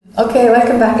Okay,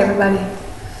 welcome back everybody.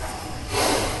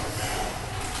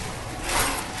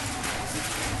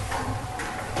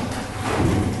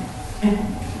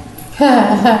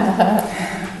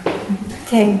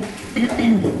 Okay,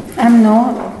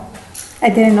 I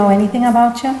didn't know anything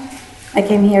about you. I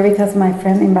came here because my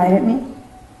friend invited me.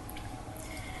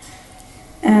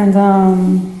 And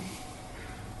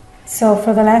so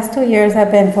for the last 2 years,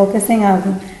 I've been focusing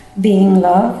on being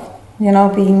love,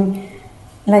 being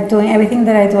like doing everything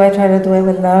that I do, I try to do it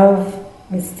with love,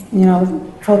 with,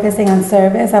 focusing on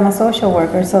service. I'm a social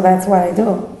worker, so that's what I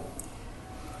do.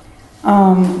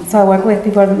 So I work with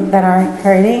people that are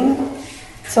hurting.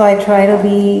 So I try to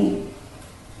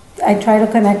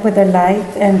connect with their light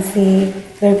and see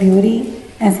their beauty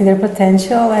and see their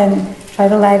potential and try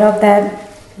to light up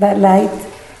that light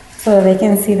so that they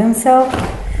can see themselves.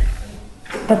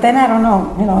 But then I don't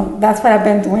know, that's what I've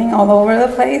been doing all over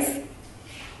the place.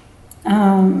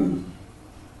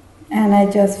 And I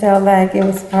just felt like it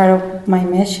was part of my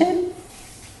mission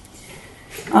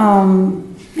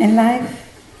in life.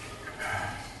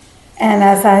 And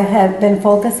as I had been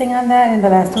focusing on that in the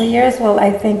last 2 years, well,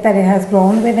 I think that it has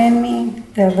grown within me,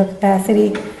 the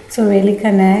capacity to really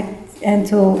connect and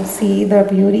to see the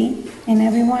beauty in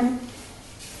everyone.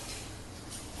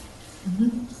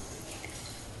 Mm-hmm.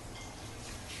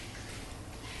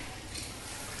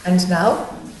 And now?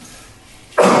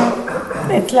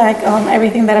 It's like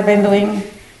everything that I've been doing,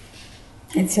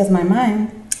 it's just my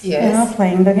mind, yes.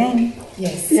 Playing the game.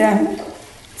 Yes. Yeah.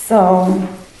 So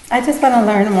I just want to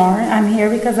learn more. I'm here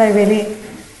because I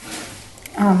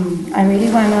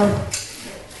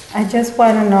just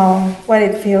want to know what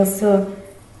it feels to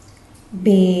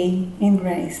be in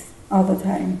grace all the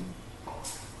time.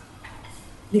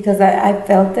 Because I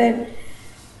felt it,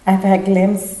 I've had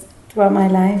glimpses throughout my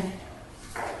life,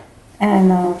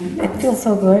 and it feels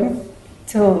so good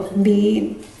to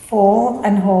be full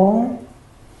and whole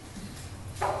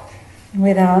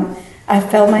I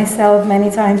felt myself many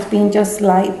times being just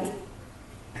light.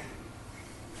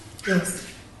 Yes.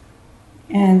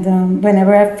 And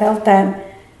whenever I felt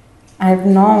that, I've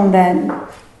known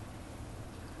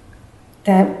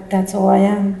that's all I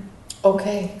am.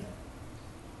 Okay.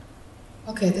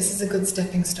 Okay, this is a good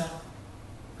stepping stone.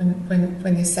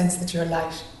 When you sense that you're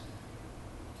light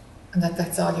and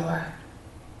that's all you are.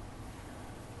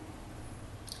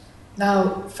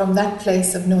 Now, from that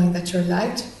place of knowing that you're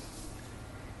light,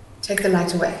 take the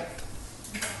light away.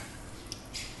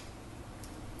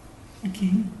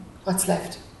 Okay. What's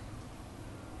left?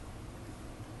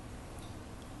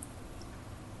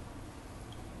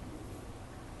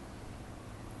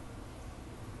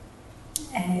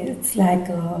 It's like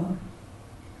a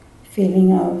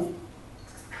feeling of,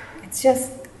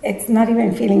 it's not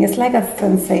even feeling, it's like a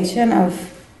sensation of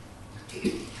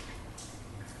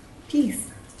peace.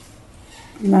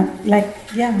 Not like,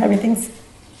 everything's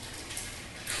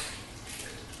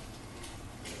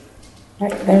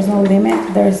like, there's no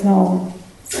limit, there's no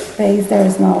space,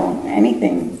 there's no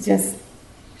anything, it's just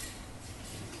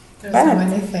there's no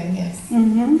anything, yes.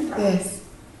 Mm-hmm. Yes.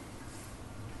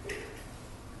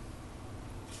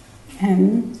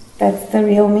 And that's the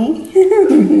real me,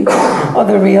 or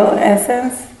the real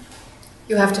essence.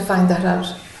 You have to find that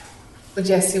out. But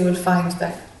yes, you will find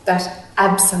that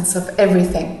absence of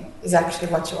everything is actually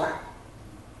what you are.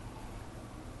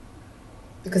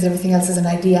 Because everything else is an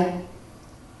idea.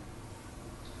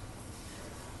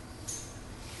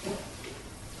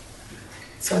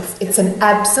 So it's an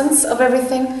absence of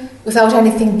everything without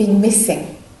anything being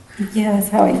missing. Yeah, that's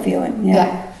how I feel it.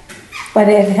 Yeah. But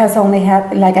it has only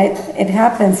happened, it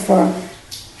happens for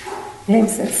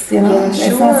glimpses, Yeah,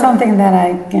 sure. It's not something that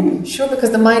I can... Sure, because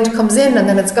the mind comes in and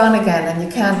then it's gone again and you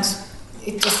can't,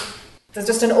 there's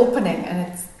just an opening and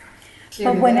it's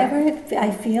clearly But whenever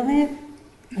I feel it,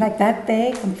 like that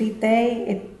day, complete day,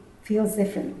 it feels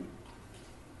different.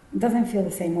 It doesn't feel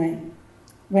the same way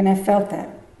when I felt that.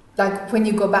 Like when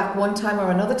you go back one time or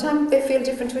another time, they feel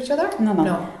different to each other?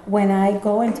 No. When I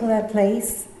go into that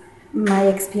place, my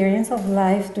experience of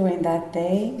life during that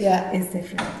day is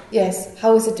different. Yes.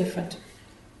 How is it different?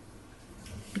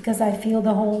 Because I feel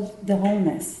the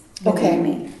wholeness within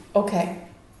me. Okay.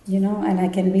 And I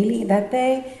can really, that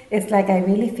day, it's like I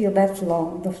really feel that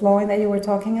flow. The flowing that you were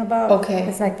talking about. Okay.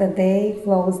 It's like the day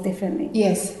flows differently.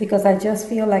 Yes. Because I just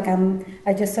feel like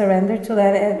I just surrender to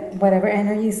that, whatever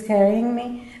energy is carrying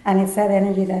me, and it's that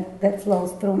energy that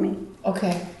flows through me.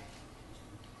 Okay.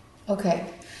 Okay.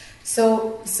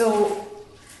 So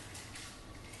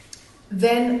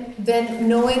then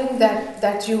knowing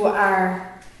that you are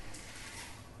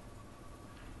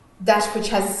that which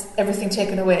has everything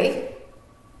taken away,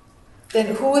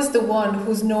 then who is the one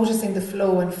who's noticing the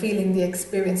flow and feeling the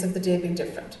experience of the day being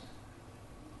different?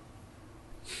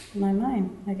 My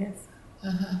mind, I guess.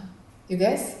 Uh-huh. You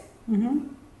guess? Mm-hmm.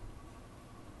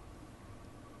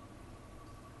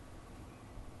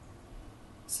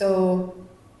 So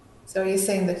are you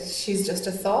saying that she's just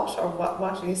a thought, or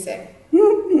what are you saying?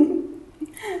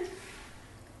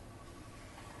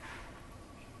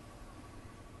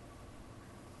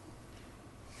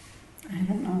 I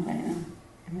don't know right now.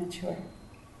 I'm not sure.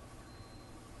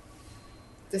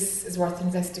 This is worth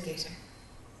investigating.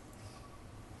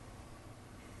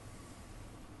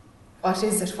 What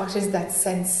is it? What is that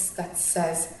sense that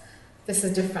says, this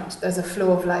is different, there's a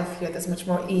flow of life here, there's much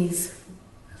more ease?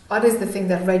 What is the thing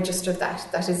that registered that?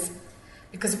 That is,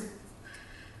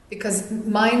 because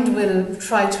mind will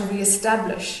try to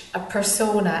re-establish a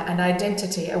persona, an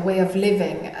identity, a way of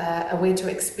living, a way to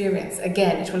experience.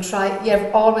 Again, it will try,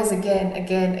 always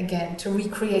again, to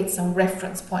recreate some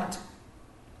reference point.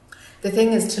 The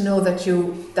thing is to know that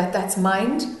that's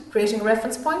mind creating a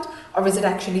reference point, or is it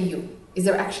actually you? Is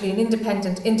there actually an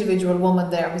independent, individual woman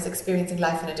there who's experiencing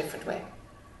life in a different way?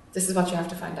 This is what you have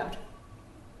to find out.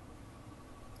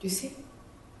 Do you see?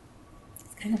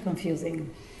 It's kind of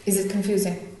confusing. Is it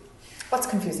confusing? What's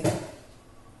confusing?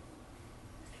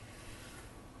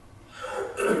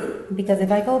 Because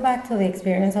if I go back to the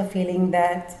experience of feeling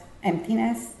that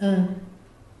emptiness,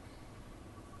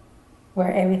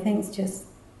 where everything's just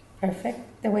perfect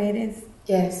the way it is.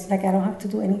 Yes. Like I don't have to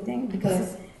do anything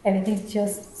because everything's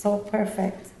just so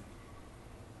perfect.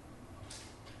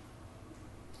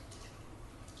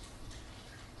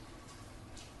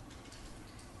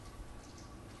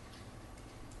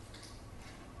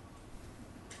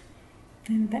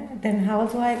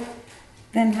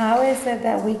 Then how is it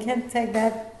that we can take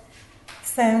that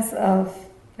sense of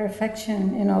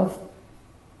perfection,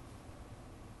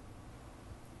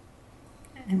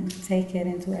 and take it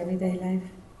into everyday life?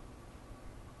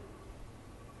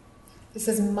 This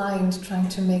is mind trying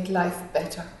to make life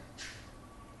better.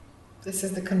 This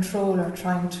is the controller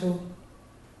trying to,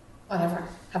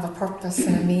 have a purpose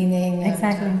and a meaning.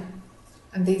 Exactly.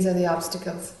 And these are the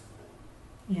obstacles.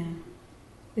 Yeah.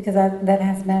 Because that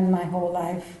has been my whole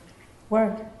life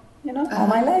work, all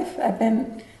my life. I've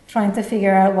been trying to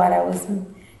figure out what I was.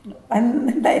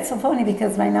 And it's so funny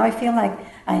because right now I feel like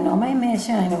I know my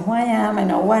mission, I know who I am, I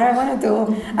know what I want to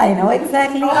do, I know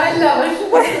exactly. Oh, I love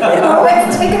it.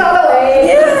 Let's take it all away.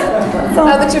 Yeah. So,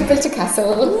 now that you've built a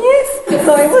castle. Yes.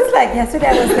 So it was like yesterday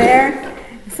I was there,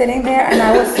 sitting there, and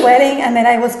I was sweating, and then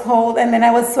I was cold, and then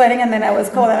I was sweating, and then I was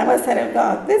cold, and I was saying,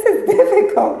 God, this is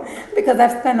difficult because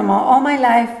I've spent all my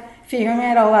life figuring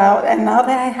it all out, and now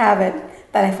that I have it,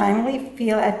 that I finally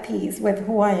feel at peace with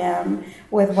who I am,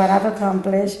 with what I've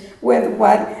accomplished, with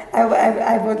what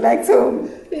I would like to,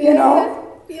 Yeah.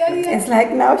 It's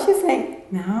like now she's saying,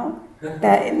 no,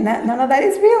 none of that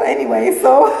is real anyway,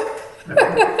 so.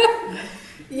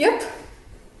 Yep.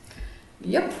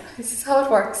 This is how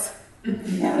it works.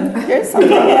 Yeah, here's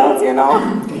something else,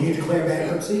 Can you declare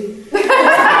bankruptcy?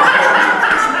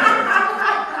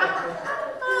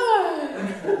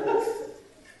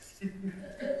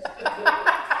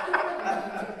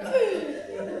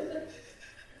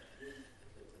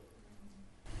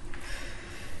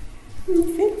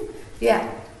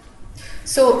 Yeah.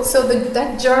 So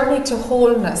that journey to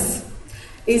wholeness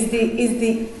is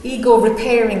the ego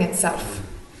repairing itself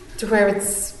to where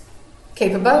it's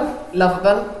capable,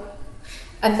 lovable,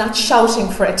 and not shouting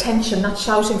for attention, not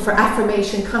shouting for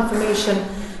affirmation, confirmation,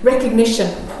 recognition.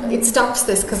 It stops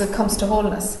this because it comes to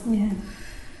wholeness. Yeah.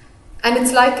 And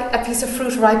it's like a piece of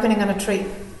fruit ripening on a tree.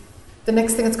 The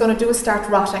next thing it's going to do is start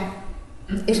rotting.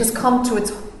 It has come to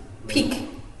its peak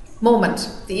moment,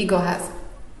 the ego has.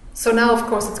 So now, of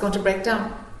course, it's going to break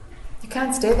down. You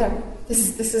can't stay there.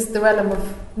 This is the realm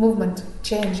of movement,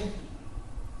 change.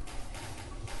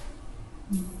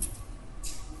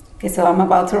 Okay, so I'm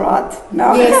about to rot.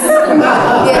 No. Yes.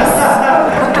 Yes.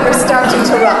 You're starting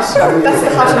to rot. That's the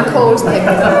hot and cold thing.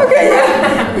 Okay,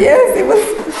 yeah. Yes, it was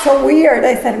so weird.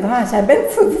 I said, gosh, I've been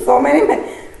to so many,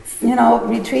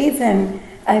 retreats, and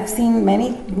I've seen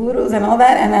many gurus and all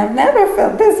that, and I've never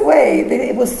felt this way.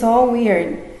 It was so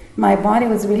weird. My body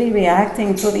was really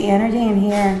reacting to the energy in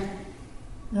here.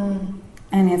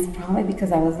 And it's probably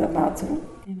because I was about to,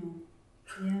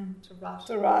 To rot.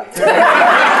 to rot.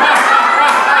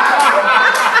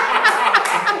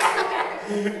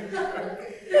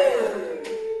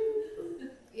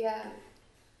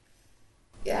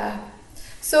 Yeah.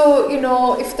 So,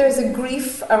 if there's a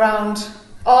grief around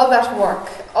all that work,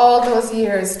 all those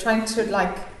years trying to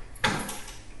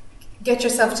get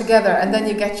yourself together, and then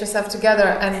you get yourself together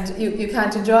and you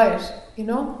can't enjoy it,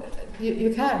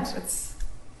 You can't.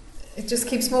 It just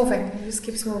keeps moving. It just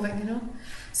keeps moving, you know.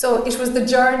 So it was the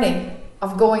journey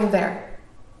of going there.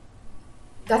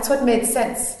 That's what made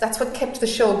sense. That's what kept the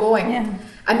show going. Yeah.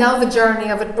 And now the journey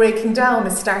of it breaking down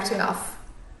is starting off.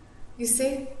 You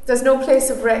see? There's no place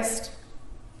of rest.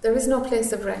 There is no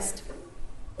place of rest.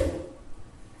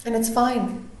 And it's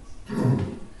fine.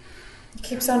 It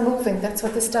keeps on moving. That's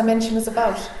what this dimension is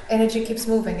about. Energy keeps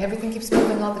moving. Everything keeps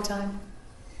moving all the time.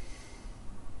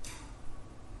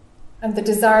 And the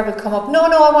desire will come up. No,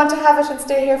 I want to have it and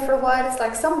stay here for a while. It's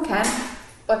like some can,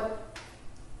 but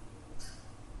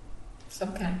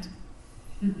some can't.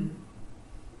 Mm-hmm.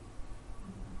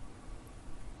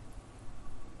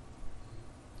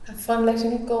 Have fun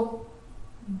letting it go.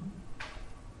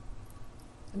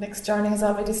 The next journey has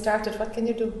already started. What can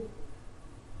you do?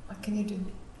 What can you do?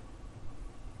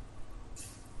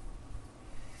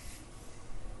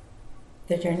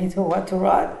 The journey to what? To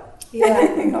rot?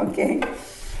 Yeah. Okay.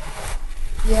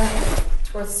 Yeah.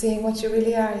 Towards seeing what you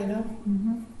really are, you know?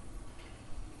 Mm-hmm.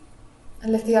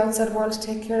 And let the outside world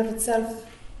take care of itself.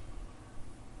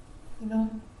 You know?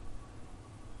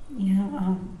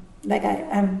 Yeah. Like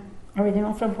I'm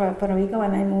original from Puerto Rico,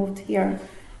 and I moved here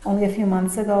only a few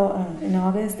months ago in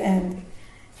August, and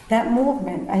that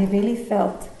movement, I really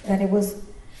felt that it was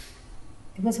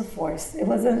a force. It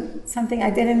wasn't something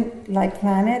I didn't like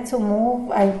plan it to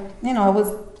move. I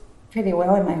was pretty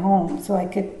well in my home, so I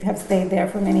could have stayed there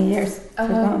for many years.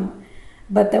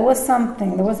 But there was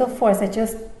a force that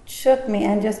just shook me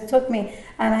and just took me,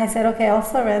 and I said, okay, I'll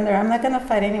surrender. I'm not gonna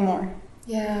fight anymore.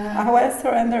 Yeah. I want to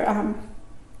surrender.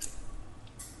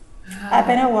 I've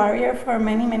been a warrior for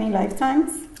many, many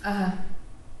lifetimes.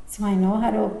 So I know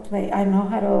how to play. I know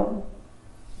how to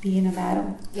be in a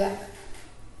battle. Yeah.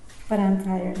 But I'm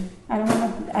tired. I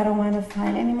don't want to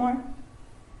fight anymore.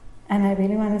 And I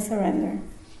really want to surrender.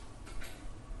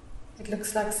 It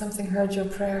looks like something heard your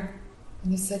prayer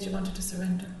and you said you wanted to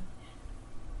surrender.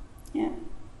 Yeah.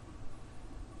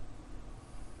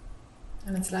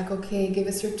 And it's like, okay, give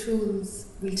us your tools.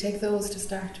 We'll take those to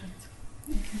start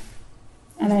with. Okay.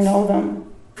 And I know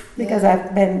them because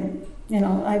I've been,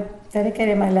 I've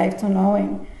dedicated my life to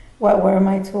knowing what were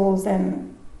my tools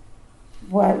and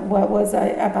what was I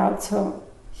about to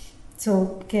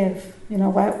give.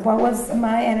 What was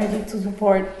my energy to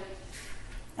support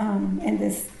in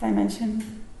this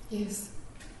dimension. Yes.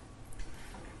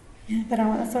 Yeah, but I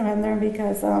want to surrender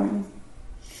because I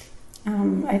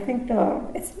think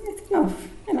it's enough.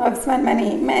 I've spent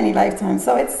many lifetimes,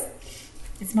 so it's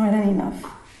more than enough.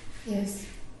 Yes.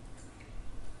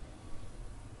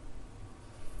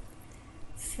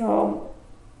 So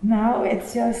now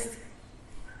it's just.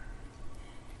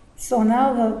 So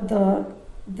now the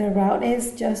route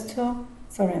is just to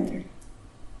surrender,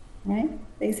 right?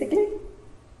 Basically.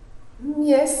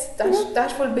 Yes,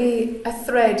 that will be a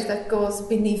thread that goes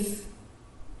beneath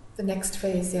the next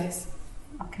phase. Yes.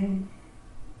 Okay.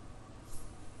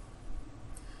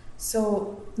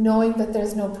 So knowing that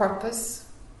there's no purpose,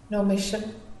 no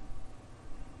mission,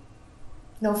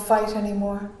 no fight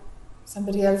anymore.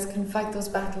 Somebody else can fight those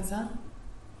battles, huh?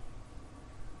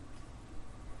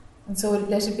 And so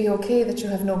let it be okay that you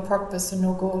have no purpose and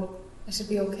no goal. Let it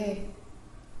be okay.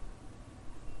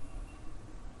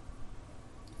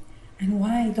 And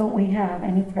why don't we have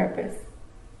any purpose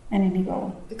and any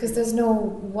goal? Because there's no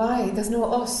why, there's no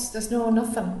us, there's no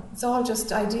nothing. It's all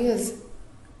just ideas.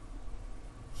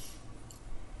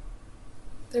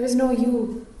 There is no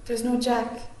you, there's no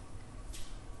Jack.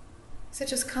 These are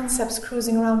just concepts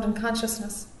cruising around in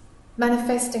consciousness,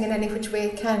 manifesting in any which way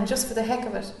it can, just for the heck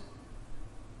of it.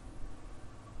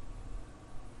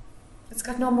 It's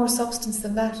got no more substance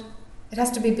than that. It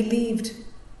has to be believed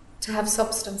to have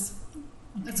substance.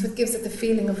 Okay. That's what gives it the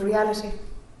feeling of reality,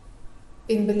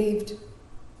 being believed.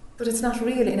 But it's not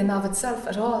real in and of itself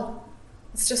at all.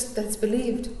 It's just that it's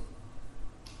believed.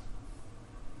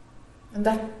 And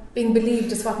that being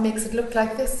believed is what makes it look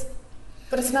like this.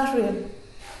 But it's not real.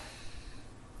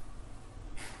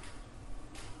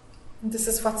 And this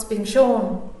is what's being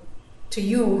shown to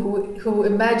you who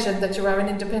imagine that you are an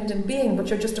independent being, but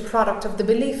you're just a product of the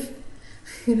belief,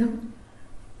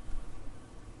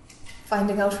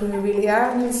 Finding out who you really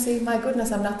are, and you'll see, my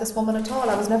goodness, I'm not this woman at all.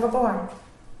 I was never born.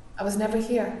 I was never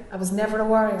here. I was never a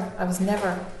warrior. I was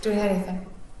never doing anything.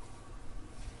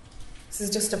 This is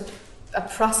just a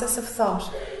process of thought.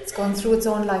 It's going through its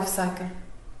own life cycle,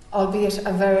 albeit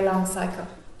a very long cycle.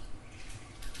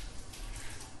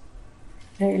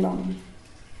 Very long.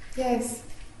 Yes.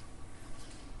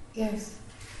 Yes.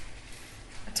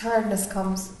 A tiredness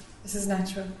comes. This is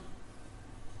natural.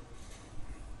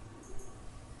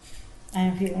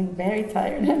 I'm feeling very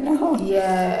tired now.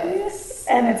 Yes.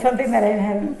 And it's something that it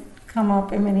hadn't come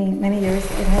up in many years.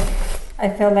 I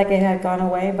felt like it had gone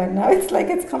away, but now it's like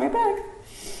it's coming back.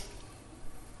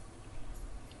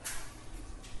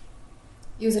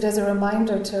 Use it as a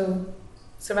reminder to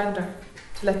surrender,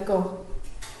 to let go.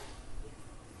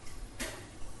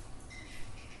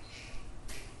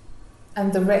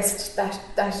 And the rest that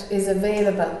is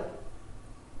available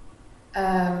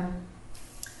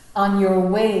on your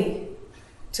way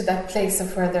to that place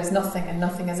of where there's nothing and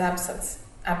nothing is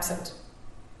absent.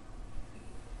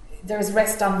 There's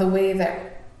rest on the way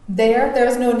there.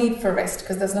 There's no need for rest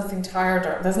because there's nothing tired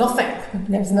or there's nothing.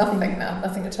 There's nothing now,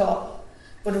 nothing at all.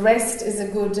 But rest is a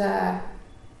good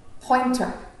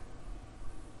pointer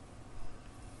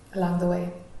along the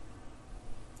way.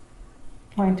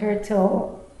 Pointer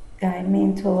to guide me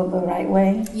into the right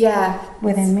way. Yeah.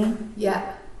 Within me.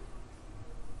 Yeah.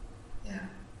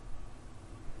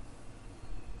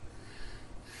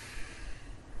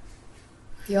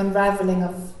 The unraveling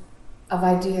of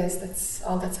ideas, that's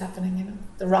all that's happening,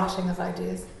 the rotting of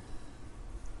ideas.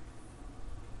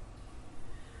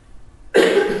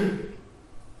 You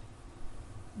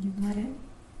got it?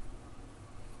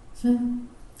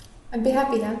 And be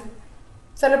happy now.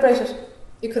 Celebrate it.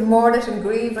 You can mourn it and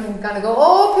grieve and kind of go,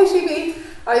 oh, pity me.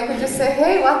 Or you can just say,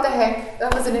 hey, what the heck?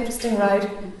 That was an interesting ride.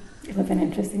 It was an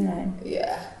interesting ride.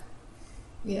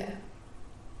 Yeah.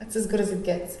 That's as good as it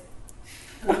gets.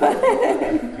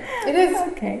 It is.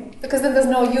 Okay. Because then there's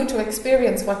no you to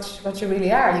experience what you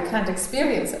really are. You can't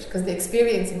experience it because the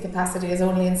experiencing capacity is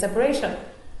only in separation.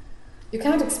 You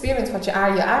can't experience what you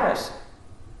are it.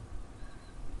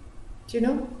 Do you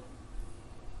know?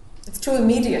 It's too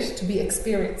immediate to be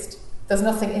experienced. There's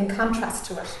nothing in contrast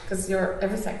to it because you're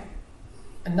everything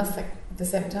and nothing at the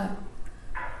same time.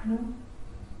 You know?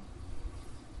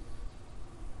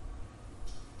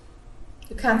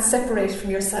 You can't separate from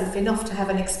yourself enough to have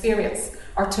an experience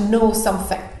or to know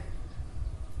something.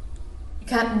 You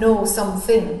can't know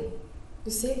something.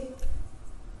 You see?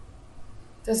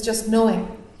 There's just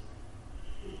knowing.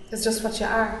 There's just what you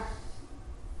are.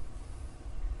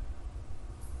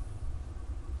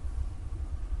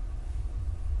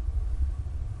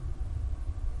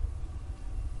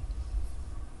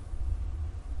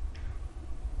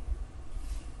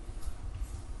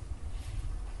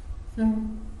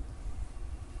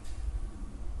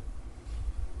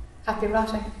 Happy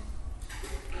rotting.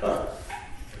 Sure.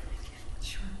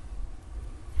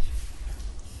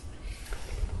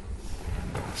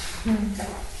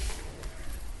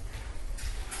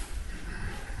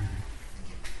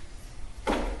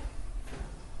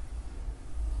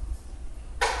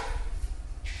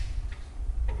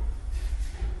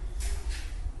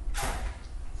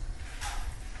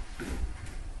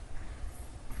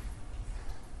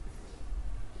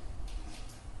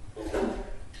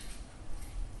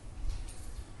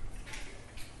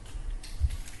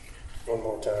 One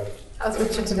more time. How's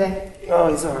Richard today? Oh,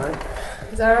 he's all right.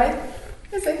 Is that alright?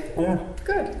 Is he? Yeah.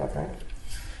 Good. I think.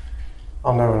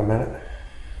 I'll know in a minute.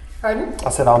 Pardon? I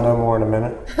said I'll know more in a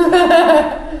minute.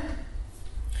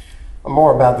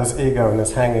 More about this ego and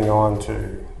this hanging on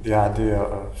to the idea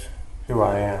of who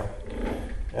I am.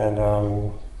 And,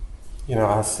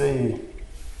 I see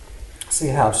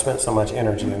how I've spent so much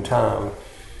energy and time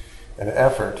and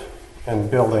effort in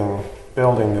building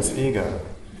this ego,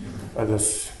 or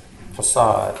this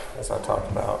facade, as I talked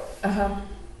about.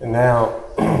 And now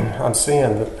I'm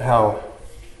seeing how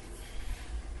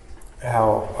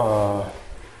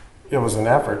it was an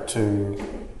effort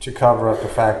to cover up the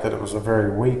fact that it was a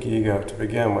very weak ego to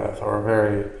begin with, or a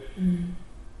very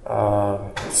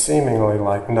seemingly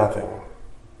like nothing,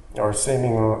 or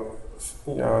seemingly,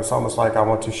 it's almost like I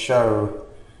want to show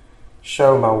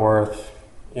my worth,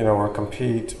 or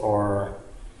compete, or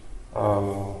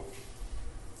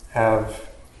have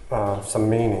some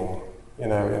meaning,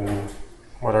 in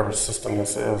whatever system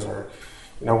this is, or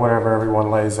whatever everyone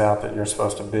lays out that you're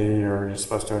supposed to be or you're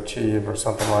supposed to achieve or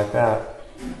something like that.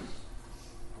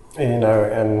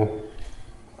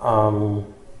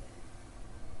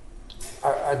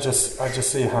 I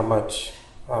just see how much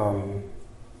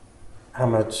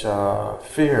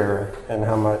fear and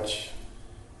how much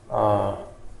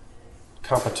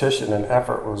competition and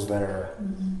effort was there,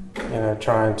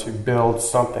 trying to build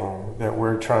something that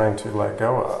we're trying to let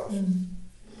go of.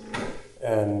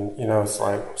 And, it's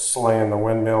like slaying the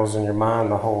windmills in your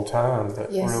mind the whole time that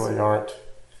really aren't,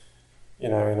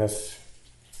 and it's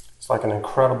like an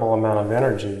incredible amount of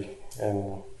energy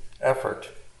and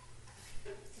effort.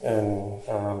 And,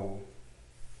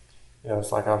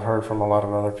 it's like I've heard from a lot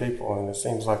of other people, and it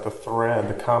seems like the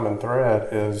common thread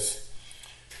is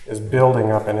is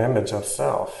building up an image of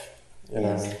self, you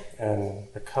know, Yes.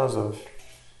 and because of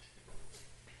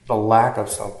the lack of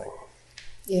something.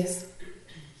 Yes.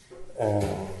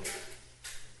 And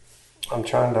I'm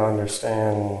trying to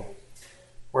understand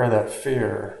where that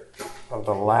fear of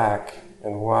the lack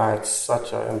and why it's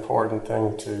such an important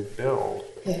thing to build.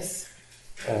 Yes.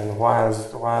 And why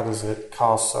does it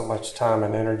cost so much time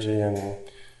and energy and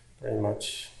very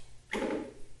much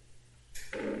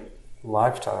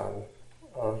lifetime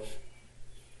of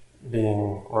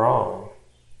being wrong?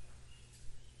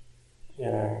 You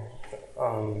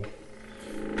know,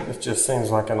 it just seems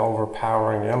like an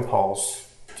overpowering impulse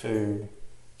to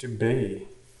be,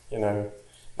 you know,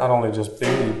 not only just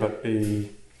be, but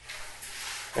be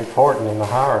important in the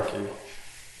hierarchy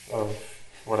of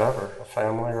whatever, a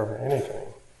family or anything.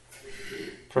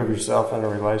 Prove yourself in a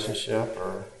relationship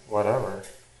or whatever.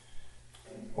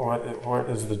 What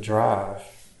is the drive?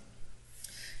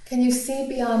 Can you see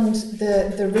beyond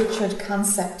the Richard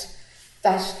concept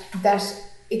that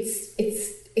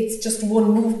it's just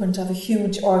one movement of a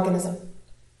huge organism?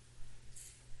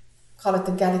 Call it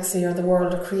the galaxy or the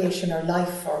world or creation or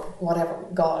life or whatever,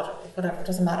 God or whatever, it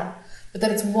doesn't matter. But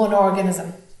that it's one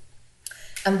organism.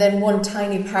 And then one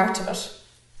tiny part of it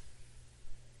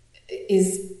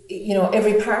is, you know,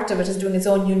 every part of it is doing its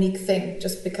own unique thing,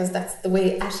 just because that's the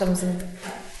way atoms and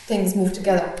things move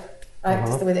together, right?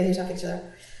 That's the way they hit off each other.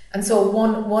 And so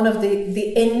one of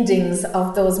the endings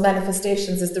of those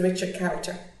manifestations is the Richard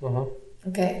character.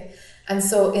 Okay? And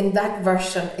so in that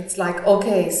version, it's like,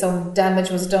 okay, some damage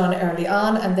was done early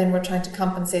on, and then we're trying to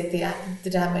compensate the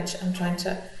damage and trying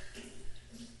to,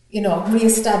 you know,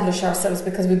 re-establish ourselves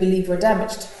because we believe we're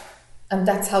damaged. And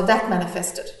that's how that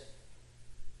manifested.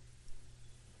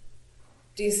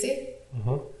 Do you see?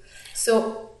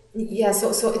 So, yeah, so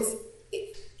it's,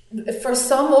 for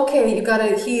some, okay, you got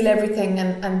to heal everything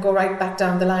and go right back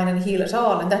down the line and heal it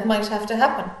all. And that might have to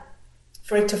happen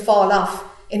for it to fall off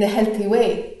in a healthy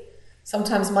way.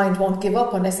 Sometimes mind won't give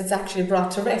up unless it's actually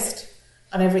brought to rest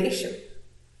on every issue.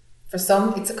 For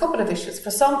some, it's a couple of issues.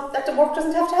 For some, that the work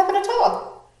doesn't have to happen at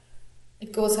all.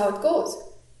 It goes how it goes.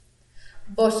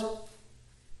 But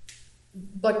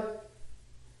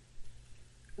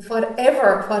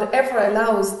whatever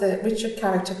allows the Richard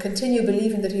character continue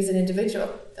believing that he's an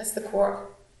individual, that's the core.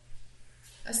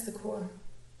 That's the core.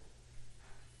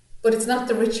 But it's not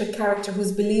the Richard character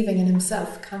who's believing in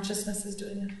himself. Consciousness is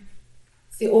doing it.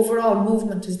 It's the overall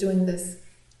movement is doing this.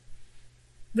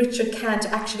 Richard can't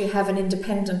actually have an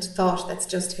independent thought that's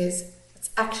just his.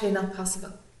 It's actually not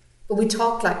possible. But we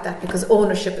talk like that because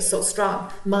ownership is so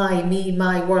strong. Me,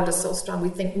 my world is so strong. We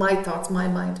think my thoughts, my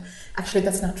mind. Actually,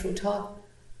 that's not true at all.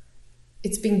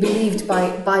 It's being believed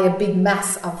by a big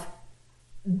mass of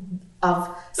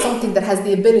something that has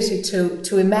the ability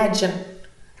to imagine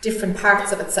different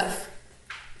parts of itself.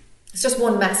 It's just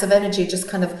one mass of energy just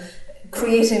kind of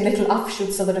creating little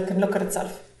offshoots so that it can look at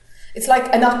itself. It's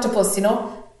like an octopus, you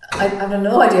know. I have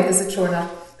no idea if this is true or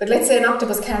not. But let's say an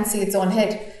octopus can't see its own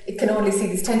head. It can only see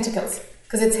these tentacles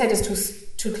because its head is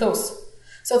too close.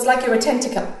 So it's like you're a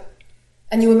tentacle.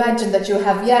 And you imagine that you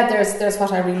have, there's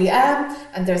what I really am,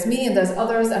 and there's me, and there's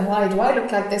others, and why do I look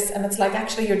like this? And it's like,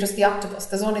 actually, you're just the octopus.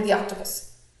 There's only the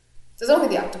octopus. There's only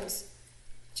the octopus.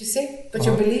 Do you see? But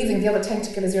you're believing the other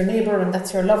tentacle is your neighbour, and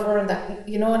that's your lover, and that,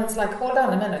 you know, and it's like, hold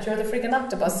on a minute, you're the freaking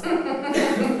octopus.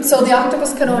 So the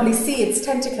octopus can only see its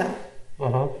tentacle.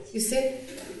 You see?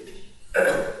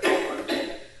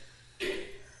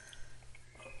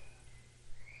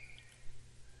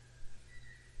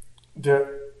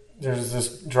 There's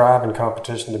this drive and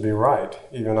competition to be right.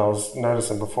 Even I was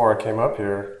noticing before I came up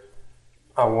here,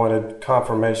 I wanted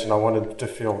confirmation. I wanted to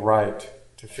feel right,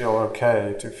 to feel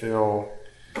okay, to feel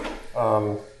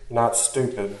not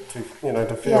stupid, to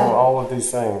feel all of these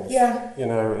things.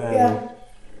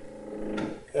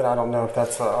 And I don't know if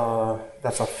that's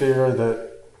a fear that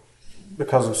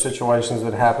because of situations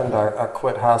that happened, I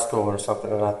quit high school or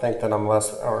something, and I think that I'm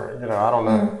less, or I don't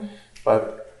know,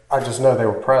 but I just know they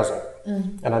were present.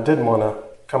 And I didn't want to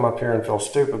come up here and feel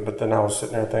stupid, but then I was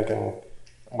sitting there thinking,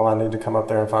 well, I need to come up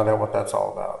there and find out what that's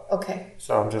all about. Okay.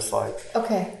 So I'm just like...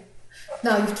 Okay.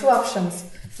 Now, you have two options.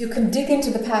 You can dig into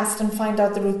the past and find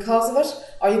out the root cause of it,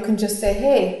 or you can just say,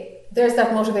 hey, there's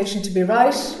that motivation to be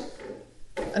right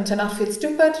and to not feel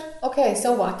stupid. Okay,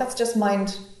 so what? That's just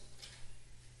mind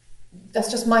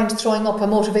throwing up a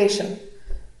motivation,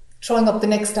 throwing up the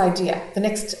next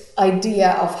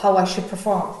idea of how I should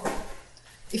perform.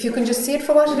 If you can just see it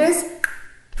for what it is,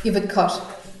 you've it cut.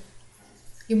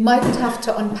 You mightn't have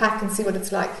to unpack and see what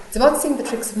it's like. It's about seeing the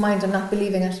tricks of mind and not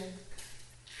believing it.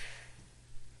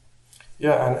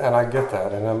 Yeah, and I get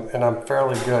that, and I'm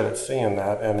fairly good at seeing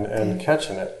that and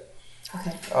catching it.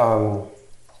 Okay.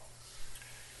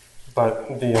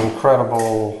 But the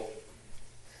incredible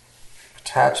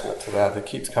attachment to that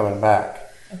keeps coming back.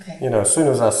 Okay. You know, as soon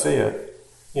as I see it,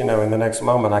 you know, in the next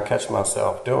moment, I catch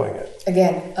myself doing it.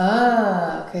 Again.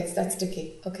 Ah, okay, so that's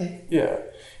sticky. Okay. Yeah,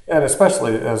 and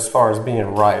especially as far as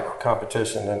being right or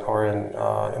competition or in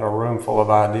a room full of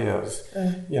ideas,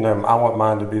 you know, I want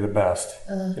mine to be the best.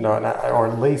 You know, or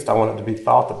at least I want it to be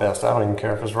thought the best. I don't even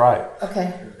care if it's right.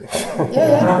 Okay.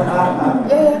 Yeah.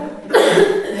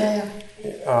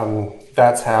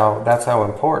 That's how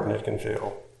important it can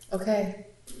feel. Okay.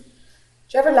 Do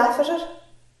you ever laugh at it?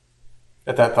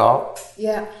 At that thought?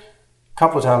 Yeah. A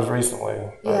couple of times recently.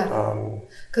 Yeah.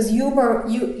 Because humor,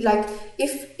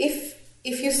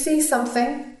 if you see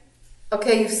something,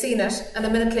 okay, you've seen it, and a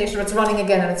minute later it's running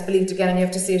again and it's believed again and you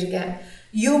have to see it again.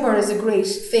 Humor is a great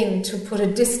thing to put a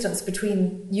distance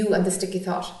between you and the sticky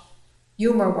thought.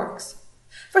 Humor works.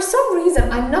 For some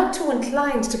reason, I'm not too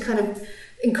inclined to kind of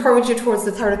encourage you towards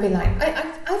the therapy line.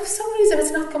 I for some reason,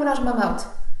 it's not coming out of my mouth.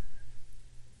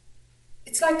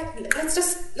 It's like, let's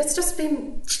just be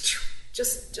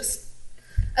just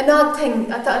an odd thing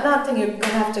you're going to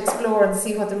have to explore and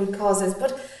see what the root cause is.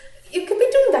 But you could be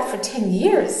doing that for 10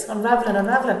 years, unraveling.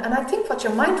 And I think what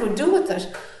your mind would do with it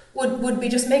would be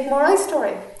just make more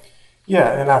story.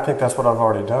 Yeah, and I think that's what I've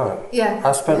already done. Yeah.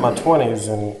 I spent my 20s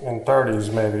and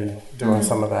 30s maybe doing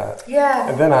some of that. Yeah.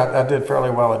 And then I did fairly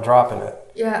well at dropping it.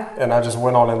 Yeah. And I just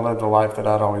went on and lived the life that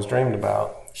I'd always dreamed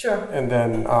about. Sure. And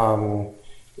then,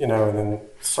 you know, and then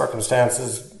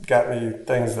circumstances got me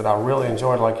things that I really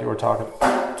enjoyed, like you were talking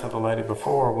to the lady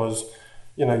before, was,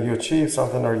 you know, you achieve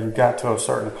something or you got to a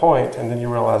certain point and then you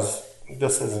realize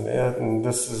this isn't it and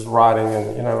this is writing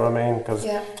and, you know what I mean? Because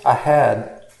I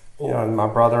had, you know, and my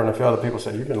brother and a few other people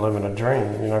said, you've been living a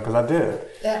dream, you know, because I did.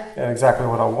 Yeah. And exactly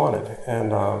what I wanted.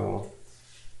 And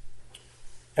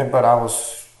but I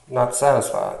was not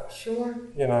satisfied. Sure.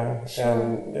 You know, Sure.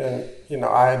 and you know,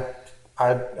 I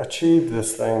achieved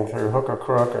this thing through hook or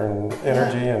crook and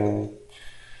energy and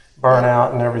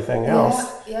burnout and everything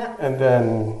else. Yeah. And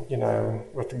then, you know,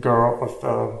 with the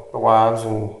wives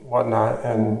and whatnot,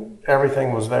 and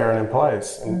everything was there and in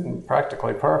place and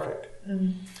practically perfect.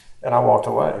 Mm. And I walked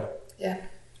away. Yeah.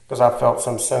 Because I felt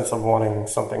some sense of wanting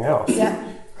something else. Yeah.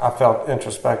 I felt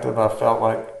introspective. I felt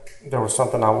like there was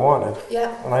something I wanted.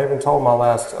 Yeah. And I even told my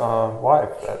last wife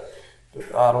that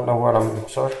I don't know what I'm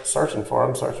searching for.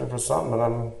 I'm searching for something, and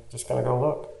I'm just going to go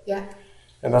look. Yeah.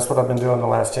 And that's what I've been doing the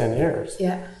last 10 years.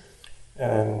 Yeah.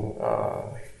 And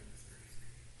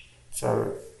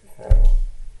so, you know,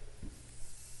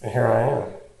 and here I am.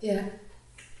 Yeah.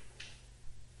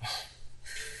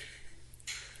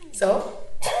 So?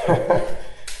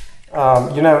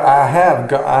 You know, I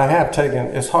have taken.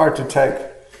 It's hard to take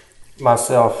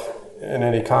myself in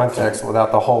any context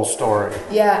without the whole story.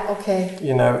 Yeah. Okay.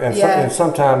 You know, and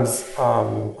sometimes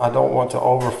I don't want to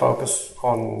over focus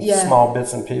on small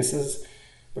bits and pieces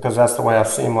because that's the way I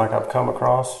seem like I've come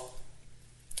across.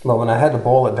 But when I had to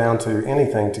boil it down to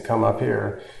anything to come up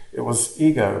here, it was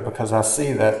ego because I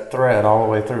see that thread all the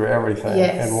way through everything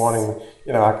and wanting.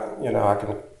 I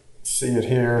can see it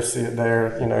here, see it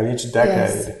there. You know, in each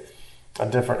decade, a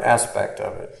different aspect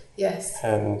of it. Yes.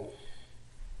 And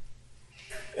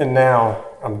now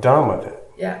I'm done with it.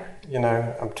 Yeah. You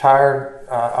know, I'm tired.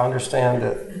 I understand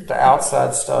that the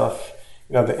outside stuff,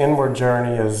 you know, the inward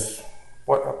journey is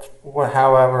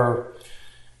however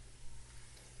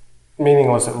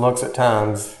meaningless it looks at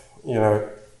times, you know,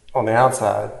 on the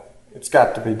outside, it's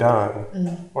got to be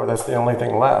done, or that's the only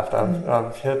thing left.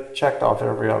 I've checked off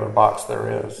every other box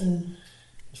there is,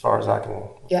 as far as I can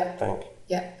think.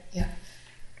 Yeah.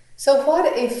 So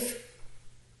what if,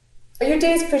 are your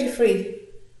days pretty free?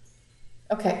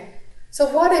 Okay. So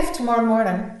what if tomorrow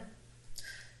morning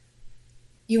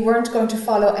you weren't going to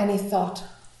follow any thought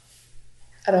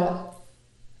at all?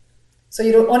 So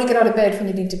you don't only get out of bed when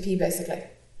you need to pee, basically.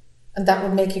 And that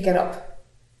would make you get up.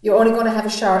 You're only going to have a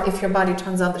shower if your body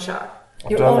turns on the shower.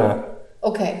 I've done that.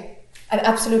 Okay. And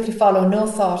absolutely follow no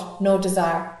thought, no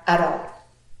desire at all.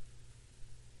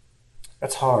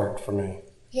 That's hard for me.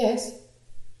 Yes.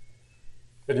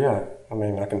 But yeah, I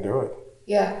mean, I can do it.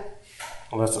 Yeah.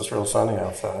 Unless it's real sunny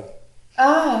outside.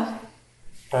 Ah.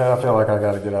 I feel like I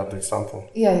got to get out and do something.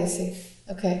 Yeah, you see.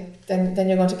 Okay. Then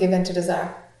you're going to give in to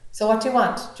desire. So what do you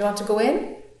want? Do you want to go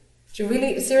in? Do you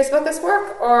really serious about this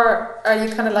work? Or are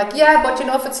you kind of like, yeah, but you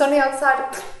know, if it's sunny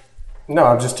outside... No,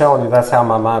 I'm just telling you that's how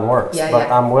my mind works. But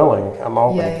I'm willing. I'm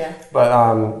open. Yeah.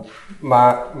 But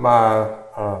my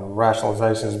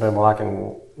rationalization has been, well, I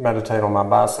can meditate on my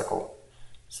bicycle.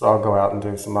 So I'll go out and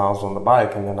do some miles on the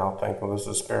bike, and then I'll think, well, this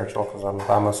is spiritual because I'm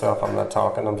by myself. I'm not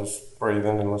talking. I'm just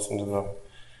breathing and listening to the...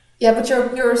 Yeah, but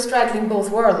you're straddling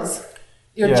both worlds.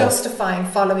 You're Yeah. justifying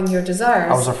following your desires.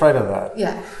 I was afraid of that.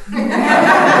 Yeah.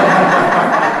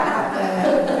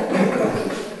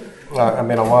 I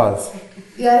mean, I was.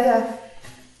 Yeah.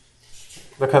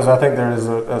 Because I think there is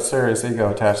a serious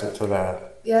ego attachment to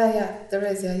that. Yeah, there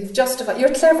is, yeah. You've justified.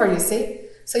 You're clever, you see.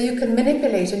 So you can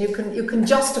manipulate and you can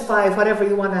justify whatever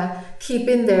you want to keep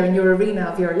in there in your arena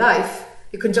of your life.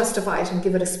 You can justify it and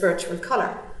give it a spiritual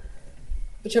colour.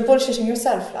 But you're bullshitting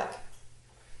yourself, like.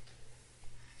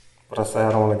 But I say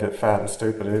I don't want to get fat and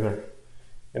stupid either.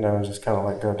 And just kind of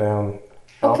like go down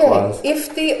Okay, health-wise.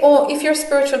 if your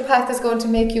spiritual path is going to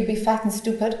make you be fat and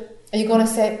stupid, are you going to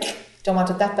say, don't want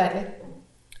it that badly?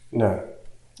 No.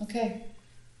 Okay.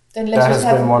 Then That has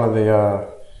been one of the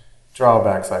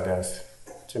drawbacks, I guess,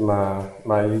 to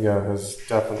my ego has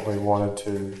definitely wanted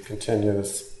to continue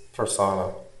this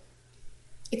persona.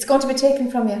 It's going to be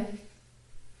taken from you.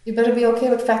 You better be okay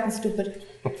with fat and stupid.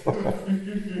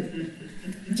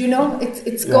 Do you know?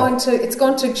 It's going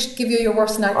to give you your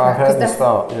worst nightmare. I've had this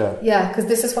thought, yeah. Yeah, because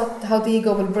this is how the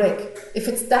ego will break. If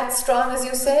it's that strong as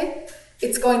you say,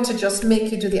 it's going to just make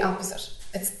you do the opposite.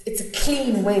 It's a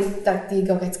clean way that the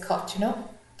ego gets cut,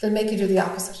 It'll make you do the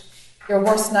opposite. Your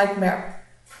worst nightmare.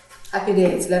 Happy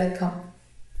days, let it come.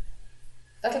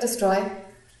 That'll destroy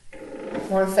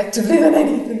more effectively than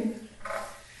anything.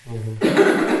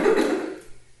 Mm-hmm.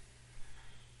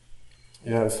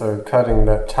 Yeah, so cutting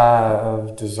that tie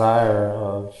of desire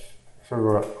of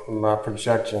my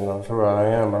projection of who I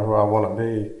am or who I want to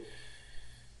be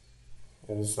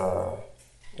is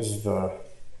the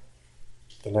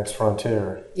next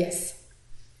frontier. Yes.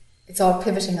 It's all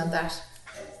pivoting on that.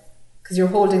 Because you're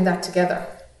holding that together.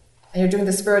 And you're doing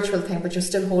the spiritual thing, but you're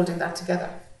still holding that together.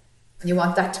 And you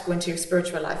want that to go into your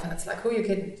spiritual life. And it's like, who are you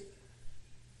kidding?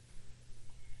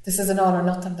 This is an all or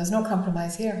nothing. There's no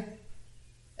compromise here.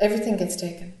 Everything gets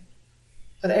taken.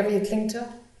 Whatever you cling to,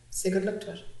 say good luck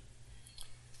to it.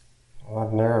 Well,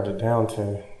 I've narrowed it down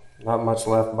to not much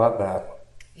left but that.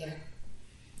 Yeah.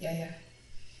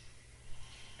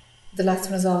 The last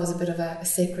one is always a bit of a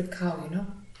sacred cow,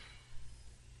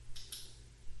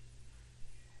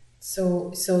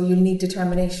 So you'll need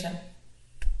determination,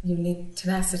 you'll need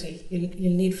tenacity,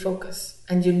 you'll need focus,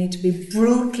 and you'll need to be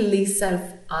brutally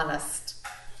self-honest.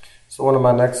 So one of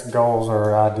my next goals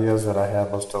or ideas that I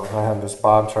had was I had this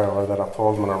bob trailer that I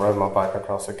pulled when I rode my bike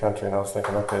across the country, and I was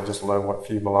thinking, okay, just load what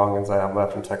few belongings I have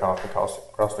left and take off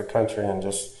across the country and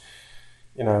just,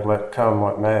 let come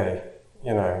what may,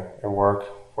 and work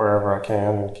wherever I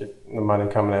can and keep the money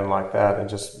coming in like that and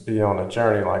just be on a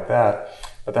journey like that.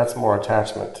 But that's more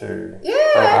attachment to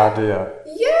that idea.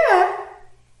 Yeah,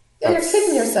 you're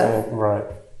kidding yourself. Right.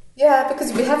 Yeah, because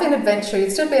you'd be having an adventure,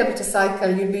 you'd still be able to cycle,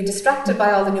 you'd be distracted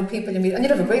by all the new people you meet, and you'd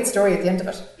have a great story at the end of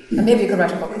it. And maybe you could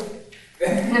write a book.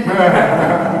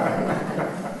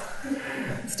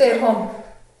 Stay at home.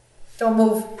 Don't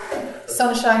move.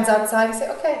 Sun shines outside, you say,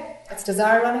 okay, that's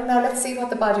desire running, now let's see what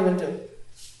the body will do.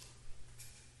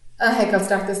 Heck, I'll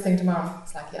start this thing tomorrow.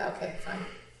 It's like, yeah, okay, fine.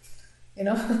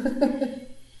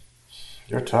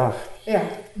 You're tough. Yeah.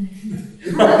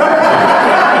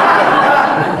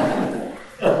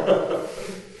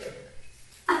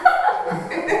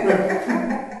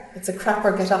 It's a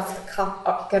crapper get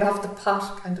off the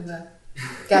pot kind of a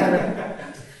gathering.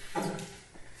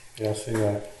 Yeah, I see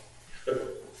that.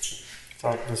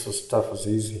 I thought stuff was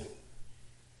easy.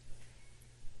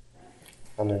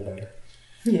 I knew better.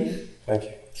 Yeah. Thank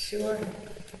you. Sure.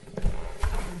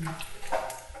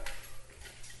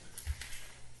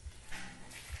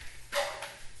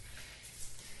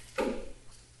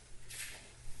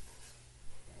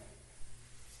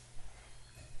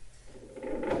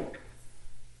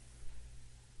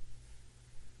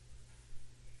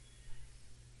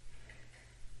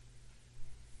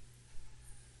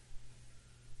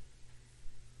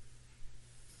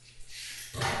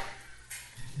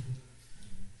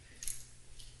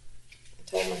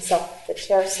 Told myself if the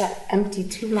chair sat empty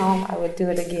too long, I would do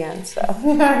it again. So,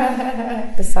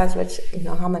 besides which,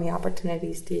 how many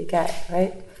opportunities do you get,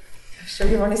 right? I'm sure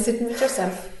you're only sitting with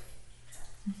yourself.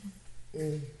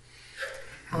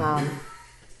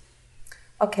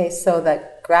 Okay, so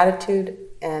that gratitude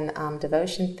and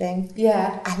devotion thing.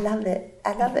 Yeah. I love it.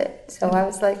 So I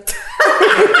was like.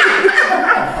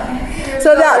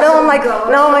 So now I'm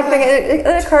like thinking,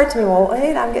 it occurred to me, well,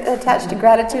 wait, I'm getting attached to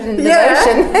gratitude and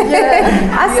devotion.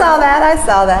 Yeah. I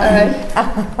saw that.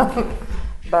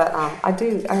 But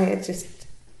it's just,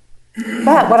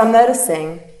 but what I'm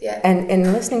noticing,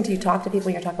 and listening to you talk to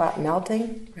people, you're talking about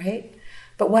melting, right?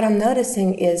 But what I'm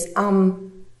noticing is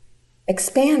I'm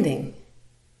expanding.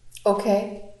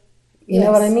 Okay. You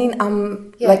know what I mean?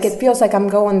 I'm like, it feels like I'm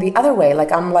going the other way.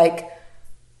 Like I'm like.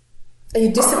 Are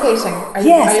you dissipating? Are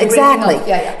Yes, you exactly.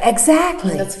 Yeah.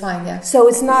 Exactly. That's fine, yeah. So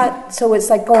it's not, so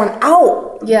it's like going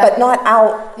out, but not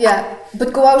out. Yeah,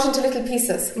 but go out into little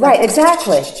pieces. Right,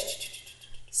 exactly.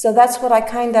 So that's what I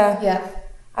kind of, yeah.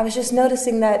 I was just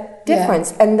noticing that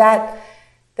difference and that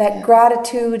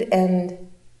gratitude and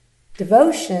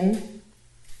devotion.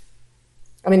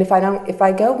 I mean, if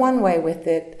I go one way with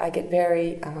it, I get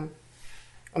very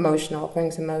emotional, it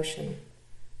brings emotion.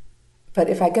 But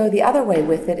if I go the other way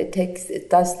with it, it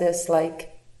does this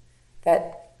like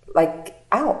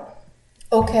out.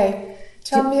 Okay.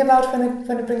 Tell me about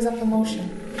when it brings up emotion.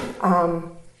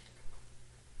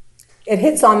 It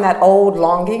hits on that old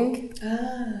longing.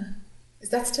 Is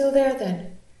that still there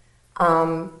then?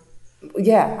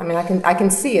 Yeah, I mean, I can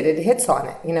see it. It hits on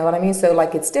it. You know what I mean? So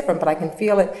like it's different, but I can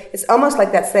feel it. It's almost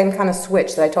like that same kind of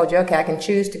switch that I told you. Okay, I can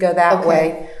choose to go that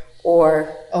way, or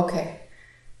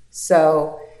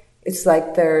So. It's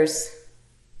like there's...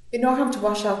 It'd be no harm to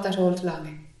wash out that old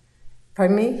longing.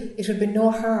 Pardon me? It would be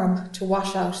no harm to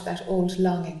wash out that old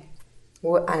longing.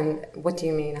 And what do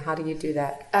you mean? How do you do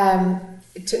that?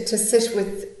 To sit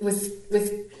with...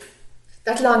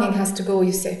 That longing has to go,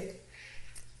 you see.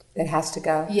 It has to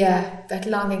go? Yeah, that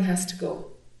longing has to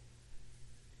go.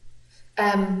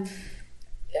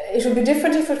 It would be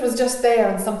different if it was just there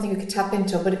and something you could tap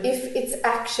into, but if it's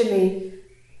actually...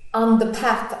 on the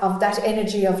path of that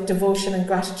energy of devotion and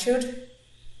gratitude,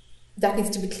 that needs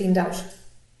to be cleaned out.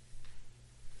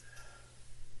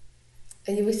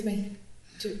 Are you with me?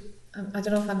 I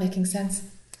don't know if I'm making sense.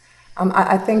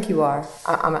 I think you are.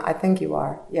 I think you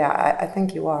are. Yeah, I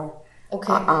think you are.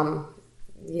 Okay.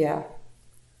 Yeah,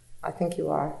 I think you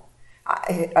are.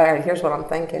 All right, here's what I'm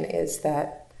thinking is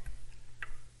that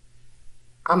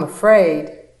I'm afraid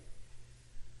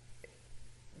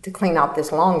to clean out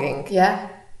this longing. Yeah.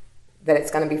 That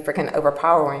it's going to be freaking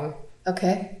overpowering.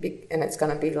 Okay. And it's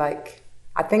going to be like,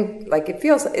 I think, like it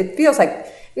feels like,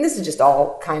 and this is just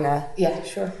all kind of. Yeah,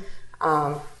 sure.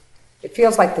 It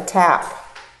feels like the tap.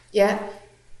 Yeah.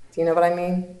 Do you know what I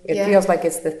mean? It feels like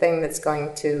it's the thing that's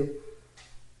going to,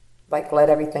 like, let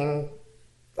everything,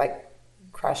 like,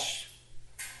 crush.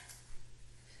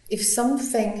 If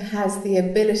something has the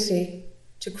ability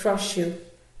to crush you,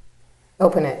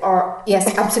 open it. Or yes,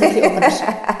 absolutely open it.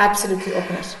 Absolutely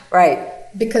open it. Right.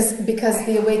 Because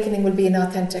the awakening will be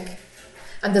inauthentic.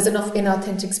 And there's enough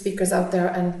inauthentic speakers out there,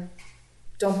 and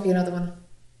don't be another one.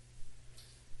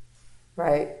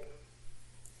 Right.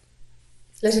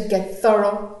 Let it get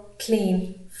thorough,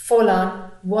 clean, full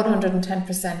on,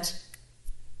 110%.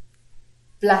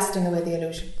 Blasting away the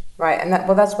illusion. Right, and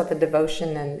that's what the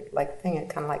devotion and like thing, it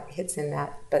kind of like hits in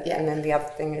that. But and then the other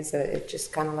thing is that it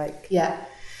just kind of like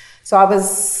So I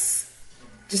was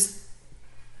just,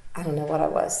 I don't know what I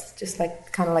was, just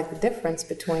like kind of like the difference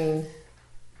between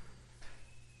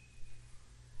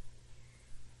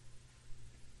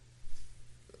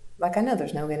like I know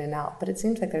there's no in and out, but it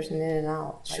seems like there's an in and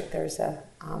out. Sure. Like there's a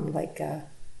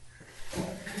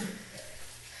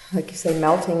like you say,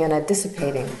 melting and a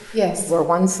dissipating. Yes. Where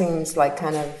one seems like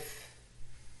kind of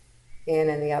in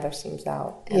and the other seems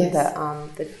out. And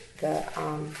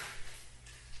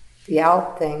the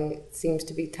out thing seems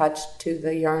to be touched to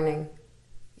the yearning.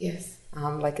 Yes.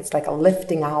 Like it's like a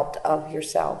lifting out of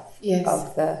yourself. Yes.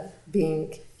 Of the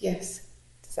being. Yes.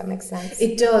 Does that make sense?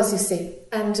 It does, you see.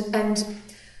 And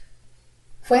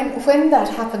when that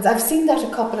happens, I've seen that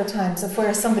a couple of times of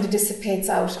where somebody dissipates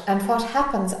out, and what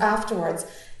happens afterwards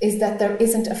is that there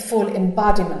isn't a full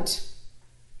embodiment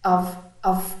of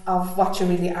what you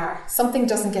really are. Something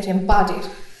doesn't get embodied.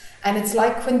 And it's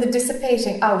like when the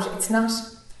dissipating out, it's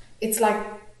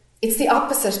the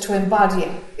opposite to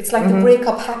embodying. It's like the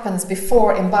breakup happens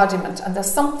before embodiment, and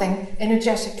there's something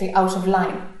energetically out of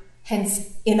line,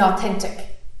 hence inauthentic,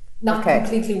 not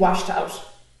completely washed out.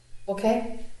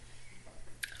 Okay?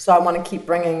 So I want to keep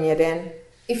bringing it in.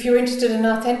 If you're interested in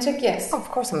authentic, yes. Oh, of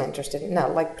course I'm interested. No,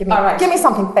 like give me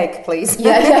something fake, please.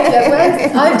 Yeah.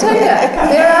 Well, I'll tell you,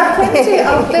 there are plenty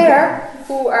out there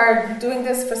who are doing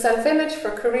this for self-image,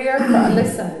 for career,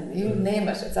 listen, you name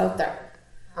it, it's out there.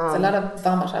 There's a lot of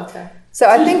vomit out there. So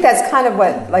I think that's kind of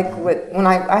what when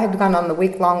I had gone on the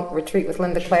week-long retreat with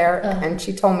Linda Claire, and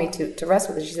she told me to rest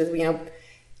with it. She says,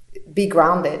 be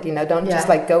grounded, don't just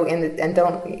like go in and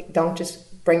don't just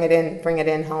bring it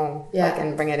in home,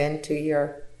 and bring it into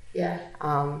your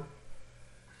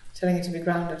telling it to be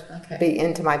grounded. Okay. Be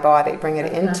into my body, bring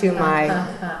it into my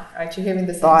right, you're hearing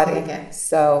the same body thing again.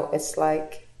 So it's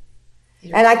like,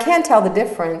 and I can't tell the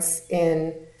difference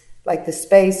in like the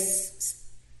space,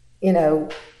 when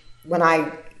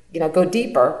I, go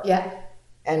deeper. Yeah.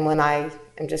 And when I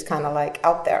am just kind of like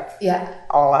out there. Yeah.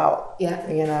 All out. Yeah.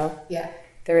 Yeah.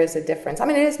 There is a difference. I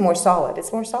mean, it is more solid.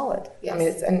 It's more solid.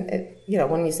 Yes. I mean,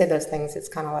 when you say those things, it's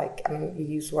kind of like, you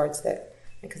use words that,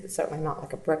 because it's certainly not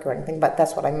like a brick or anything, but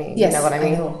that's what I mean. Yes, you know what I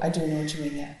mean? I do know what you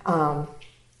mean, yeah.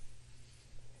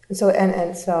 So.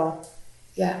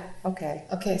 Yeah. Okay.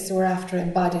 Okay, so we're after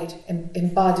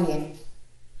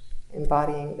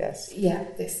Embodying this. Yeah,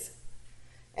 this.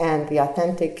 And the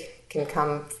authentic can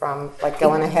come from like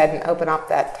going ahead and open up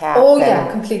that tap. Oh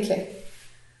yeah, completely.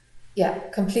 Yeah,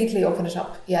 completely open it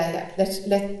up. Yeah.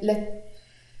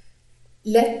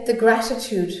 Let the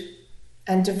gratitude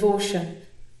and devotion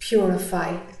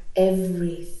purify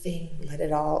everything. Let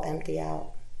it all empty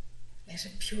out. Let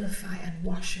it purify and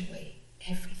wash away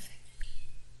everything.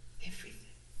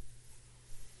 Everything.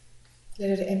 Let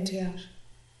it empty out.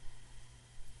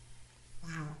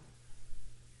 Wow.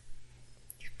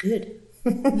 You're good.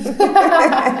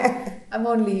 I'm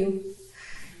only you.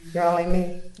 You're only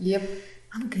me. Yep.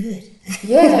 I'm good.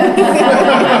 Yeah.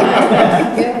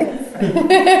 Yes.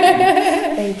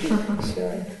 Thank you.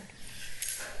 Sure.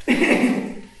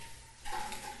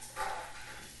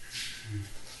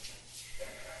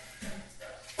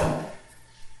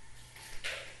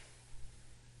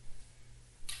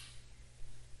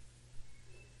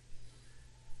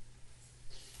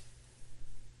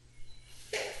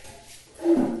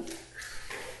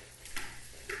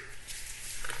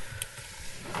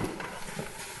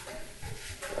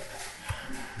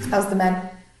 How's the man?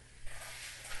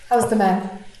 How's the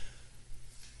man?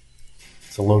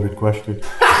 It's a loaded question.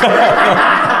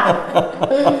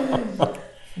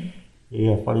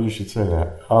 Yeah, funny you should say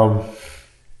that.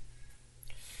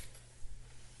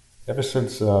 Ever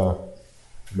since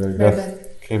Mary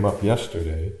Beth came up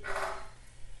yesterday,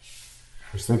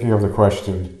 I was thinking of the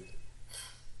question,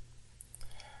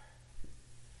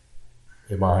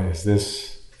 is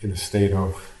this in a state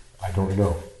of, I don't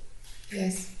know?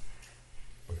 Yes.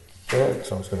 Yeah,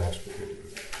 so I was going to ask you,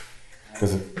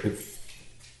 because it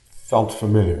felt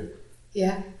familiar.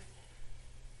 Yeah.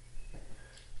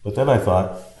 But then I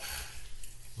thought,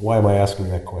 why am I asking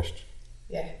that question?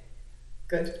 Yeah.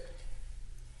 Good.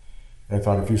 And I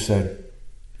thought if you said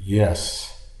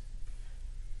yes,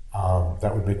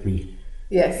 that would make me,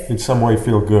 Yes. in some way,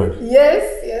 feel good. Yes.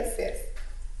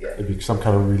 It'd be some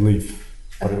kind of relief.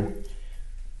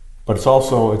 But it's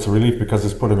also, it's a relief because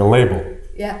it's putting a label.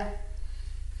 Yeah.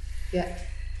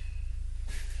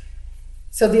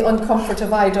 So the uncomfort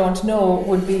of I don't know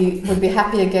would be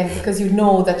happy again because you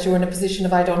know that you're in a position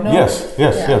of I don't know. Yes.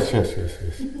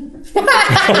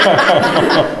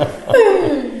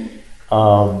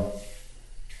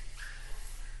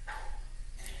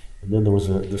 And then there was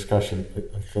a discussion,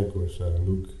 I think with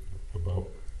Luke, about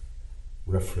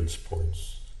reference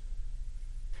points,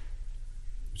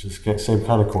 which is the same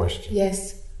kind of question.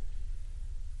 Yes.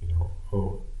 It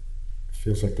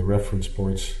feels like the reference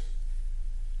points,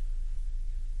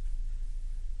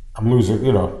 I'm losing,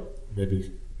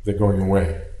 maybe they're going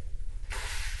away.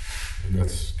 And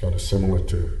that's kind of similar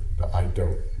to the I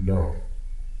don't know.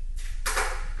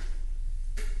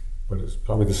 But it's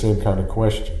probably the same kind of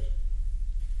question.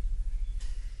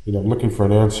 I'm looking for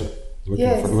an answer.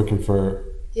 Looking for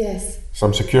Yes.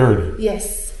 some security.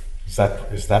 Yes. Is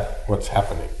that what's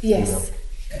happening? Yes.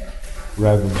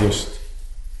 Rather than just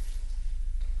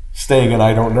staying in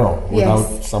I don't know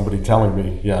without somebody telling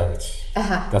me,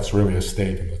 that's really a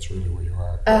state and that's really where you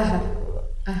are.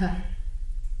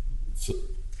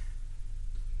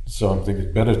 So I'm thinking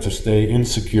it's better to stay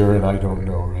insecure and I don't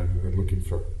know rather than looking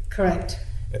for. Correct.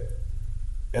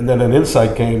 And then an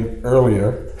insight came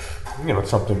earlier,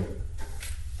 something,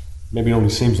 maybe it only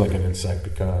seems like an insight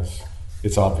because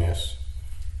it's obvious.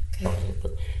 Okay.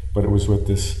 But it was with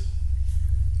this,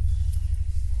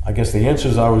 I guess the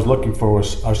answers I was looking for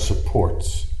are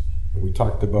supports. And we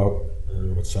talked about,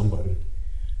 with somebody,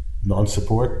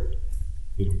 non-support.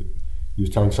 You were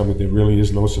telling somebody there really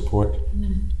is no support. I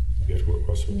forget who it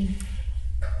was.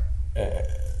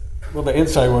 Well, the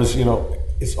insight was,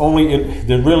 it's only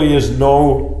there really is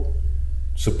no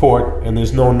support and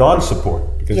there's no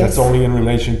non-support because that's only in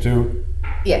relation to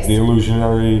the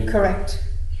illusionary. Correct.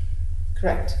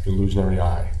 Illusionary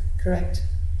I. Correct.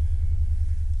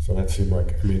 So that seemed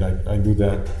like, I do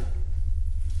that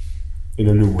in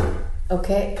a new way.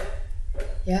 Okay.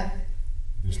 Yeah.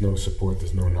 There's no support,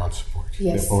 there's no non-support.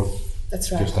 Yes. They're both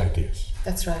just ideas.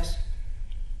 That's right.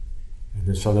 And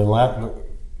then, so the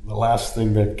last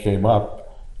thing that came up,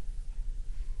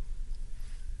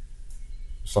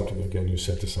 something again you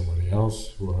said to somebody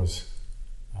else, was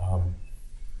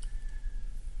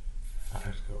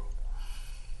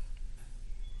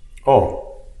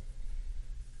oh,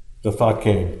 the thought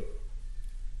came,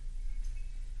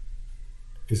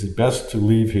 is it best to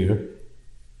leave here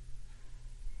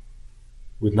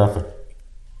with nothing?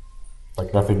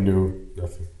 Like nothing new,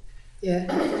 nothing. Yeah.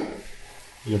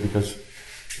 Because,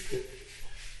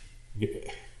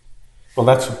 well,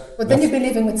 that's... But then you'd be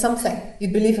leaving with something.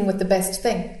 You'd be leaving with the best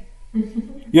thing.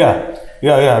 Yeah,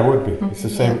 it would be. It's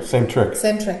the same trick.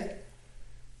 Same trick.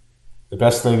 The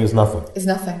best thing is nothing. Is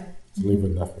nothing. It's leave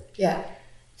with nothing. Yeah.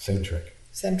 Same trick.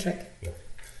 Same trick. Yeah.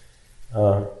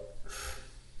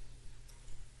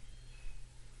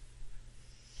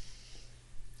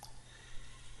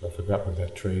 I forgot where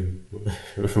that train,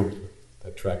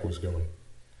 that track was going.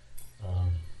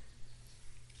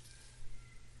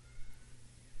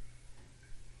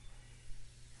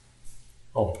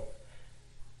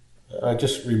 I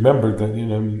just remembered that,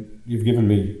 you've given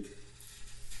me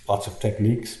lots of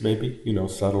techniques, maybe,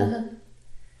 subtle,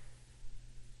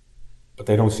 but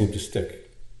they don't seem to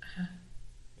stick.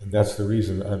 And that's the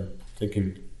reason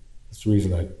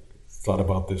I thought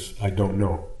about this, I don't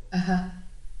know.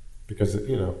 Because,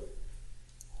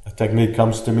 a technique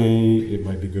comes to me, it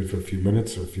might be good for a few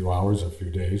minutes or a few hours or a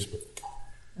few days, but...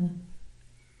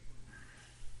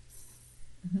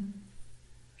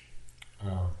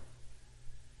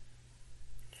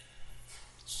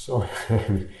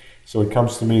 So it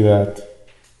comes to me that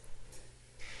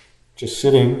just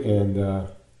sitting and I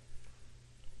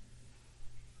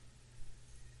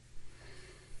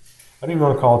don't even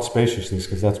want to call it spaciousness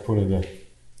because that's putting a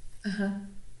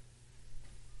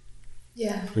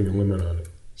putting a limit on it.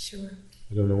 Sure.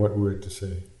 I don't know what word to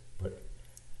say, but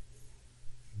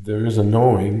there is a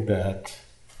knowing that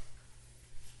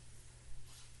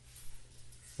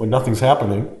when nothing's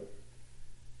happening,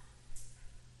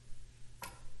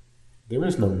 there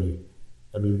is no me.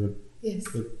 I mean, yes.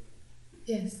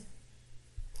 Yes.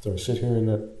 So I sit here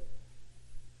and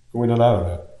go in and out of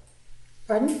that.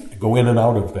 Pardon? Go in and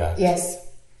out of that. Yes.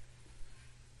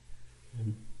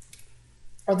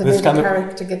 Or the This Veda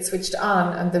character gets switched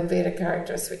on and the Veda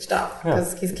character is switched off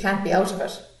because he can't be out of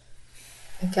it.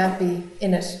 He can't be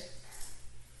in it.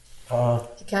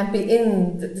 He can't be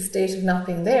in the state of not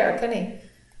being there, can he?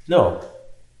 No.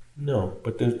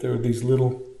 But there are these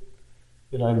little,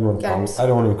 I don't want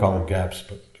to call them gaps,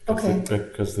 but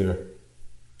because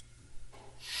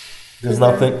there's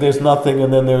nothing,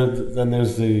 and then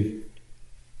there's the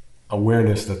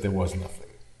awareness that there was nothing.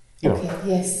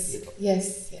 Yes.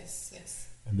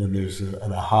 And then there's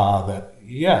an aha that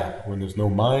when there's no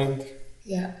mind.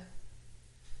 Yeah.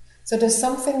 So does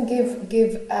something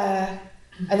give a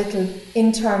little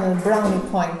internal brownie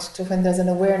point to when there's an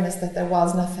awareness that there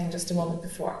was nothing just a moment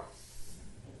before?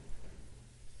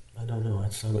 I don't know.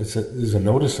 There's a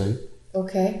noticing.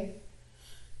 Okay.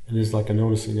 And it's like a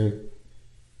noticing.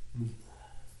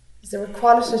 Is there a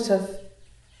qualitative?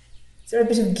 Is there a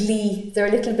bit of glee? Is there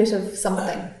a little bit of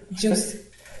something? Juice?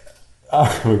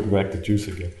 We're back to juice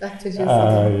again. Back to juice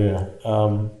again.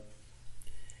 Yeah.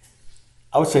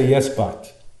 I would say yes,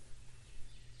 but.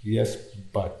 Yes,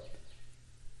 but.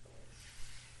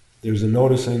 There's a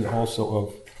noticing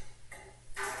also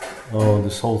of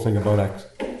this whole thing about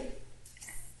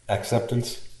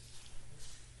acceptance,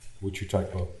 which you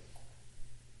talked about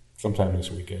sometime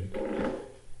this weekend.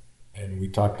 And we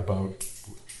talked about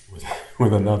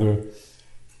with another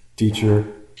teacher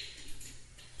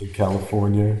in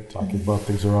California, talking about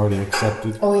things are already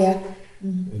accepted. Oh, yeah.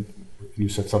 Mm-hmm. And you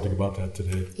said something about that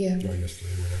today, or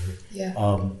yesterday, whatever. Yeah.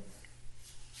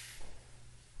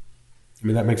 I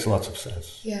mean, that makes lots of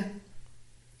sense. Yeah.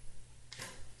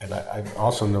 And I'm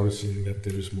also noticing that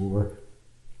there's more,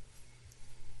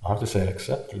 I have to say,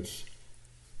 acceptance.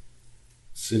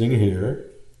 Sitting here,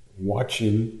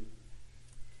 watching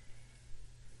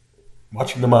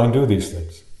the mind do these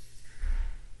things.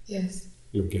 Yes.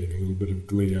 Getting a little bit of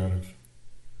glee out of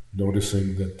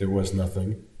noticing that there was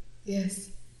nothing. Yes.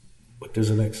 But there's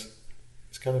it's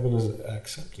kind of an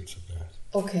acceptance of that.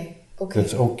 Okay.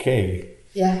 That's okay.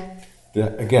 Yeah.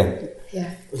 Again,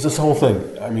 yeah. It's this whole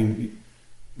thing. I mean,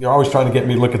 you're always trying to get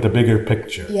me to look at the bigger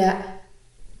picture. Yeah.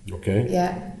 Okay?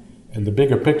 Yeah. And the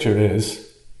bigger picture is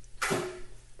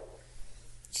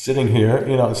sitting here,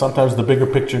 sometimes the bigger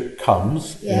picture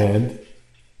comes and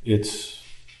it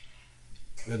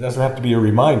doesn't have to be a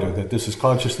reminder that this is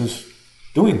consciousness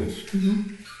doing this.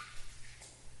 Mm-hmm.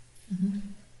 Mm-hmm.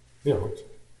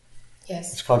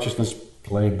 Yes. It's consciousness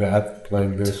playing that,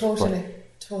 playing this. Totally.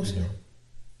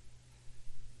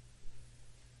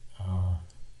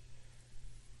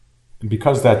 And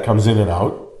because that comes in and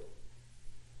out,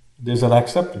 there's an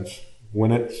acceptance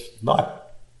when it's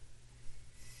not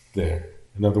there.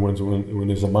 In other words, when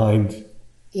there's a mind.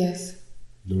 Yes.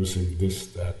 noticing this,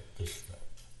 that.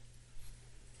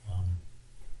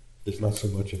 There's not so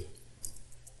much of.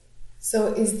 So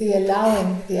is the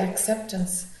allowing, the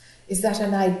acceptance, is that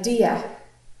an idea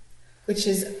which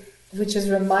is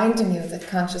reminding you that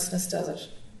consciousness does it?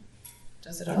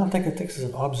 Does it all? I don't think it takes as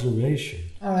an observation.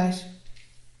 All right.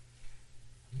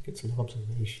 I think it's an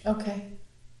observation. Okay.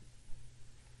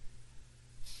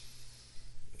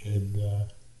 And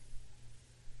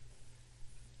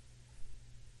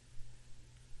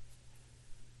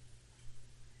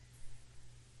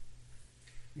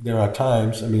there are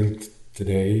times, I mean,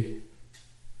 today,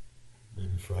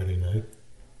 maybe Friday night,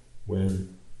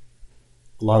 when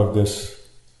a lot of this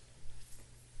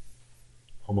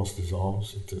almost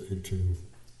dissolves into.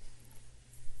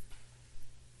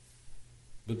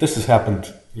 But this has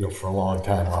happened, for a long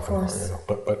time, Of often, course.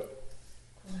 but Of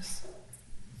course.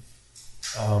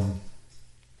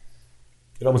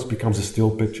 It almost becomes a still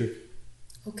picture,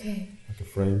 Okay. like a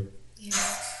frame.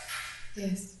 Yes.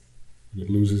 Yes. It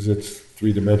loses its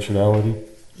three-dimensionality.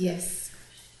 Yes.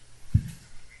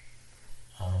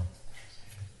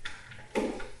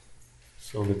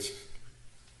 So it's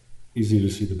easy to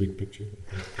see the big picture.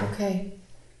 Okay.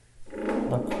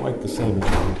 Not quite the same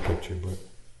as the big picture, but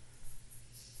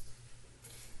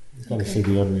you've got to Okay. see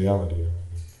the unreality of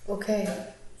it. Okay.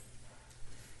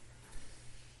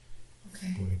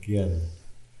 Okay. But again,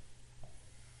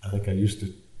 I think I used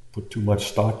to put too much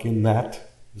stock in that.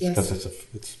 Yes. Because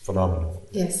it's phenomenal.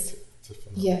 Yes. It's a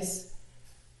phenomenon. Yes.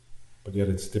 But yet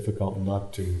it's difficult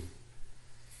not to.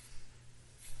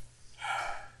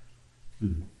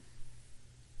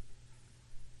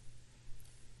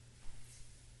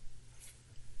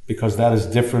 Because that is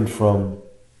different from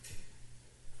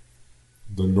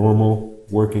the normal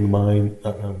working mind,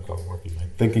 I'm calling working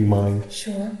mind, thinking mind.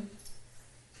 Sure.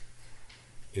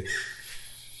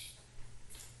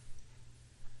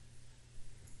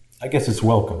 I guess it's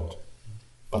welcomed,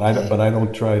 but Okay. I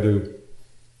don't try to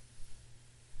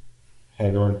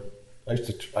hang on.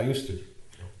 I used to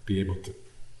be able to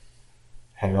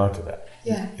hang on to that.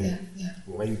 Yeah. and Yeah. Yeah.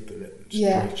 lengthen it and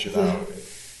Yeah, stretch it yeah. out.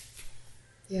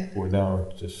 Yeah. Where now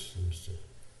it just seems to.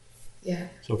 Yeah.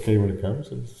 It's okay when it comes,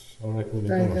 and it's all right when it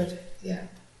Very goes. good. Yeah.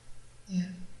 Yeah.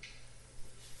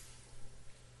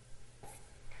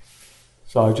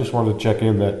 So I just wanted to check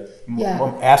in that Yeah.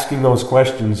 I'm asking those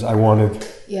questions. I wanted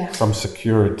Yeah. some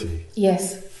security.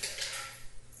 Yes.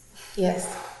 Yes.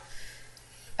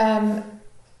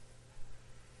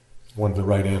 Wanted the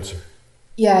right answer.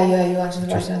 Yeah, you wanted the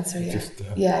right Just- answer, yeah. just,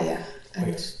 Yeah. And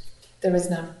Yes. there is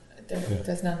none. Yeah.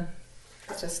 There's none.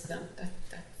 It's just none.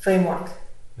 That framework,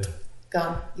 Yeah.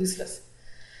 gone, useless.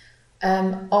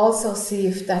 Also see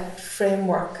if that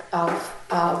framework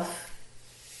of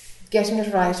getting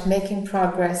it right, making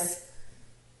progress,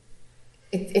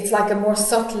 it's like a more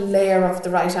subtle layer of the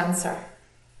right answer.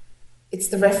 It's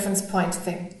the reference point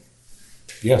thing.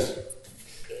 Yes.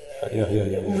 Yeah.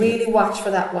 Really watch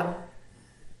for that one.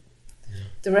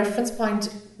 The reference point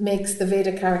makes the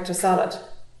Veda character solid.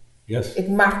 Yes. It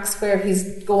marks where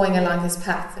he's going along his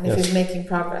path and if Yes. he's making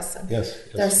progress. And Yes.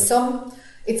 there's some,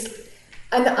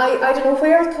 and I don't know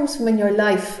where it comes from in your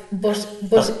life, but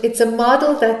it's a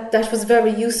model that was very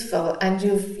useful, and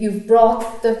you've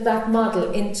brought that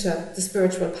model into the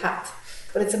spiritual path.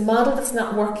 But it's a model that's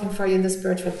not working for you in the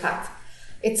spiritual path.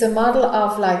 It's a model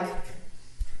of like,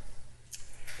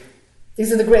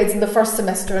 these are the grades in the first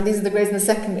semester and these are the grades in the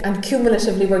second, and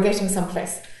cumulatively we're getting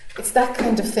someplace. It's that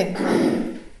kind of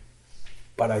thing.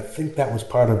 But I think that was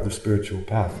part of the spiritual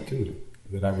path too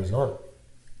that I was on.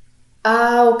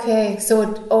 Okay. So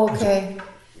okay.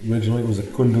 Originally, it was a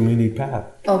Kundalini path,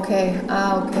 Okay.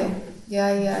 Okay.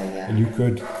 Yeah. and you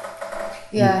could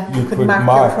Yeah, you you could could mark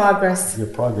mark your progress. your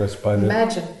progress by the.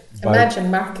 Imagine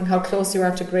marking how close you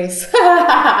are to grace.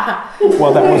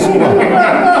 Well, that was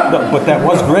no, but that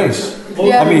was grace.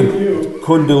 Yeah. I mean,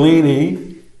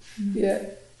 Kundalini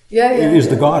Yeah. is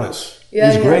the goddess. Yeah,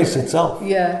 is yeah. grace itself.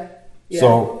 Yeah.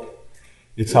 So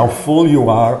it's how full you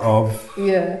are of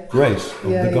Yeah. grace, of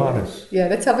the goddess. Yeah,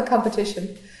 let's have a competition.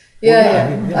 yeah, Yeah. I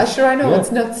mean, yeah. I know Yeah.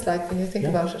 it's nuts. Like when you think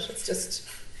Yeah. about it, it's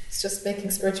just making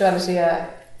spirituality a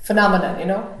phenomenon. You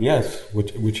know. Yes,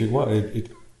 which it was.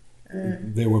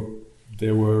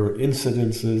 There were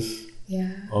incidences Yeah.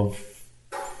 of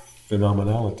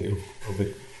phenomenality of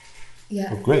it,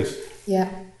 Yeah. of grace, Yeah.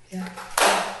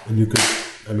 and you could.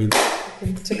 I mean,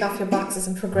 You can tick off your boxes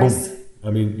and progress. boom. I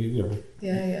mean,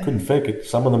 Yeah. couldn't fake it.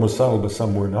 Some of them were subtle, but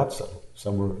some were not subtle.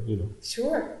 Some were,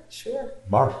 Sure.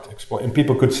 marked, and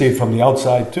people could see it from the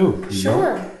outside too. you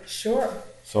know? Sure.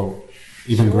 So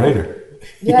even Sure. greater,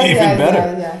 Yeah, even better.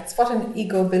 Yeah. It's what an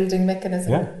ego-building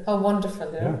mechanism. Yeah. How wonderful,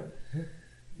 you know?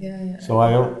 Yeah. So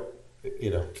I don't, there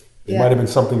Yeah. might have been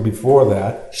something before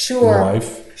that Sure. in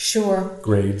life, Sure.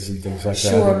 grades and things like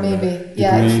that. Sure, and, maybe.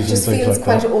 Yeah, it degrees just and things feels like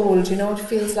quite that. old, It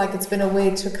feels like it's been a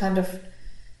way to kind of,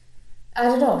 I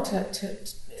don't know,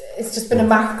 it's just been a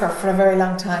marker for a very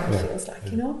long time, it feels like,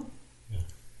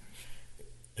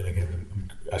 And again,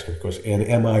 I'm asking the question, and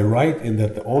am I right in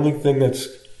that the only thing that's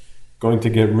going to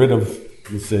get rid of,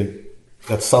 let's say,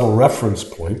 that subtle reference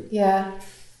point Yeah.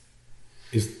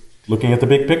 is looking at the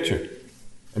big picture?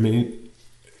 I mean,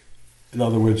 in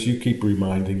other words, you keep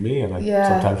reminding me, and I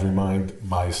sometimes remind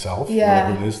myself,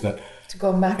 whatever it is, that to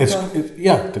go macro.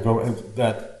 to go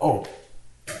that,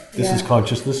 this is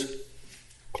consciousness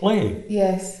playing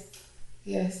Yes.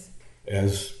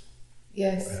 as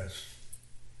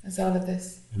all of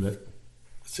this. and it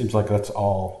seems like that's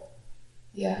all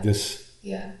this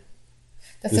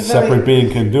That's this separate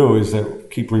being can do is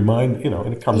that keep remind,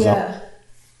 and it comes up.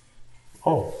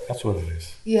 Oh, that's what it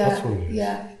is. That's what it is.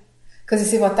 Yeah. Because you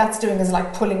see, what that's doing is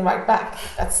like pulling right back.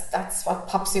 That's what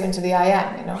pops you into the I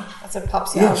am, That's what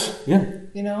pops you out. Yeah.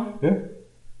 Yeah.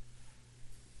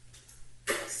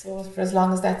 So for as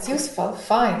long as that's useful,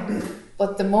 fine.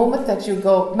 But the moment that you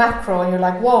go macro and you're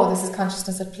like, whoa, this is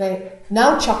consciousness at play,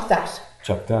 now chuck that.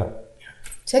 Chuck that.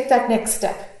 Take that next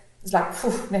step. It's like,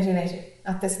 phew, netty.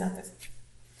 Not this.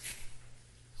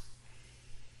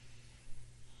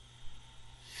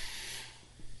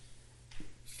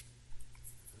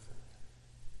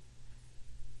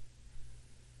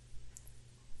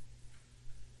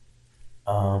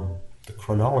 The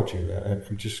chronology of that,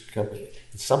 I'm just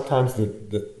sometimes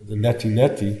the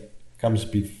neti comes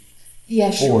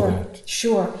before that.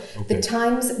 Sure. Okay. The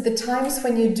times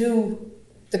when you do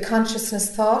the consciousness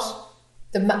thought,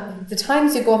 the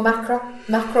times you go macro,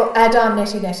 add on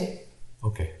neti.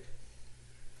 Okay.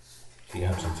 The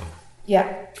absence of.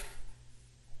 Yeah.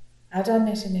 Add on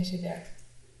neti there.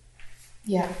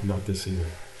 Yeah. Not this either.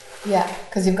 Yeah,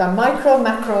 because you've got micro,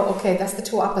 macro, okay, that's the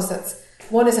two opposites.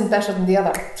 One isn't better than the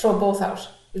other. Throw both out.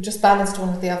 You've just balanced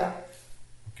one with the other.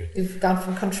 Okay. You've gone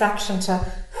from contraction to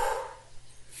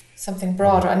something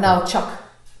broader, and now chuck.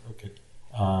 Okay.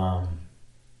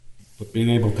 But being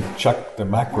able to chuck the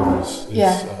macros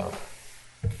is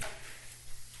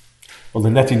well, the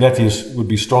neti would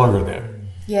be stronger there.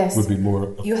 Yes. Would be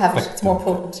more. You have it. It's more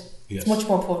potent. Yes. It's much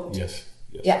more potent. Yes.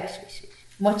 Yes.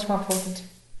 Much more potent.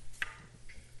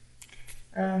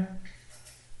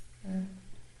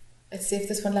 Let's see if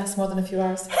this one lasts more than a few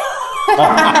hours.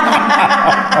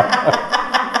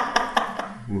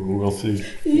 We'll see.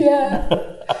 Yeah.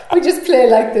 We just play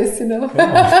like this,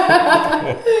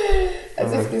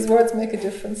 As if these words make a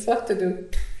difference. What to do?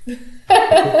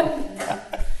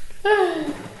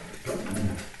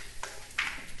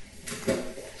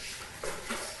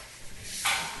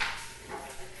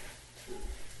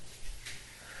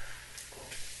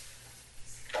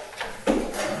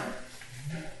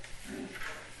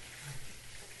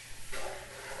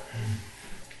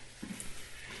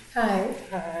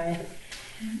 Hi.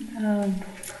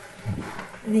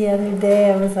 The other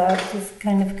day I was out just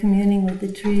kind of communing with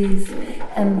the trees,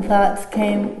 and thoughts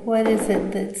came, what is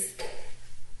it that's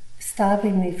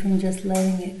stopping me from just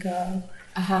letting it go?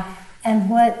 And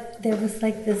there was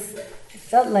like this, it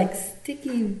felt like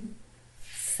sticky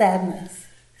sadness,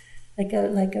 like a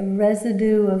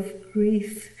residue of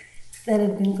grief that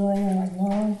had been going on a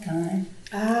long time.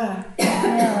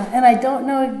 Yeah, and I don't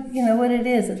know, what it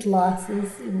is. It's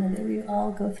losses, that we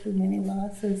all go through many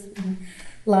losses in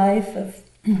life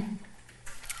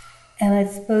and I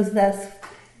suppose that's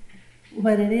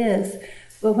what it is.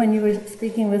 But when you were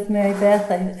speaking with Mary Beth,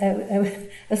 I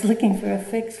was looking for a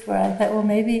fix for it. I thought, well,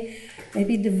 maybe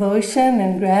devotion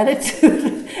and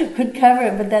gratitude would cover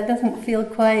it, but that doesn't feel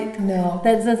quite. No.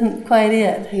 That isn't quite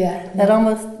it. Yeah. That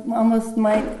almost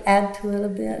might add to it a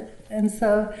bit. And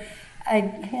so, I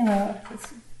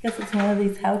guess it's one of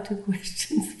these how-to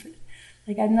questions.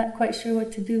 But I'm not quite sure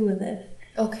what to do with it.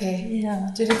 Okay. Yeah.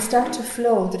 Did it start to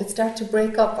flow? Did it start to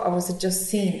break up, or was it just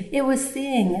seen? It was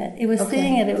seeing it. It was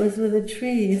seeing it. It was with the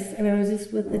trees. I was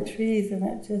just with the trees, and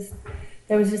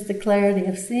there was just a clarity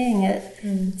of seeing it.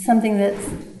 Something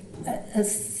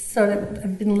that's sort of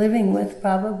I've been living with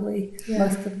probably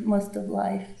most of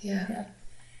life. Yeah.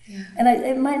 And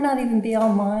it might not even be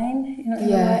all mine.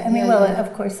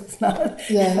 Of course it's not.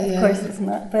 Of course it's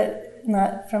not. But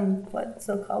not from what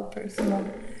so-called personal.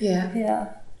 Yeah.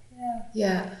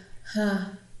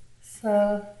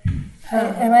 So,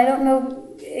 and I don't know.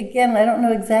 Again, I don't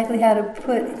know exactly how to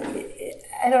put.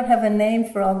 I don't have a name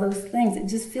for all those things. It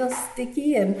just feels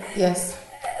sticky. And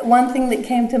one thing that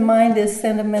came to mind is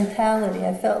sentimentality.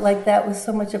 I felt like that was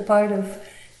so much a part of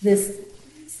this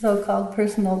so-called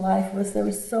personal life there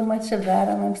was so much of that,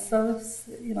 and I'm so,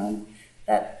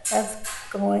 that's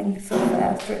going so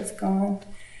fast, or it's gone.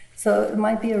 So it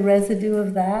might be a residue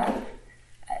of that.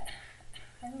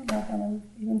 I don't know if I'm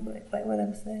even quite what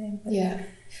I'm saying. But Yeah.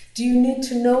 Do you need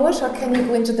to know it, or can you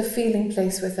go into the feeling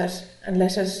place with it and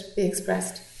let it be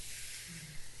expressed?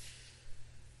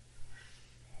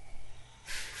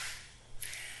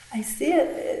 I see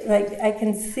it, like, I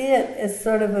can see it as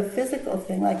sort of a physical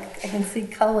thing, like I can see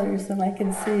colors, and I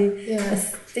can see a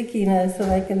stickiness,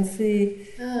 and I can see,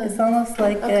 it's almost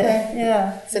like,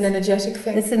 It's an energetic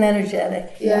thing. It's an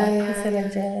energetic. Yeah. It's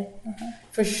energetic.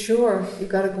 For sure, you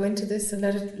got to go into this and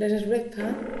let it rip,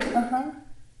 huh?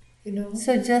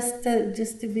 So just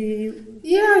to be.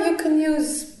 Yeah, you can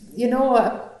use,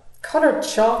 a colored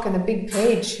chalk and a big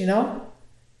page, and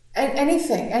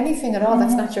anything at all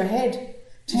that's not your head.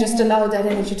 To just allow that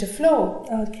energy to flow.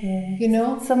 Okay.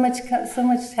 So much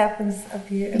happens up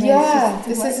here.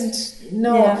 This isn't.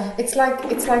 No, yeah. It's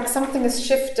like something has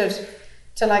shifted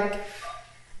to like.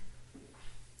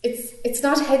 It's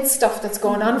not head stuff that's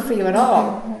going on for you at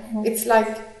all. It's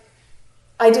like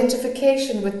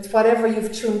identification with whatever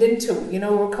you've tuned into.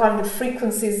 We're calling it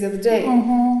frequencies the other day.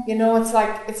 It's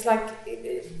like.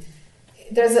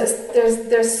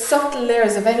 There's subtle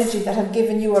layers of energy that have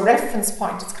given you a reference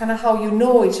point. It's kind of how you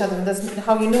know each other, and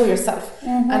how you know yourself.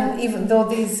 And even though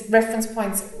these reference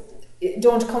points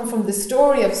don't come from the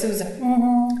story of Susan,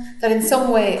 that in some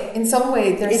way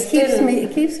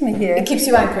it keeps me here. It keeps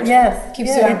you anchored. Yes, it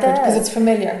keeps you anchored because it's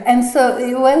familiar. And so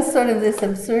it was sort of this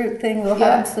absurd thing. Well,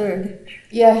 how absurd?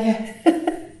 Yeah.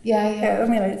 I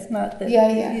mean, it's not that.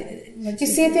 You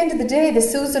see, at the end of the day, the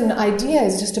Susan idea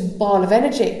is just a ball of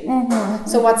energy.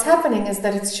 So what's happening is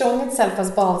that it's showing itself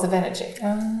as balls of energy.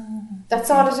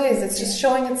 That's all it is. It's just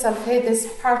showing itself, hey, this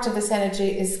part of this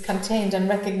energy is contained and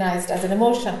recognized as an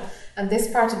emotion, and this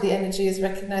part of the energy is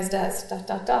recognized as ...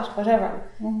 whatever.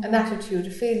 An attitude,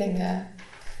 a feeling, a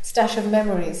stash of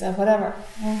memories, or whatever.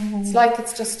 It's like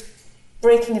it's just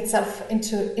breaking itself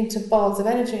into balls of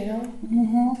energy,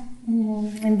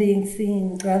 And being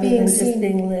seen rather than just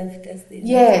being lived as the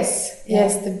Yes,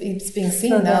 it's being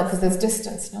seen now because there's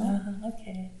distance, no?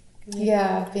 Okay. Good.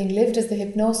 Yeah, being lived as the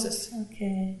hypnosis.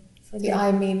 Okay. So the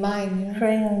I, me, mine.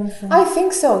 Crayons. I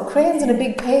think so. Crayons and a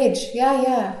big page.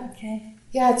 Yeah. Okay.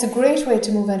 Yeah, it's a great way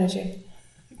to move energy.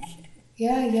 Okay.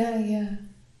 Yeah.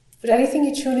 But anything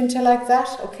you tune into like that,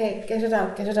 okay, get it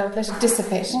out, let it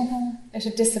dissipate. Let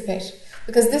it dissipate.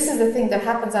 Because this is the thing that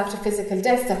happens after physical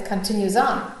death that continues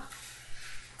on.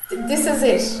 This is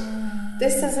it.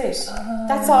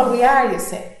 That's all we are, you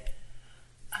see.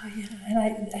 Oh yeah, and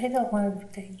I don't want to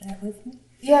take that with me.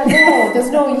 Yeah, no, there's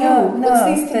no you. No, once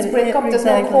these things break up, there's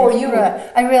no core you.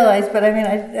 Right. I realize, but I mean,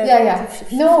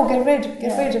 No, get rid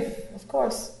of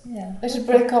course. Yeah. Let it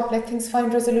break up, let things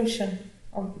find resolution,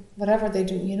 or whatever they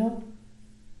do,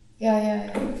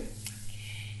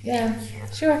 Yeah.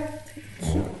 Sure.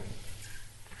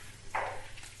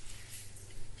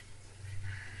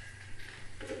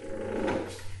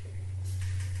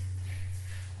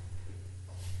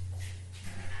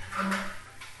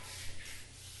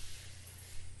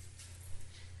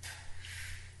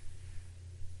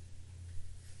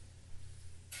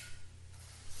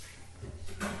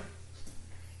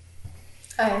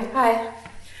 Hi.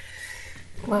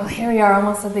 Well, here we are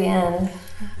almost at the end,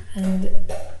 and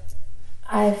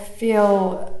I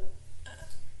feel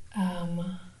I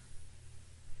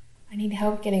need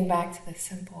help getting back to the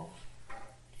simple.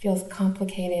 It feels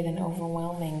complicated and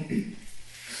overwhelming.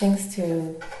 Things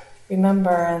to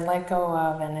remember and let go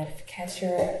of, and if catch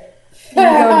your ego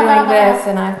doing this,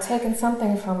 and I've taken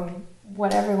something from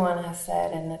what everyone has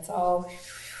said, and it's all...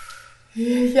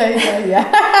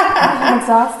 Yeah. I'm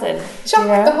exhausted.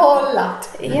 Chuck the whole lot.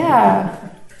 Yeah.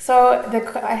 So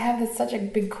I have such a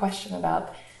big question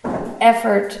about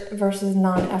effort versus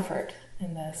non-effort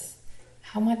in this.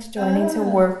 How much do I need to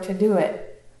work to do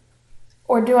it?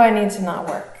 Or do I need to not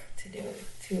work to do it,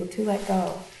 to let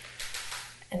go?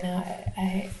 And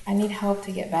I need help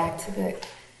to get back to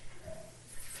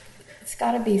it's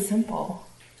got to be simple.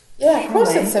 Yeah, of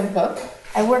course it's simple.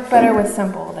 I work better with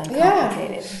simple than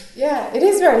complicated. Yeah, it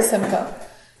is very simple.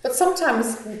 But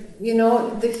sometimes,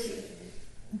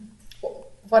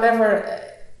 whatever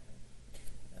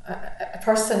a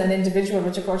person, an individual,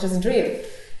 which of course isn't real,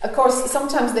 of course,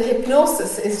 sometimes the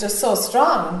hypnosis is just so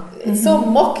strong. It's so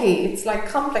mucky. It's like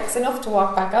complex enough to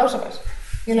walk back out of it.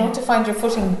 To find your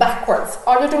footing backwards.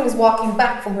 All you're doing is walking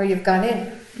back from where you've gone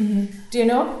in. Do you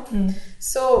know?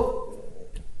 So,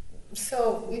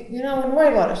 wouldn't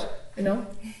worry about it,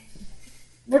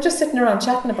 we're just sitting around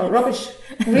chatting about rubbish.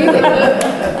 Really.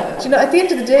 Do you know, at the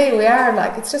end of the day, we are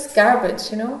like, it's just garbage,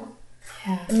 you know?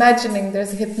 Yeah. Imagining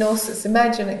there's a hypnosis,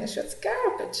 imagining it's just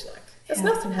garbage. Like, there's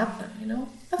nothing happening, you know?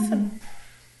 Nothing.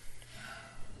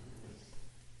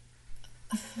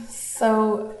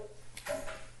 So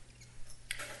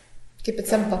Keep it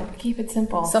simple. keep it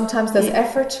simple. Sometimes there's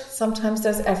effort, sometimes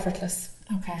there's effortless.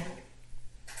 Okay.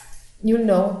 You'll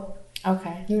know.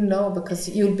 Okay. You'll know because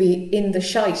you'll be in the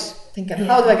shite thinking,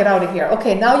 how do I get out of here?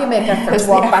 Okay, now you make effort to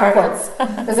walk backwards.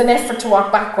 There's an effort to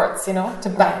walk backwards, you know, to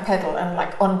backpedal and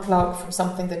like unplug from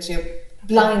something that you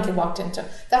blindly walked into.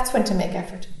 That's when to make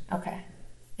effort. Okay.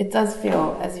 It does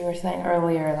feel, as you were saying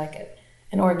earlier, like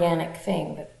an organic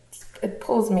thing that it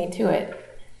pulls me to it.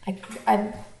 I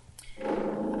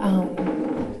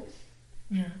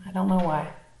don't know why.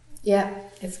 Yeah.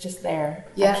 It's just there.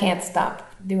 Yeah. I can't stop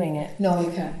doing it. No,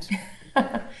 you can't.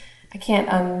 I can't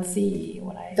unsee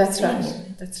what I. That's right.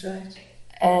 That's right.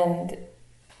 And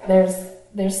there's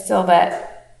still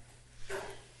that.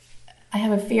 I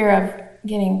have a fear of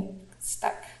getting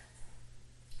stuck,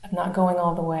 of not going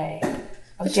all the way,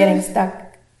 of getting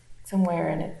stuck somewhere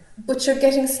in it. But you're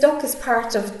getting stuck is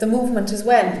part of the movement as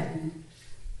well.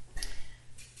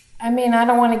 I mean, I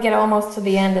don't want to get almost to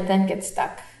the end and then get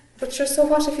stuck. But sure, so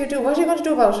what if you do? What are you going to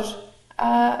do about it?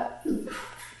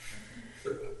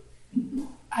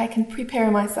 I can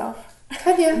prepare myself.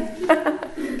 Can you?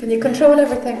 Can you control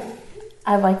everything?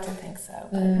 I like to think so,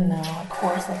 but no, of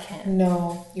course I can't.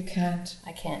 No, you can't.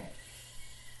 I can't.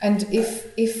 And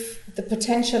if the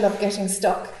potential of getting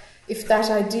stuck, if that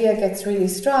idea gets really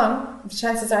strong, the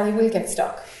chances are you will get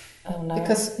stuck. Oh no.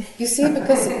 Because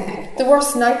the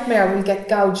worst nightmare will get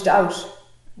gouged out.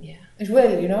 Yeah. It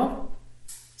will, you know?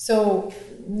 So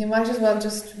you might as well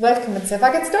just welcome it. Say, if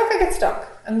I get stuck, I get stuck.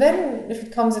 And then if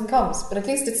it comes, it comes. But at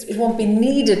least it won't be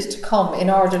needed to come in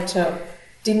order to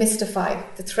demystify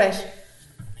the threat.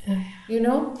 You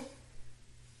know?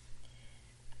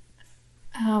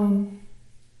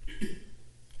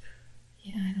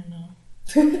 Yeah, I don't know.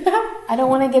 I don't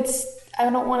want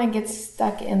to get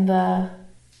stuck in the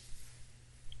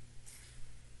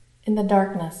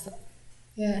darkness.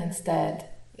 Yeah. Instead.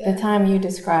 Yeah. The time you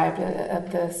described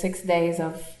of the 6 days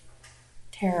of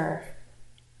terror.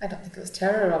 I don't think it was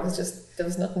terror. There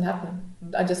was nothing happening.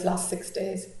 I just lost 6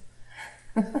 days.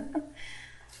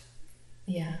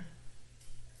 Yeah.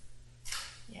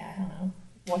 Yeah, I don't know.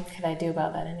 What could I do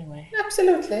about that anyway?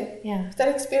 Absolutely. Yeah. If that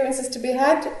experience is to be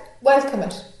had, welcome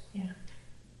it. Yeah.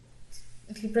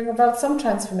 It'll bring about some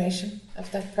transformation of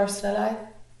that personal life.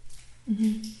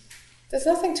 Mm-hmm. There's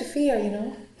nothing to fear, you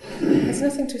know. There's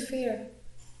nothing to fear.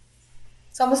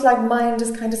 It's almost like mind is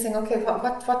kind of saying, okay, where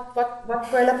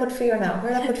will I put fear now?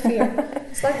 Where will I put fear?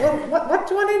 It's like, well, what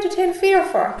do you want to entertain fear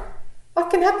for? What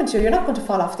can happen to you? You're not going to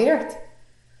fall off the earth.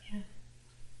 Yeah.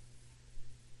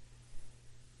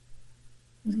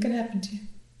 What can happen to you?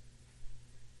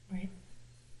 Right.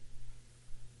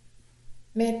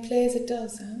 May it play as it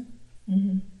does, huh?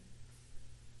 Mm-hmm.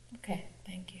 Okay,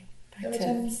 thank you. Back Every to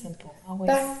time- the simple. Always.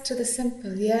 Back to the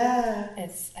simple, yeah.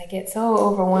 I get so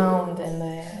overwhelmed in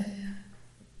the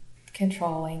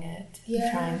controlling it,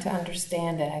 Yeah. trying to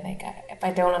understand it. I think if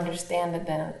I don't understand it,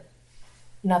 then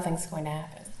nothing's going to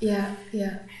happen. Yeah.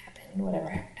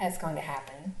 Whatever is going to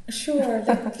happen. Sure,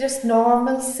 like just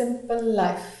normal, simple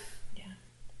life. Yeah.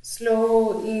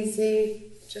 Slow,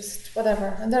 easy, just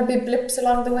whatever. And there'll be blips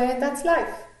along the way, and that's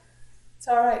life. It's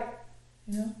all right,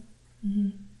 you know. Mm-hmm.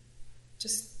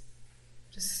 Just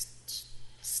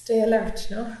stay alert,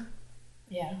 you know.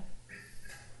 Yeah.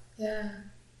 Yeah.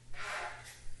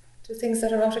 Do things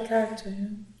that are out of character, you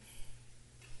know.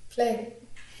 Play.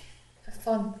 Have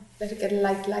fun. Let it get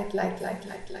light. Let it get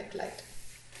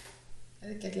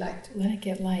light. Let it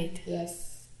get light.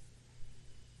 Yes.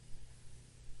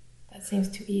 That seems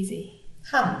too easy.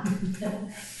 Huh.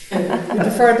 You'd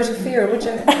prefer a bit of fear, would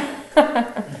you?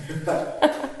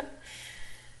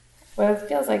 Well, it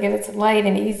feels like if it's light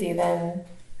and easy, then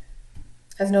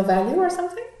Has no value or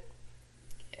something?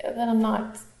 I'm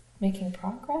not making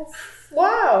progress.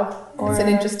 Wow. Or- It's an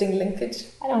interesting linkage.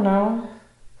 I don't know.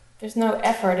 There's no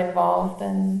effort involved,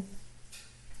 then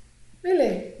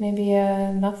Really? maybe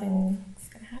nothing's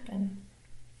gonna happen.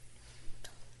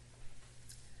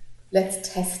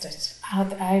 Let's test it.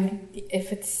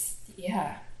 If it's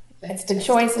Let's if the test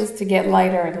choice it. is to get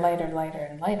lighter and lighter and lighter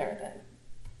and lighter, then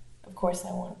of course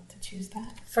I want to choose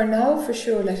that. For now, for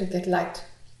sure, let it get light.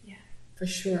 Yeah. For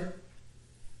sure.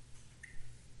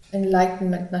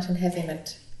 Enlightenment, not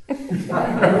enheavyment. Right.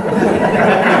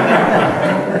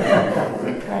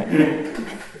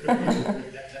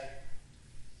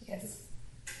 Yes.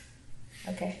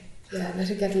 Okay. Yeah, let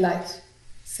it get light.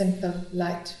 simple,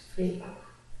 light, free,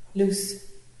 loose.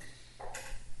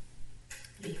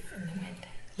 Leaf in the wind.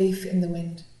 Leaf in the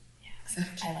wind. Yeah,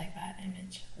 Exactly. I like that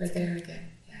image. We're there again.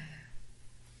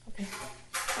 Yeah, Okay,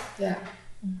 yeah.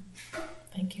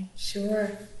 thank you.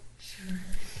 Sure.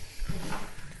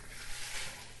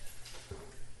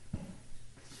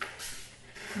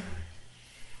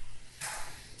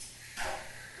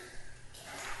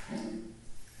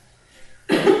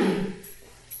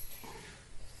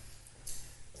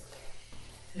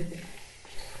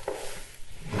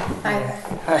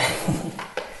 Hi.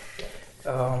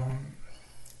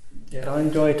 Yeah, I don't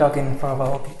enjoy talking in front of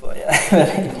other people.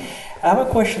 Yeah. I have a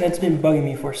question that's been bugging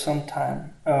me for some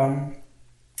time.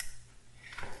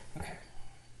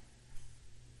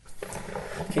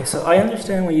 Okay, so I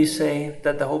understand when you say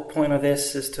that the whole point of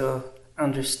this is to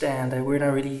understand that we're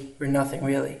nothing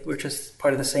really. We're just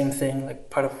part of the same thing, like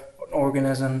part of an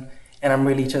organism, and I'm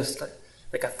really just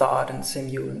like a thought, and same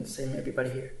you and same everybody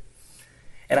here.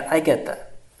 And I get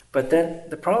that. But then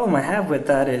the problem I have with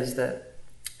that is that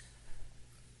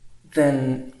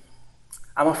then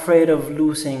I'm afraid of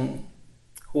losing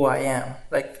who I am.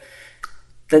 Like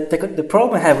the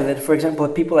problem I have with it, for example,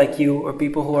 people like you or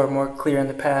people who are more clear in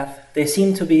the path, they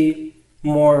seem to be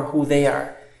more who they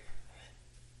are.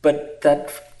 But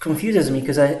that confuses me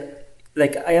because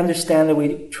I understand that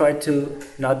we try to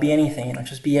not be anything,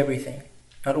 just be everything,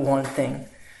 not one thing.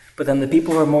 But then the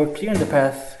people who are more clear in the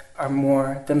path are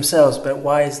more themselves. But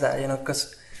why is that?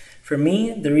 Because for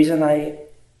me, the reason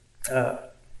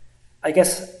I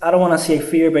guess I don't want to say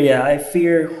fear, but yeah, I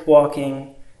fear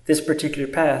walking this particular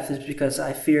path is because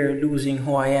I fear losing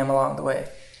who I am along the way.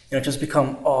 Just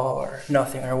become all or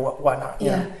nothing or whatnot.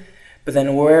 Yeah. But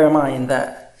then where am I in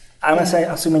that? I'm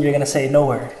assuming you're going to say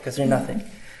nowhere because you're nothing.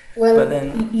 Well, but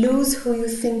then, lose who you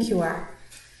think you are.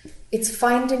 It's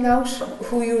finding out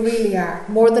who you really are,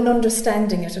 more than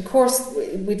understanding it. Of course,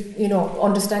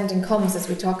 understanding comes as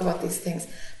we talk about these things.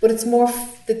 But it's more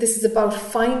that this is about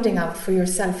finding out for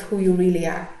yourself who you really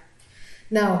are.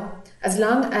 Now, as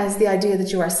long as the idea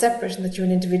that you are separate and that you're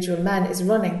an individual man is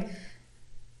running,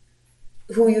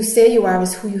 who you say you are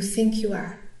is who you think you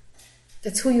are.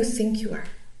 That's who you think you are.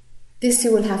 This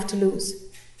you will have to lose.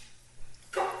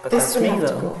 but This that's will me have to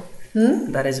though. go.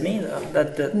 Hmm? That is me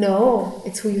though. No,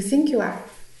 it's who you think you are.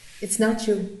 It's not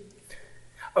you.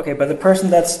 Okay, but the person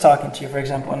that's talking to you, for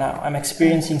example, now, I'm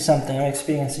experiencing something. I'm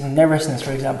experiencing nervousness,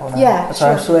 for example, now. Yeah, So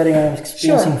I'm sure. sweating, I'm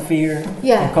experiencing Sure. fear,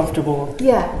 Yeah. uncomfortable.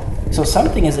 Yeah, So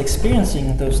something is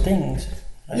experiencing those things.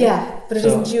 Right? yeah, but it So-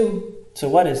 isn't you. So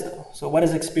what is though? So what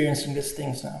is experiencing these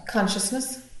things now?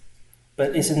 Consciousness.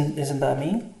 But isn't that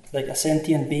me? Like a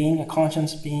sentient being, a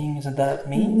conscious being, isn't that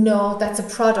me? No, that's a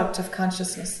product of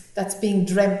consciousness. That's being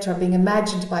dreamt or being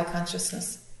imagined by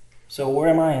consciousness. So where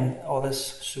am I in all this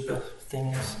super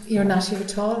things? You're not here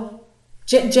at all.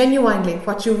 Genuinely,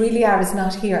 what you really are is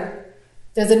not here.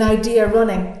 There's an idea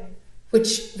running which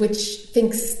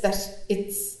thinks that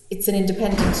it's an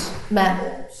independent man,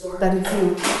 that it's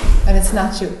you, and it's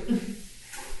not you.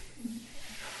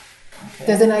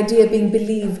 There's an idea being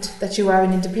believed that you are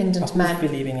an independent Who's man.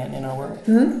 believing it in our world?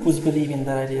 Who's believing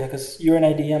that idea? Because you're an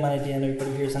idea, I'm an idea, and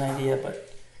everybody here is an idea, but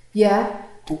Yeah,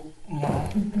 no.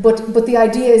 but the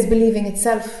idea is believing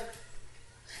itself.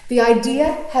 The idea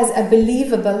has a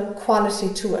believable quality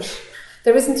to it.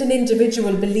 There isn't an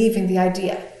individual believing the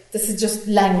idea. This is just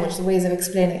language, the ways of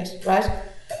explaining it, right?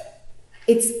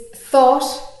 It's thought,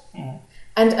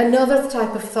 and another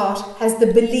type of thought has the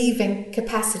believing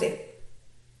capacity.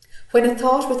 When a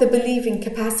thought with a believing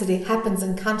capacity happens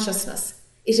in consciousness,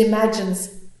 it imagines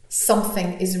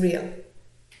something is real.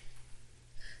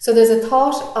 So there's a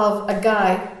thought of a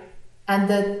guy, and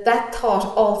that thought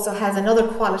also has another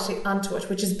quality onto it,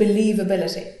 which is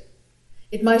believability.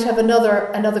 It might have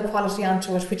another quality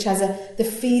onto it, which has the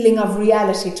feeling of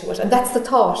reality to it. And that's the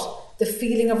thought. The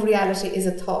feeling of reality is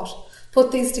a thought.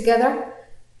 Put these together,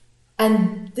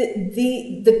 and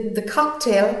the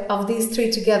cocktail of these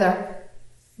three together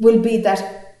will be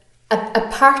that a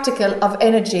particle of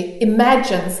energy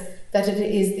imagines that it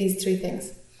is these three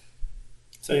things.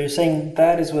 So you're saying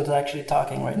that is what's actually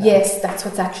talking right now? Yes, that's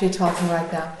what's actually talking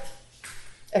right now.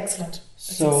 Excellent.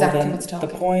 That's So exactly then what's talking.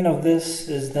 the point of this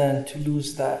is then to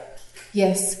lose that.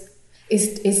 Yes,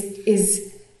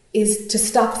 is to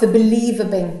stop the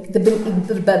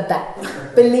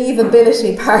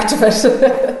believability part of it.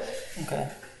 Okay.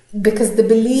 Because the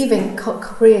believing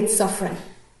creates suffering.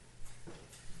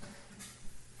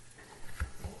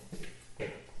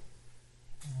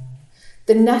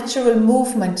 The natural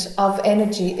movement of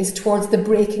energy is towards the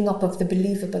breaking up of the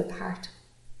believable part.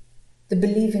 The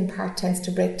believing part tends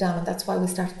to break down, and that's why we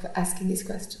start asking these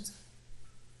questions.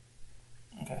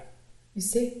 Okay. You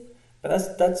see? But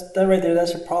that right there.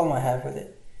 That's the problem I have with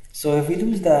it. So if we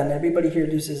lose that, and everybody here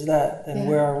loses that, then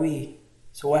where are we?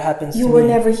 So what happens? You to were me?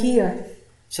 never here.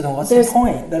 So then what's the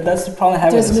point? That's the problem I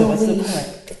have with it. So what's the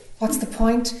point? What's the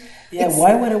point? Yeah,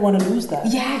 why would I want to lose that?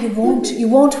 Yeah, you won't. You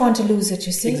won't want to lose it.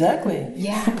 You see? Exactly.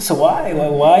 Yeah. So why?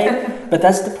 Why? But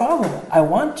that's the problem. I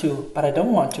want to, but I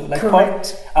don't want to. Like,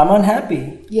 Correct. I'm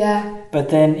unhappy. Yeah. But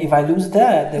then if I lose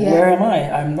that, then where am I?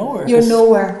 I'm nowhere. You're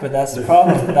nowhere. But that's the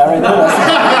problem. That right there.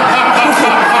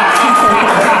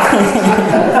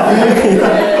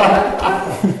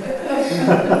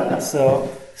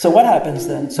 So what happens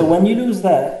then? So when you lose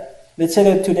that, let's say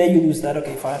that today you lose that.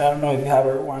 Okay, fine. I don't know if you have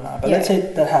it or not. But let's say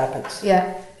that happens.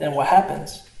 Yeah. Then what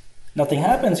happens? Nothing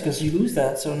happens because you lose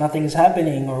that. So nothing is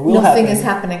happening or will happen. Nothing is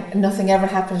happening. Nothing ever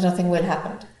happens. Nothing will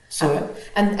happen. So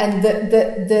and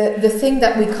the thing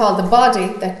that we call the body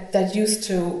that used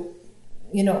to,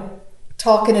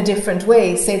 talk in a different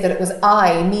way, say that it was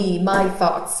I, me, my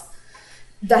thoughts.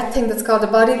 That thing that's called the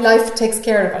body, life takes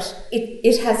care of it.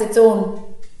 It has its own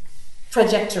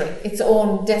trajectory, its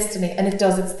own destiny, and it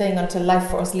does its thing until life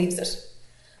force leaves it.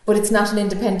 But it's not an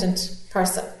independent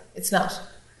person. It's not.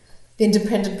 The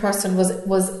independent person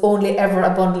was only ever a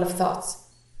bundle of thoughts.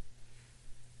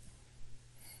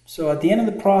 So at the end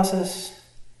of the process,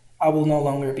 I will no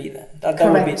longer be that. That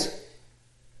Correct. would be.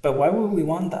 But why would we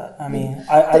want that? I mean,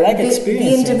 I like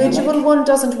experiencing. The individual one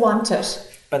doesn't want it.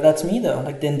 But that's me though.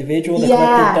 Like the individual, the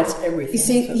collective, that's everything. You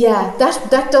see, so.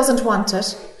 that doesn't want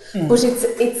it. But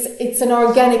it's an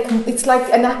organic. It's like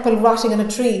an apple rotting on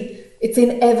a tree. It's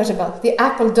inevitable. The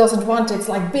apple doesn't want it. It's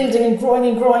like building and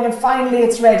growing, and finally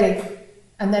it's ready,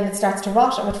 and then it starts to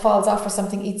rot, or it falls off, or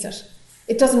something eats it.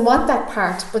 It doesn't want that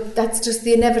part, but that's just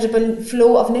the inevitable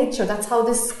flow of nature. That's how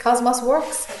this cosmos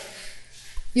works.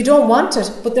 You don't want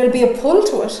it, but there'll be a pull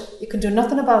to it. You can do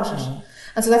nothing about it.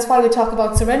 And so that's why we talk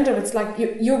about surrender. It's like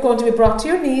you're going to be brought to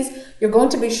your knees. You're going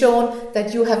to be shown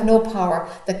that you have no power,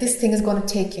 that this thing is going to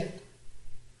take you.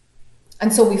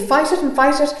 And so we fight it,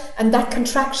 and that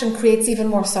contraction creates even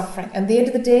more suffering. And at the end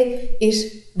of the day,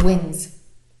 it wins.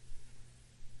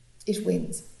 It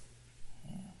wins.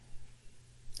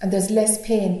 And there's less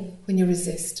pain when you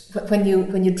resist, when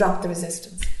you drop the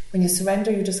resistance. When you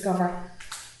surrender, you discover,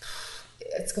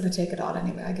 it's going to take it all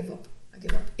anyway. I give up.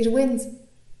 It wins.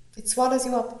 It swallows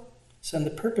you up. So and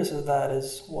the purpose of that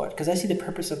is what? Because I see the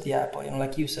purpose of the apple,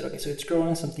 like you said, okay, so it's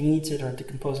growing, something eats it or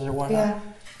decomposes or whatnot. Yeah.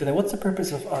 But then what's the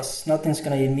purpose of us? Nothing's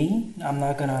going to eat me. I'm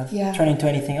not going to turn into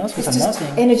anything else because I'm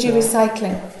nothing. Energy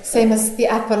recycling. Same as the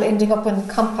apple ending up in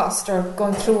compost or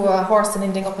going through a horse and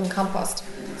ending up in compost.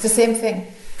 It's the same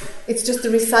thing. It's just the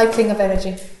recycling of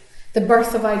energy. The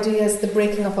birth of ideas, the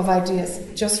breaking up of ideas.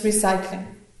 Just recycling.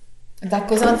 And that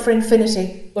goes on for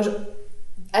infinity, but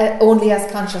only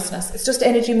as consciousness. It's just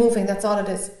energy moving, that's all it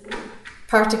is.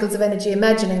 Particles of energy,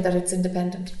 imagining that it's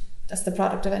independent. That's the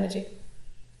product of energy.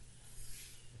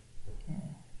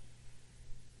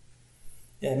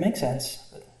 Yeah, it makes sense.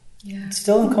 But Yeah. it's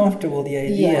still uncomfortable, the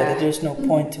idea that there's no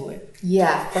point to it.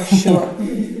 Yeah, for sure.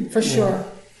 For sure.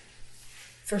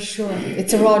 For sure.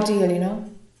 It's a raw deal,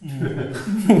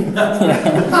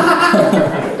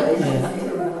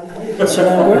 So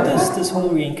now where does this whole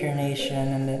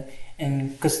reincarnation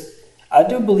and because I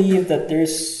do believe that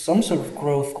there's some sort of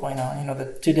growth going on,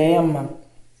 that today I don't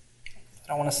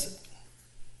want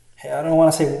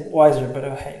to say wiser, but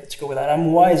hey, let's go with that.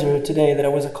 I'm wiser today than I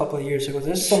was a couple of years ago.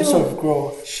 There's some sort of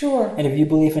growth. Sure. And if you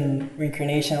believe in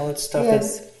reincarnation, all that stuff,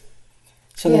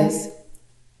 then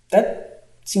that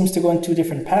seems to go in two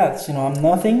different paths. I'm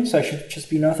nothing, so I should just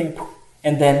be nothing.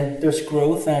 And then there's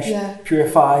growth, and I should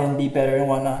purify and be better and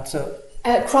whatnot. So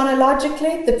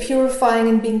chronologically, the purifying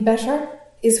and being better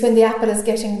is when the apple is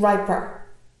getting riper.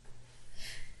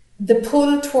 The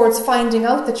pull towards finding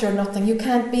out that you're nothing, you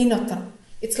can't be nothing.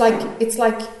 It's like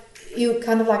you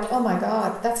kind of like, oh my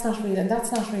God, that's not real, and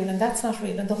that's not real, and that's not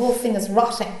real, and the whole thing is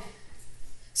rotting.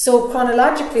 So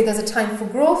chronologically, there's a time for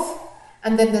growth,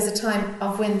 and then there's a time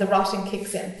of when the rotting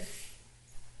kicks in.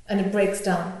 And it breaks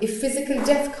down. If physical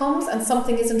death comes and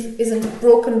something isn't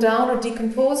broken down or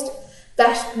decomposed,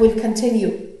 that will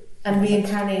continue and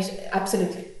reincarnate.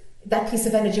 Absolutely, that piece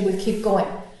of energy will keep going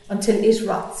until it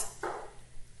rots,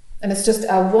 and it's just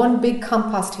one big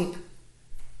compost heap.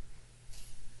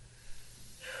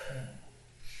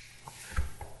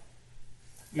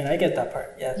 I mean, I get that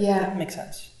part. Yeah, that makes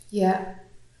sense. Yeah.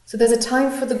 So there's a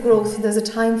time for the growth. There's a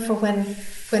time for when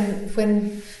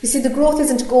you see the growth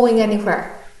isn't going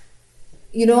anywhere.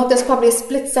 There's probably a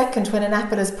split second when an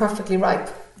apple is perfectly ripe.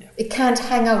 Yeah. It can't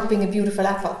hang out being a beautiful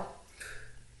apple.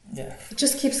 Yeah. It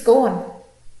just keeps going.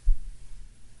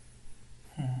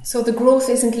 So the growth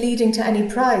isn't leading to any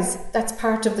prize. That's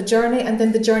part of the journey, and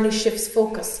then the journey shifts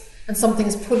focus, and something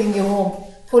is pulling you home,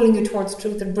 pulling you towards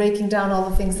truth, and breaking down all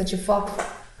the things that you fought for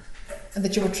and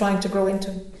that you were trying to grow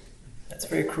into. That's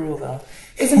very cruel, though.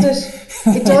 Isn't it?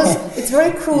 It does. It's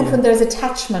very cruel when there's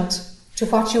attachment to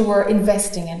what you were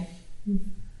investing in.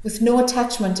 With no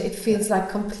attachment, it feels like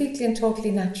completely and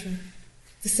totally natural.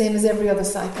 The same as every other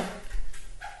cycle.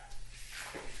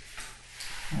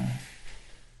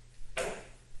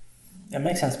 That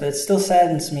makes sense, but it still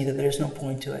saddens me that there's no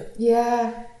point to it.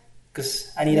 Yeah.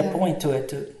 Because I need a point to it,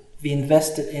 to be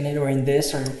invested in it or in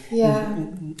this or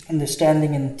in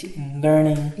understanding and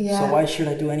learning. Yeah. So why should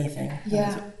I do anything?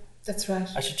 Yeah, that's right.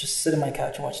 I should just sit on my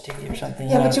couch and watch TV or something.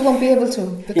 Yeah, but you won't be able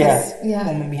to. Because,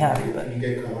 I won't be happy. But You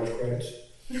get college credits.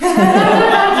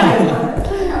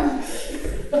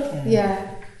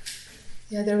 Yeah,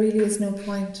 there really is no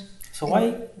point. So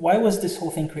why was this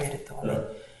whole thing created, though? I mean,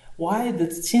 why?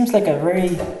 That seems like a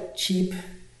very cheap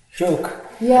joke.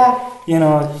 Yeah. You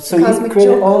know, so you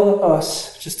created all of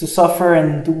us just to suffer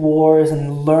and do wars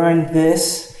and learn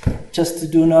this, just to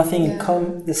do nothing and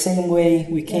come the same way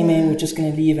we came in. We're just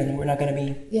going to leave and we're not going to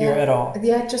be here at all.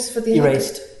 Yeah, just for the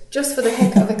erased. Just for the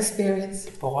heck of experience.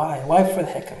 But why? Why for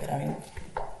the heck of it? I mean,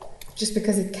 just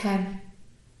because it can.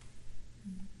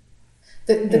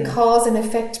 The cause and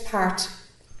effect part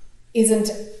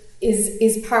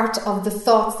is part of the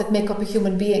thoughts that make up a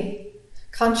human being.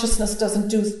 Consciousness doesn't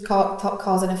do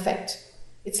cause and effect.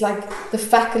 It's like the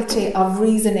faculty of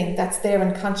reasoning that's there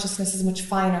in consciousness is much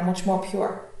finer, much more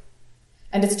pure.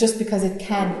 And it's just because it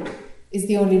can is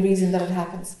the only reason that it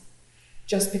happens.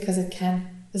 Just because it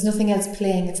can. There's nothing else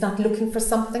playing. It's not looking for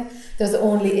something. There's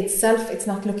only itself. It's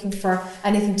not looking for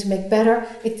anything to make better.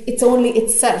 It's only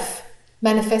itself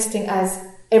manifesting as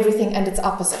everything and its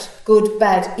opposite. Good,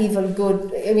 bad, evil,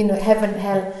 good, heaven,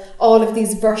 hell. All of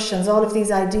these versions, all of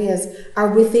these ideas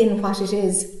are within what it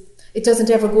is. It doesn't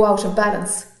ever go out of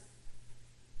balance.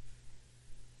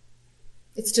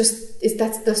 That's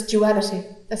duality.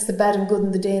 That's the bad and good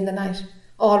and the day and the night.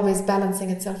 Always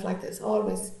balancing itself like this.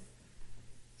 Always.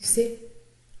 You see?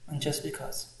 And just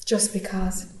because. Just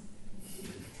because.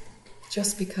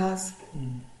 Just because.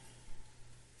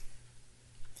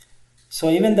 So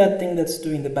even that thing that's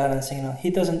doing the balancing, he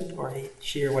doesn't, or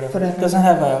she or whatever, doesn't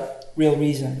have a real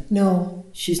reason. No.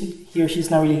 He or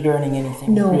she's not really learning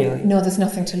anything. No, really. No, there's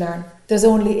nothing to learn. There's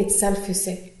only itself, you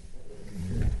see.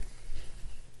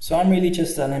 So I'm really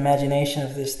just an imagination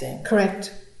of this thing.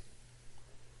 Correct.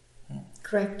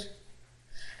 Correct.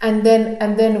 And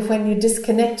then when you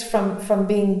disconnect from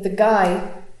being the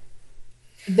guy,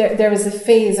 there is a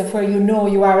phase of where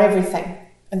you are everything.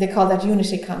 And they call that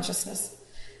unity consciousness.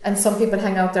 And some people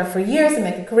hang out there for years and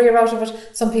make a career out of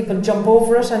it. Some people jump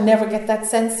over it and never get that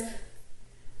sense,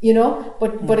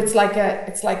 But it's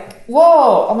like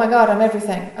whoa! Oh my God, I'm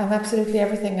everything. I'm absolutely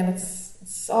everything, and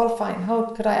it's all fine. How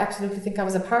could I absolutely think I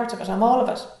was a part of it? I'm all of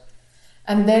it.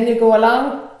 And then you go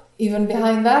along, even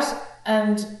behind that,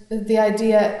 and the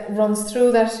idea runs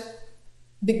through that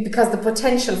because the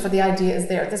potential for the idea is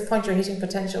there. At this point, you're hitting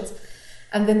potentials,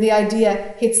 and then the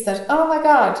idea hits that. Oh my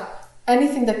God!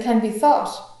 Anything that can be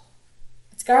thought.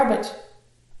 It's garbage.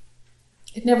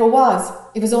 It never was.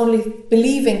 It was only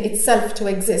believing itself to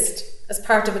exist as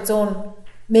part of its own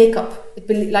makeup.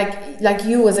 Like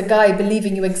you as a guy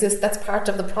believing you exist, that's part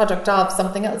of the product of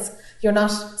something else. You're not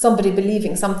somebody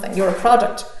believing something. You're a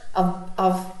product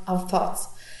of thoughts.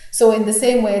 So in the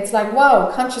same way, it's like, wow,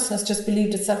 consciousness just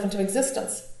believed itself into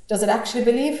existence. Does it actually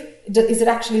believe? Is it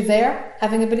actually there,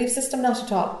 having a belief system? Not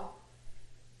at all.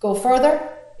 Go further,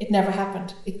 it never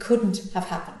happened. It couldn't have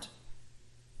happened.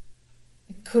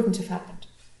 It couldn't have happened.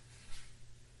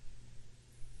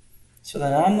 So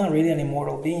then I'm not really an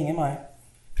immortal being, am I?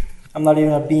 I'm not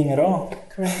even a being at all.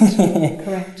 Correct.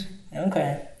 Correct.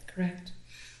 Okay. Correct.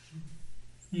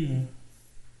 You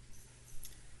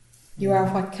are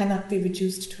what cannot be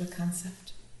reduced to a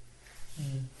concept.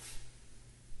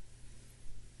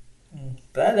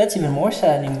 That's even more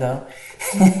saddening, though.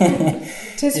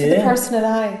 It is for the personal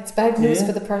eye. It's bad news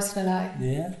for the personal eye.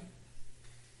 Yeah.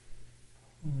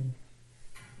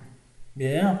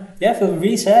 Yeah. Yeah, I feel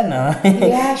really sad now.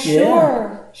 Yeah,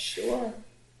 sure.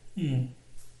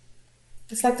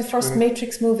 It's like the first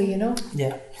Matrix movie,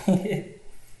 Yeah.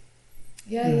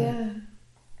 Yeah.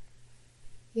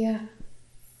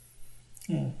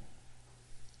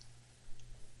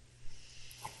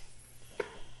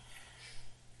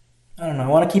 I don't know. I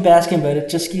want to keep asking, but it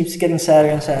just keeps getting sadder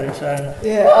and sadder. So I don't know.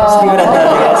 Yeah. Just leave it at that,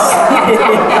 I guess.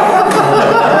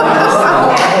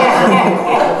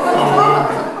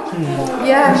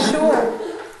 Yeah, sure.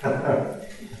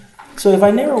 So if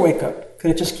I never wake up, could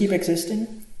it just keep existing?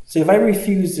 So if I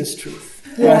refuse this truth,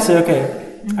 and Yeah. I say, okay,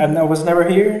 I was never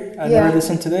here, I never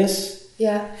listened to this,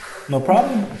 Yeah. no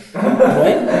problem,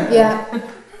 right? Yeah.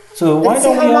 So why See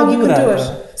don't how we all long you do can that? do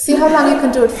though? it. See how long you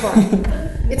can do it for.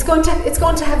 It's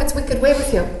going to have its wicked way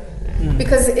with you,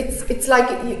 because it's like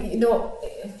you know,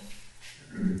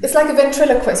 it's like a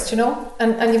ventriloquist, you know,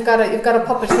 and you've got a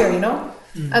puppet here, you know,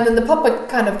 and then the puppet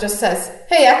kind of just says,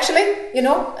 hey, actually, you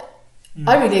know,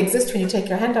 I really exist when you take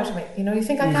your hand out of me. You know, you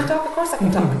think I can't talk? Of course I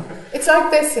can talk. It's like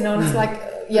this, you know, and it's like,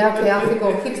 yeah, okay, off you go.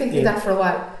 Keep thinking that for a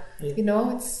while. You know,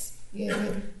 it's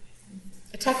you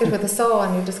attack it with a saw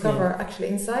and you discover actually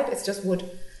inside it's just wood.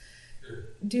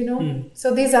 Do you know?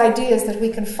 So these ideas that we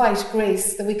can fight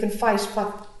grace, that we can fight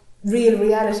what real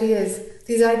reality is,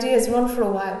 these ideas run for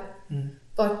a while,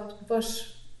 but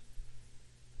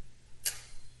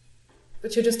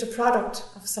you're just a product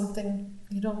of something,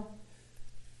 you know,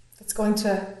 that's going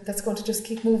to just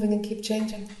keep moving and keep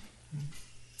changing.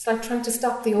 It's like trying to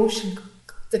stop the ocean,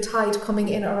 the tide coming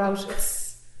in or out.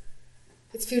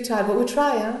 It's futile, but we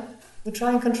try, We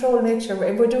try and control nature.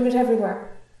 We're doing it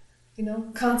everywhere. You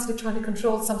know, constantly trying to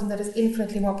control something that is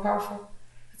infinitely more powerful.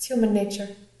 It's human nature.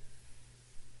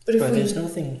 But there's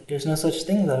no such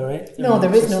thing though, right? No,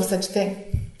 there is no such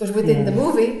thing. But within the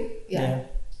movie, yeah,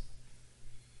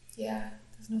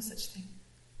 there's no such thing.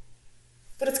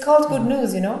 But it's called good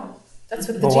news, you know. That's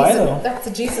what that's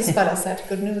the Jesus fella said.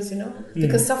 Good news, you know,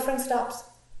 because suffering stops.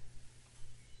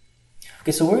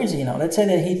 Okay, so where is he now? Let's say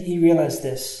that he realized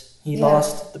this. He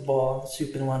lost the ball, the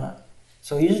soup, and whatnot.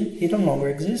 So he don't longer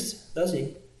exists, does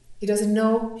he? He doesn't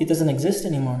know. He doesn't exist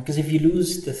anymore because if you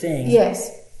lose the thing.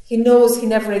 Yes, he knows he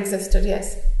never existed.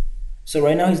 Yes. So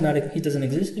right now he doesn't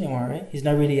exist anymore, right? He's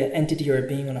not really an entity or a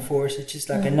being or a force. It's just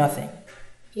like a nothing.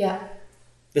 Yeah.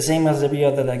 The same as every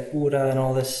other like Buddha and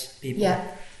all this people. Yeah.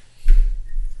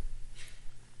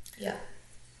 Yeah.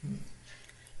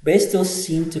 But they still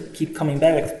seem to keep coming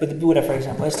back. Like with the Buddha, for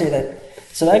example, let's say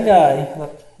that guy,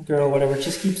 like girl, whatever,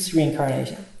 just keeps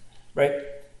reincarnating, right?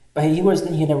 But he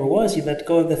never was. He let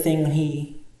go of the thing when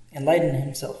he enlightened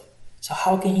himself. So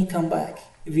how can he come back?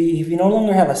 If you no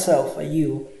longer have a self, a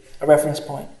you, a reference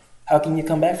point, how can you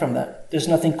come back from that? There's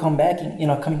nothing coming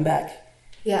back.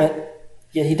 Yeah. But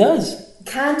yet he does.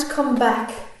 Can't come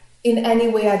back in any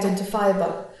way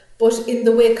identifiable, but in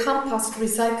the way compost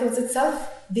recycles itself,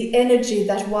 the energy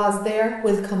that was there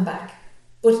will come back,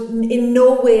 but in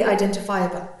no way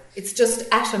identifiable. It's just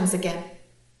atoms again.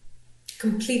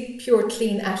 Complete, pure,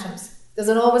 clean atoms. There's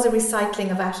always a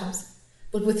recycling of atoms,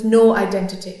 but with no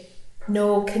identity,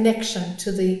 no connection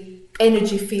to the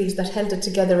energy field that held it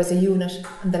together as a unit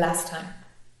in the last time.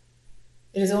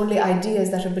 It is only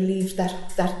ideas that are believed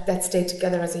that stay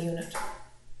together as a unit.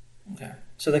 Okay.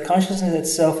 So the consciousness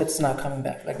itself, it's not coming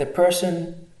back. Like the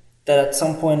person that at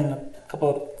some point a couple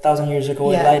of thousand years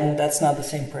ago enlightened, that's not the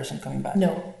same person coming back.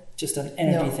 No. Just an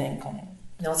energy thing coming.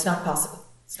 No, it's not possible.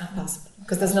 It's not possible.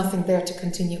 Because there's nothing there to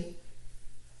continue.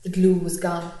 The glue was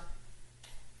gone.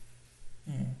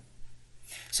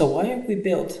 So why are we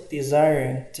built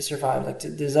desiring to survive,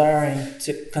 desiring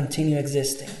to continue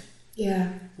existing? Yeah.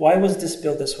 Why was this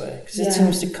built this way? Because it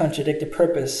seems to contradict the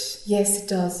purpose. Yes, it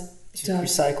does. It does.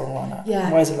 Recycle and whatnot.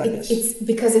 Yeah. Why is it like this? It's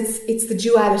because it's the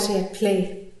duality at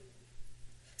play.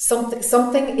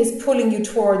 Something is pulling you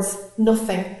towards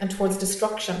nothing and towards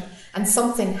destruction, and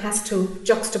something has to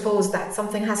juxtapose that.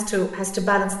 Something has to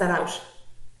balance that out.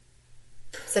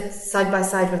 Sit side by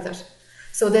side with it.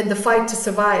 So then the fight to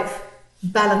survive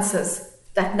balances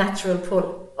that natural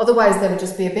pull. Otherwise, there would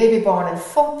just be a baby born and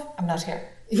thump, I'm not here.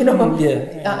 You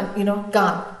know,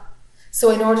 gone. So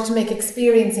in order to make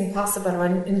experiencing possible, or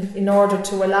in order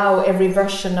to allow every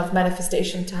version of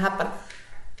manifestation to happen,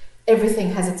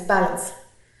 everything has its balance.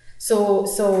 So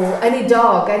any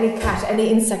dog, any cat, any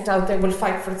insect out there will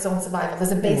fight for its own survival.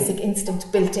 There's a basic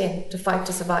instinct built in to fight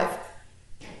to survive.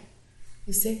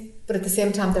 You see? But at the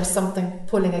same time, there's something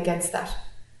pulling against that.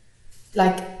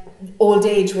 Like old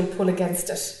age will pull against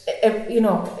it. You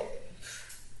know,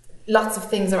 lots of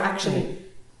things are actually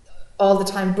all the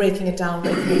time breaking it down.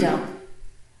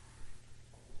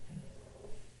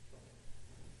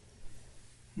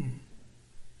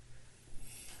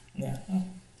 Yeah,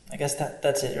 I guess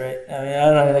that's it, right? I mean, I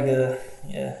don't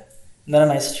know, not a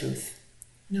nice truth.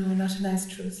 No, not a nice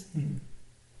truth.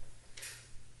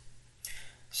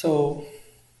 So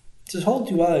this whole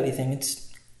duality thing,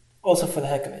 it's also for the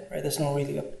heck of it, right? There's no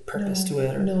really a purpose to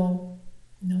it. No.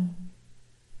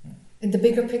 In the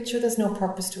bigger picture, there's no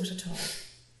purpose to it at all.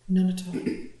 None at all.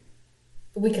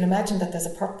 But we can imagine that there's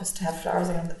a purpose to have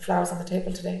flowers on the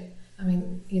table today. I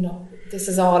mean, you know, this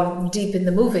is all deep in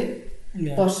the movie.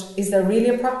 Yeah. But is there really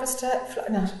a purpose to it?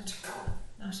 Not.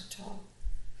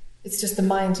 It's just the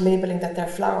mind labeling that they're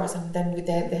flowers, and then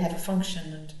they have a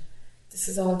function, and this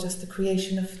is all just the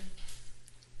creation of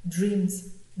dreams,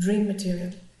 dream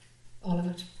material, all of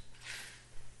it.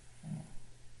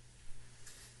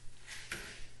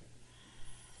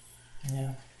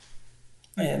 Yeah.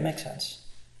 Oh, yeah, it makes sense.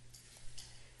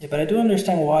 Yeah, but I do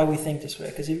understand why we think this way,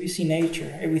 because if you see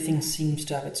nature, everything seems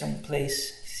to have its own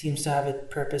place, seems to have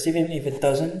its purpose, even if it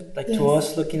doesn't. Like to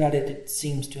us, looking at it, it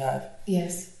seems to have.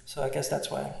 Yes. So I guess that's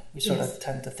why we sort of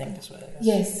tend to think this way, I guess.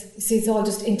 Yes. You see, it's all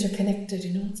just interconnected,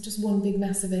 you know. It's just one big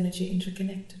massive energy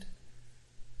interconnected.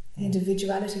 The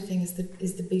individuality thing is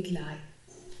the big lie.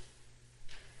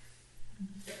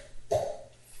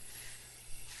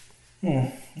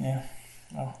 Yeah.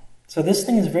 Oh. So this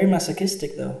thing is very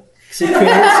masochistic, though. Because it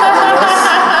creates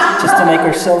us just to make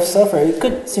ourselves suffer. It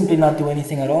could simply not do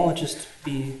anything at all, just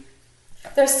be...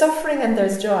 There's suffering and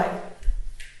there's joy.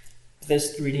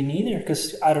 There's really neither,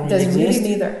 because I don't There's really exist.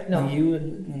 really neither, no. And you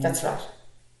and That's right.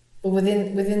 But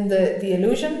within the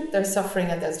illusion, there's suffering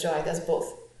and there's joy. There's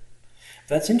both.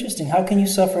 That's interesting. How can you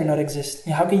suffer and not exist?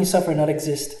 How can you suffer and not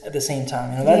exist at the same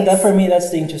time? You know, that for me, that's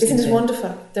the interesting thing. Isn't it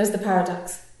wonderful? There's the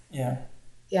paradox. Yeah.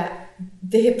 Yeah.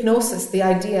 The hypnosis, the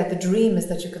idea, the dream is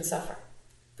that you can suffer.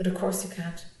 But of course you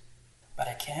can't. But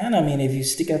I can. I mean, if you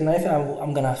stick a knife,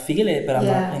 I'm going to feel it, but I'm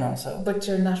not, you know, so... But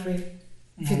you're not real.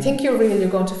 If you think you're real, you're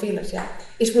going to feel it, yeah.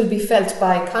 It will be felt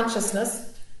by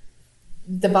consciousness.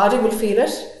 The body will feel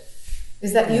it.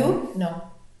 Is that you? No.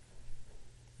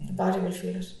 The body will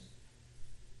feel it.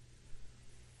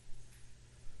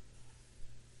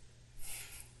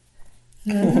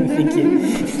 Thank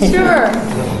you. Sure.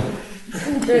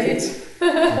 Great.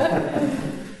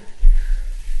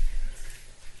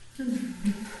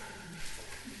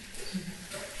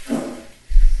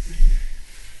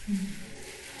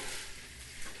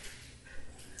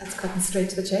 That's cutting straight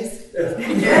to the chase.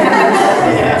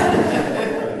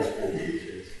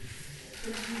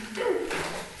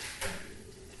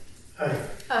 Hi.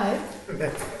 Hi.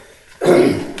 Okay.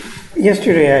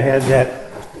 Yesterday I had that,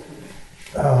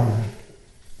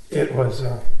 it was, I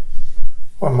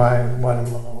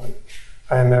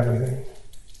am everything.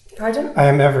 Pardon? I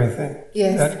am everything.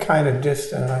 Yes. That kind of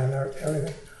distant, I am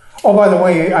everything. Oh, by the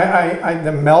way, I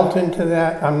the melt into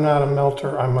that, I'm not a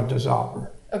melter, I'm a dissolver.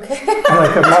 Okay.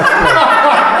 Like a much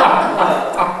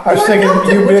I was thinking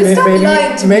you've been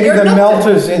in maybe the melt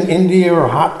is in India or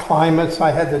hot climates.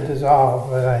 I had to dissolve,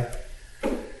 but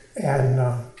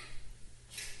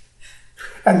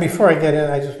and before I get in,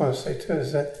 I just want to say too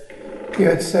is that you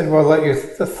had said, well, let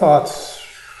the thoughts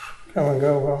come and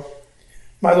go. Well,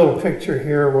 my little picture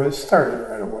here was started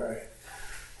right away.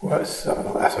 Was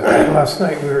last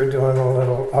night we were doing a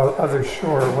little other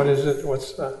shore. What is it?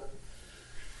 What's the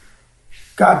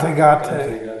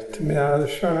Gate to me on the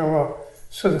shore. Well,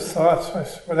 so the thoughts. I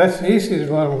said, well, that's easy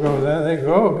to let them go. Then they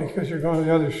go because you're going to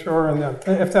the other shore, and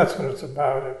if that's what it's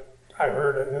about, I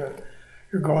heard it.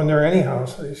 You're going there anyhow.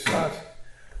 So these thoughts.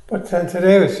 But then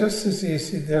today it was just as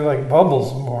easy. They're like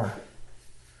bubbles more,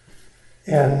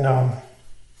 and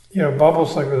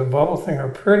bubbles like with a bubble thing are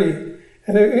pretty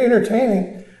and they're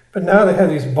entertaining. But now they have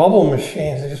these bubble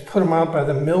machines. They just put them out by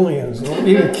the millions.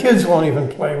 Even kids won't even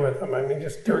play with them. I mean,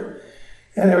 just dirt.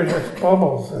 And they were just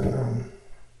bubbles and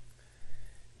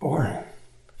boring.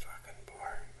 Fucking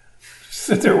boring, man. Just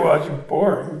sit there watching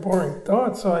boring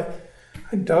thoughts. So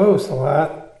I dozed a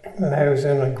lot. And I was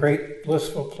in a great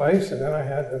blissful place. And then I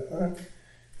had to,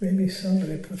 maybe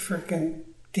somebody put freaking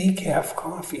decaf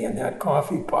coffee in that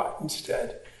coffee pot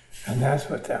instead. And that's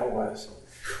what that was.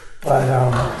 But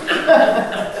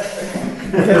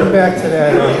getting back to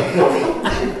that,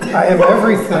 I am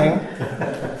everything.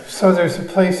 So there's a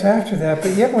place after that.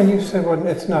 But yet when you said, well,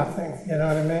 it's nothing, you know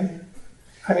what I mean?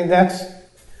 I mean, this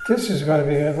is going to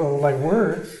be a little like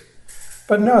words.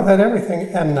 But no, that everything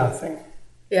and nothing.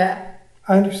 Yeah.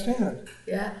 I understand.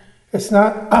 Yeah. It's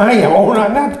not, I am, oh,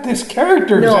 not this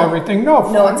character is everything. No,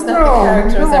 it's not the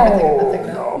character is everything and nothing.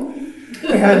 No.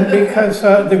 And because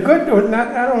the good,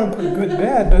 I don't want to put good,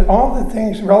 bad, but all the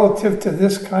things relative to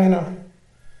this kind of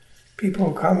people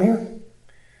who come here,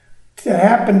 that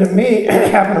happened to me,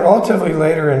 happened relatively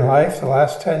later in life, the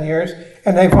last 10 years,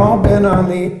 and they've all been on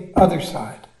the other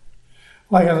side.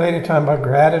 Like a lady talking about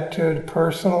gratitude,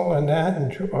 personal, and that,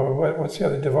 and what's the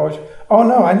other, devotion? Oh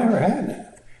no, I never had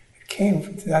that. It came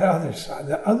from that other side,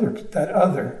 that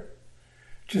other,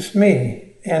 just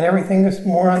me, and everything is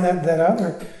more on that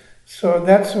other. So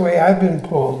that's the way I've been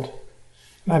pulled.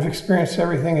 And I've experienced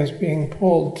everything as being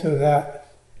pulled to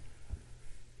that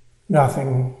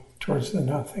nothing, towards the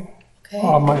nothing. Okay.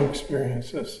 All my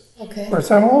experiences. Okay. Of course,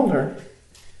 I'm older.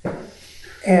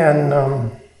 And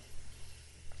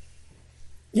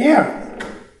Yeah.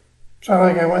 So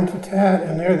like I went to TAT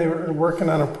and there they were working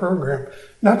on a program.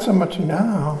 Not so much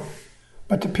now,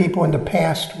 but the people in the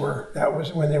past were. That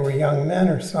was when they were young men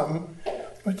or something.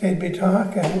 But they'd be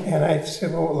talking and I'd say,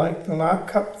 well, like the lot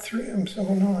cup 3. I'm saying,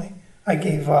 well, no, I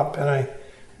gave up and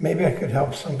maybe I could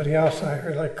help somebody else. I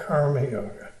heard like karma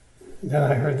yoga. And then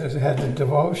I heard they had the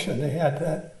devotion. They had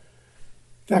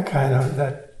that kind of,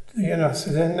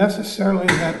 so then necessarily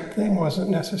that thing wasn't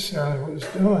necessarily what was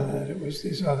doing it. It was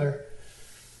these other,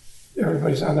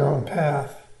 everybody's on their own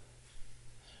path.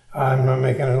 I'm not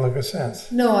making it look a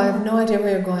sense. No, I have no idea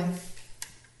where you're going.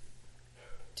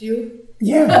 Do you?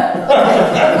 Yeah.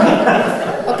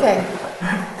 Okay.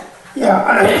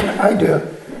 Yeah, I do.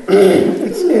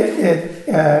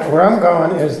 Where I'm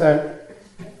going is that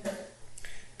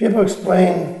people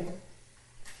explain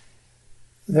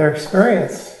their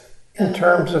experience in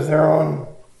terms of their own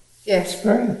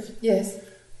experience. Yes.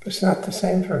 But it's not the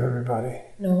same for everybody.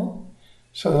 No.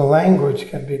 So the language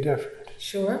can be different.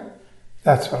 Sure.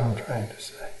 That's what I'm trying to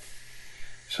say.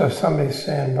 So if somebody's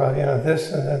saying, well,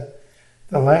 this, and then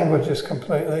the language is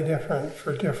completely different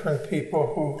for different people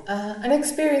who... and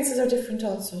experiences are different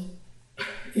also.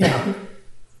 Yeah.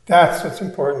 That's what's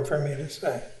important for me to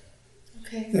say.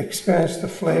 Okay. The experience, the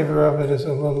flavor of it is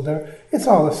a little different. It's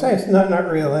all the same. It's not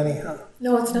real anyhow.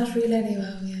 No, it's not real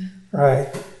anyhow, yeah. Right.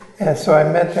 And so I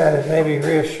meant that as maybe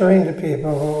reassuring to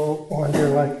people who wonder,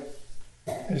 like,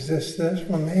 is this?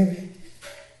 Well, maybe.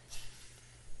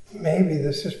 Maybe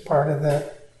this is part of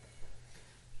that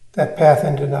path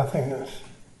into nothingness.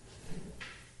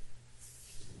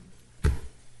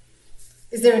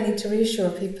 Is there a need to reassure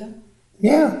people?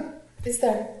 Yeah. Is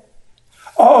there?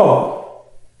 Oh!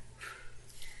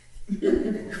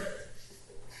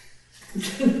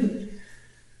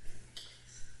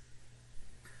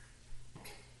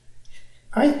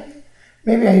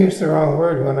 Maybe I used the wrong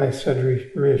word when I said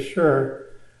reassure,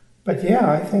 but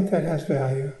yeah, I think that has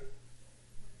value.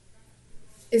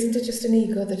 Isn't it just an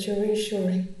ego that you're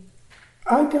reassuring?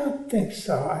 I don't think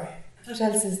so. What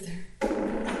else is there?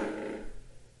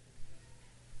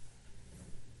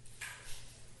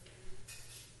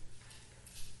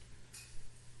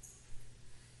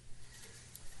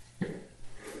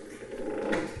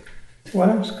 What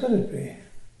else could it be?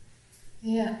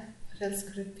 Yeah, what else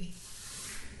could it be?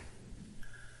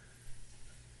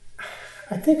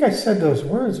 I think I said those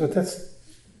words, but that's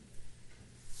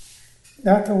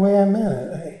not the way I meant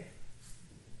it.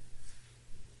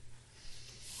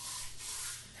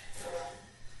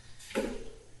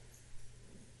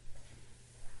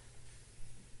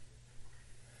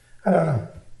 I don't know.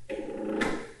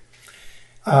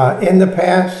 In the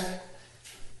past,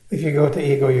 if you go to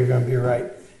ego, you're going to be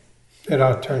right. It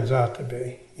all turns out to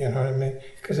be, you know what I mean?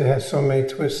 Because it has so many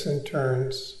twists and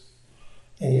turns,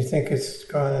 and you think it's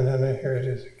gone, and then here it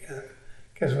is again.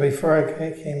 Because before I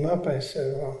came up, I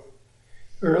said, well,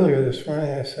 earlier this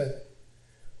morning, I said,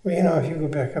 well, if you go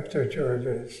back up there, Georgia,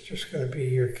 it's just going to be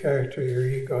your character, your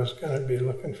ego is going to be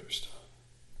looking for stuff.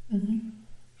 Mm-hmm.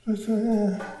 So I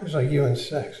thought, it was like you and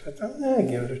sex. I thought,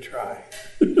 give it a try.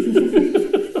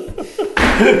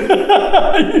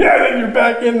 Yeah, then you're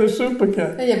back in the soup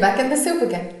again. Then you're back in the soup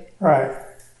again. Right.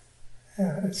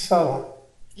 Yeah, it's subtle.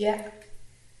 Yeah.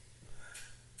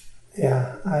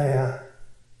 Yeah,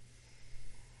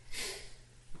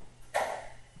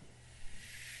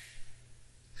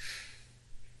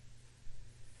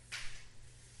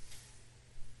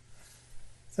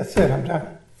 That's it, I'm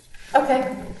done.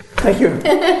 Okay. Thank you.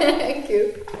 Thank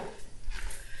you.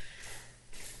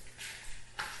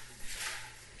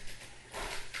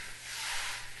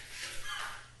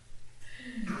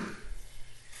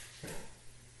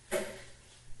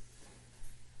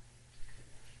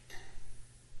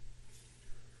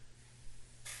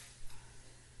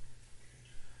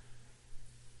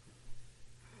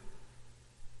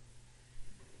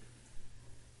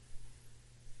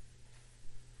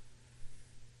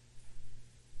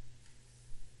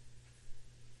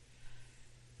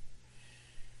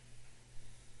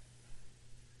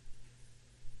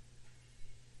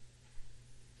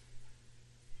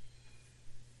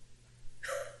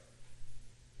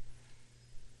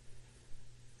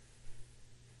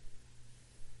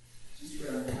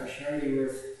 Already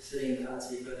worth sitting in the hot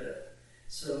seat, but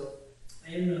so I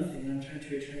am nothing and I'm trying to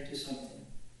return to something.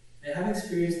 I have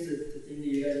experienced the thing that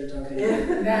you guys are talking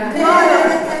about.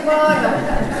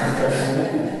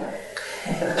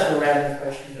 That's a random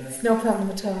question. It's no problem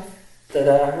at all. That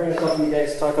I heard a couple of you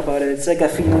guys talk about it. It's like a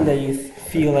feeling that you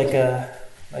feel like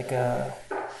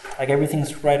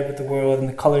everything's right with the world and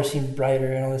the colors seem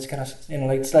brighter and all this kind of,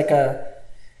 like it's like a.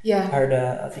 Yeah. I heard,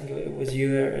 I think it was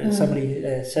you or somebody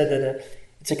said that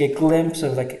it's like a glimpse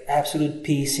of like absolute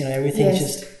peace. You know, everything's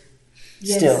just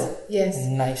still,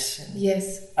 nice. And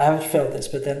Yes. I haven't felt this,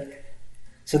 but then,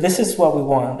 so this is what we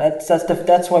want.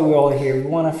 That's why we're all here. We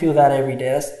want to feel that every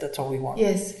day. That's what we want.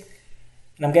 Yes.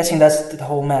 And I'm guessing that's the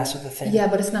whole mass of the thing. Yeah,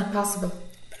 but it's not possible.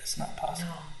 But it's not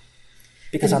possible. No.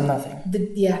 Because I'm nothing.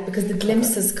 Because the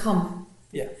glimpses come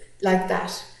like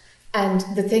that. And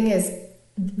the thing is,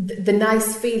 the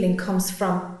nice feeling comes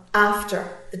from after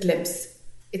the glimpse.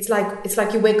 It's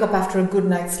like you wake up after a good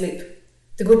night's sleep.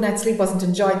 The good night's sleep wasn't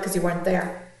enjoyed because you weren't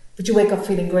there, but you wake up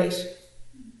feeling great.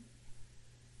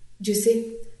 Do you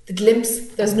see? The glimpse,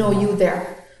 there's no you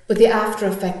there. But the after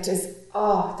effect is,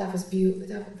 oh, that was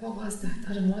beautiful. What was that?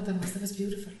 I don't know what that was. That was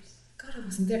beautiful. God, I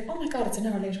wasn't there. Oh my God, it's an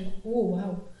hour later. Oh,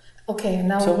 wow. Okay, and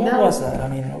now... So what was that? I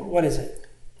mean, what is it?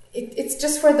 It's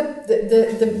just where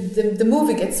the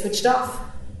movie gets switched off.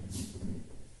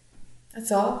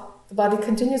 That's all. The body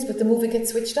continues, but the movie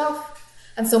gets switched off.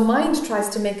 And so mind tries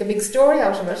to make a big story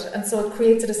out of it, and so it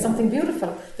creates it as something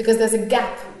beautiful, because there's a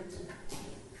gap.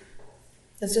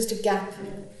 There's just a gap.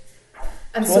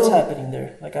 And so what's happening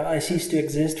there? Like, I cease to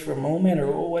exist for a moment,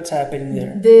 or what's happening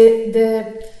there?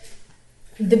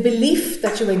 The belief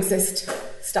that you exist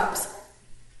stops.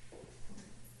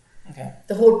 Okay.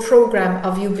 The whole program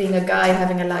of you being a guy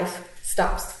having a life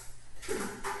stops.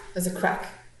 There's a crack.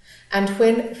 And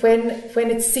when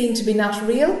it's seen to be not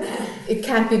real, it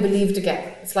can't be believed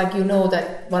again. It's like, you know,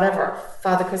 that whatever,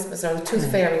 Father Christmas or the Tooth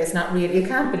Fairy is not real. You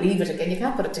can't believe it again. You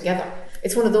can't put it together.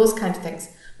 It's one of those kind of things.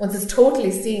 Once it's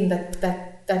totally seen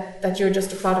that you're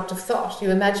just a product of thought, you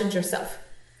imagined yourself,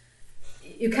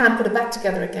 you can't put it back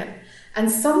together again. And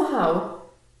somehow,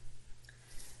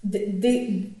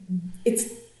 that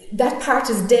part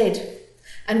is dead.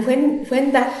 And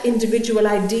when that individual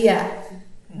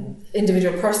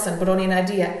person, but only an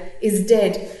idea, is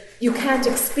dead, you can't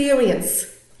experience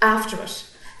after it.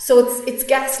 So it's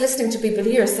gas listening to people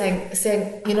here saying,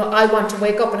 you know, I want to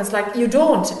wake up, and it's like, you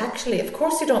don't actually. Of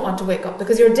course you don't want to wake up,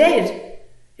 because you're dead.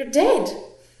 You're dead.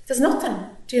 There's nothing.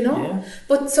 Do you know? Yeah.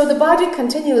 But so the body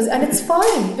continues, and it's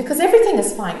fine, because everything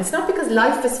is fine. It's not because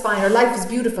life is fine or life is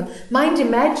beautiful. Mind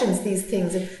imagines these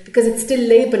things because it's still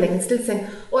labeling. It's still saying,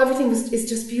 oh, everything is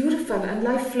just beautiful and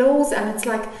life flows, and it's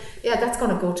like, yeah, that's going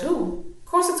to go too. Of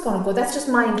course it's going to go. That's just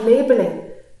mind labeling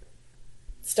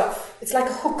stuff. It's like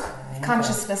a hook of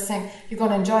consciousness saying, you're going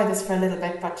to enjoy this for a little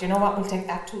bit, but you know what, we'll take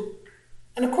that too.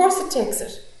 And of course it takes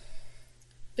it,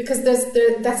 because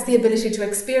that's the ability to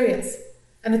experience,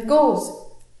 and it goes.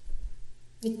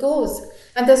 It goes.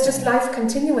 And there's just life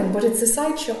continuing, but it's a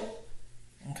sideshow.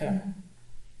 Okay.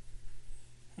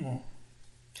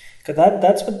 Because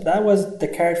that was the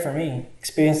card for me.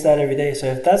 Experience that every day. So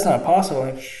if that's not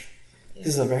possible, this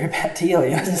is a very bad deal.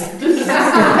 You know?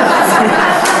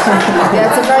 Yeah,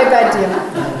 it's a very bad deal.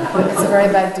 It's a very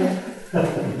bad deal.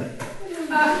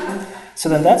 So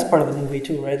then that's part of the movie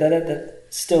too, right? That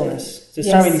stillness. It's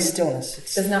not really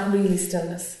stillness. There's not really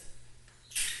stillness.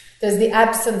 There's the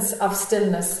absence of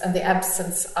stillness and the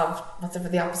absence of, whatever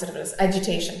the opposite of it is,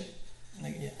 agitation.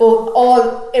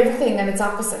 Everything and its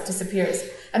opposite disappears.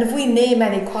 And if we name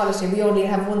any quality, we only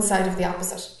have one side of the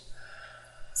opposite.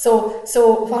 So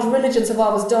what religions have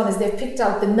always done is they've picked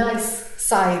out the nice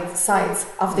sides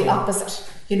of the opposite.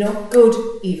 You know, good,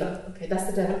 evil. Okay, that's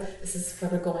the devil. This is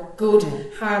where we're going. Good,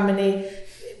 harmony,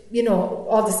 you know,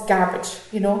 all this garbage,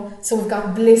 you know. So we've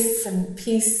got bliss and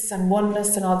peace and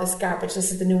oneness and all this garbage.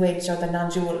 This is the New Age or the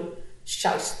non-dual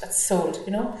shite that's sold,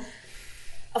 you know.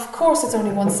 Of course it's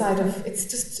only one side of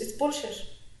it's bullshit.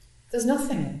 There's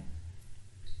nothing.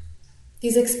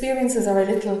 These experiences are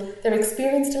they're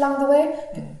experienced along the way,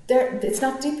 but it's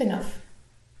not deep enough.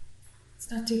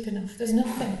 It's not deep enough. There's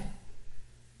nothing.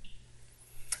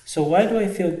 So why do I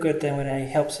feel good then when I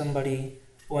help somebody,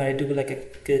 when I do like a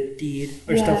good deed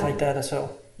or stuff like that?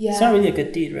 So it's not really a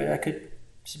good deed, right? I could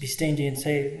just be stingy and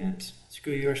say,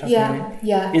 screw you or something.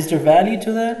 Yeah. Is there value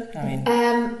to that? I mean,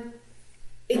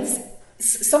 it's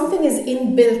something is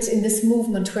inbuilt in this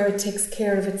movement where it takes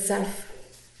care of itself.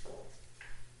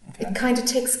 Okay. It kind of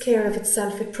takes care of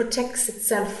itself. It protects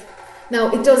itself.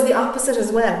 Now it does the opposite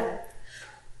as well,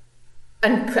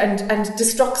 and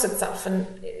destructs itself and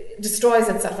destroys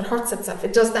itself and hurts itself.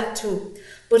 It does that too.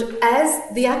 But as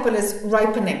the apple is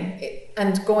ripening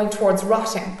and going towards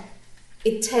rotting,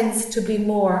 it tends to be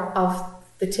more of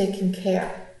the taking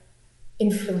care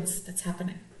influence that's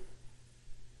happening.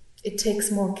 It takes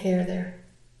more care there.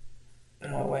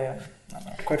 In what way? I'm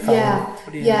not quite following.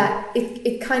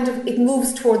 It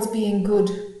moves towards being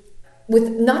good,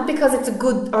 not because it's a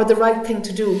good or the right thing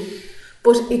to do,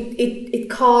 but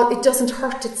it doesn't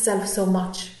hurt itself so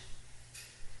much.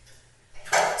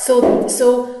 So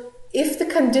if the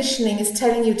conditioning is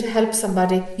telling you to help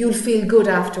somebody, you'll feel good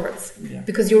afterwards Yeah.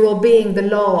 because you're obeying the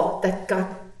law that got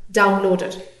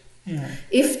downloaded. Yeah.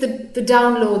 If the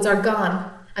downloads are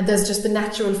gone and there's just the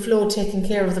natural flow taking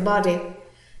care of the body,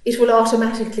 it will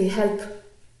automatically help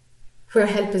where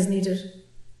help is needed.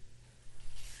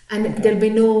 And there'll be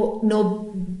no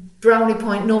brownie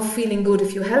point, no feeling good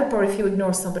if you help or if you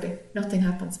ignore somebody. Nothing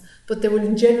happens. But there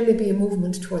will generally be a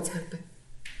movement towards helping.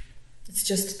 It's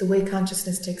just the way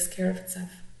consciousness takes care of itself.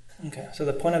 Okay, so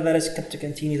the point of that is to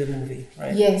continue the movie,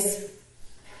 right? Yes.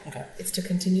 Okay. It's to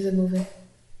continue the movie.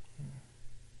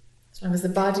 As long as the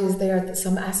body is there,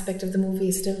 some aspect of the movie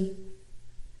is still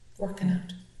working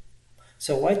out.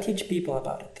 So why teach people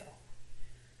about it though?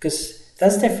 Because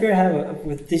that's the fear I have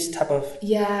with this type of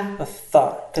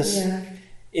thought. Because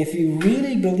if you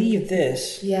really believe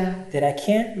this, then I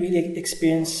can't really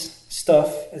experience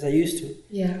stuff as I used to.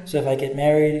 Yeah. So if I get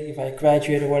married, if I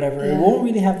graduate or whatever, it won't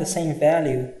really have the same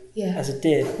value as it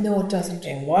did. No, it doesn't.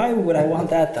 And why would I want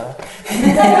that though?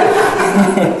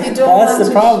 You don't That's want the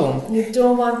it. problem. You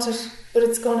don't want it, but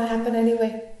it's going to happen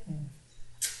anyway.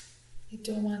 You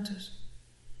don't want it.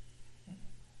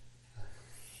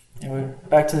 And we're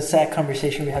back to the sad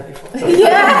conversation we had before.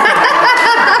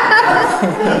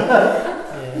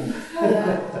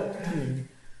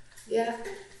 Yeah.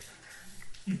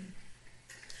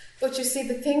 But you see,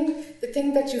 the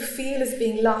thing that you feel is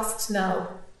being lost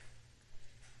now,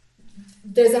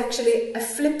 there's actually a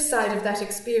flip side of that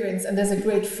experience, and there's a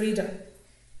great freedom.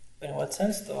 But in what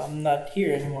sense though? I'm not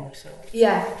here anymore, so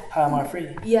how am I free?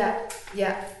 Yeah.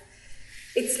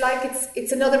 It's like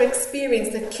it's another experience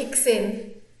that kicks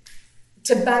in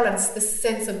to balance the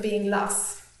sense of being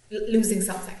lost, losing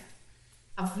something,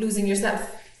 of losing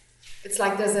yourself. It's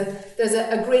like there's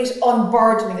a great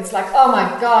unburdening. It's like, oh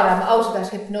my God, I'm out of that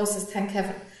hypnosis, thank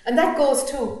heaven. And that goes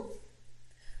too.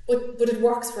 But it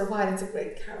works for a while. It's a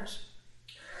great carrot.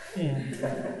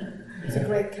 It's a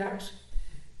great carrot.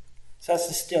 So that's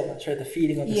the stillness, right? The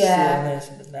feeling of the stillness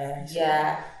and the nice.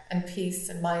 Yeah, and peace,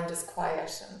 and mind is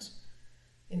quiet,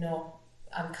 and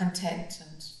I'm content,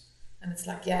 and it's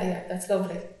like, that's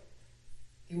lovely.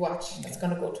 You watch, that's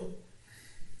going to go too.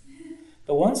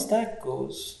 But once that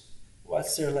goes,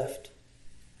 what's there left?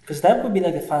 Because that would be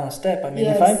like the final step. I mean,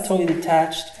 if I'm totally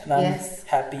detached and I'm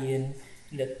happy and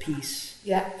at peace,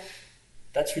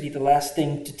 that's really the last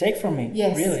thing to take from me.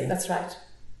 Yes, really. That's right.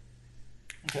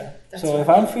 Okay. So if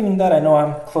I'm feeling that, I know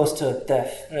I'm close to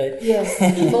death, right? Yes,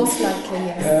 most likely,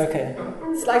 yes. Okay.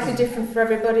 Slightly different for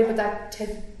everybody, but that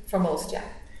for most,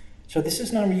 So this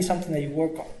is not really something that you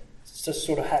work on. It just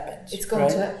sort of happens. It's going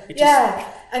to, right?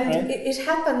 it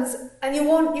happens, and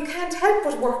you can't help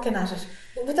but working at it.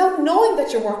 But without knowing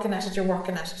that you're working at it, you're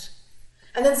working at it.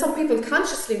 And then some people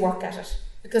consciously work at it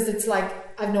because it's like,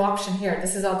 I've no option here.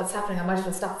 This is all that's happening. I might as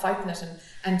well stop fighting it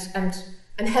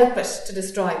and help it to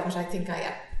destroy what I think I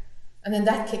am. And then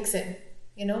that kicks in,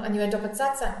 and you end up at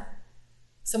satsang.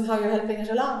 Somehow you're helping it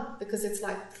along because it's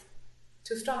like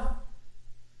too strong.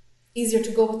 Easier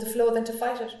to go with the flow than to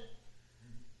fight it.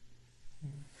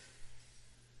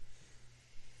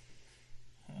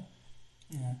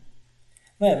 Yeah.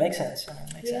 Well, it makes sense.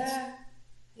 It makes sense.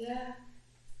 Yeah.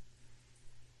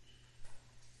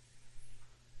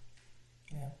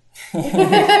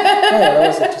 That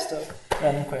was just a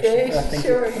random question. Great, Thank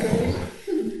sure, you. great.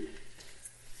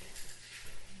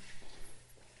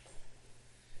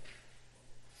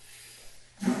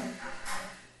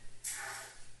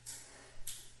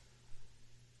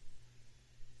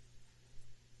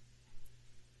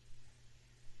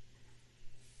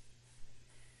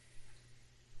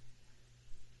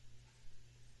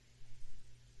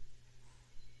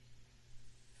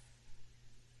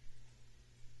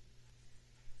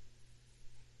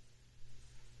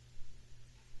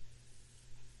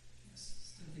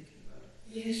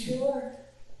 Yeah, sure.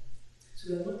 So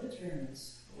then what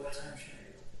determines what time should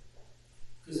I go?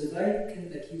 Because if I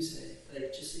can, like you say,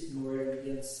 just ignore it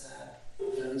and get sad,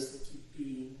 but at least they keep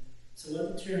being. So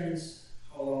what determines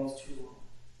how long is too long?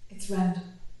 It's random.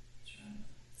 It's random.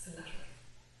 It's a lottery.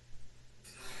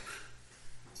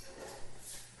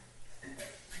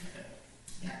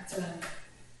 Yeah, it's random.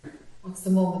 What's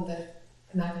the moment that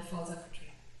an apple falls off a tree?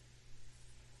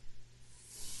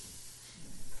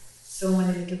 So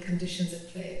many little conditions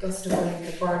at play. A gust of wind,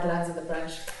 the bird lands on the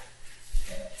branch.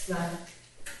 It's random.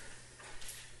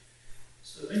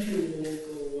 So eventually we'll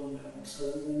go one by one. So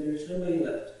when there's nobody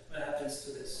left, what happens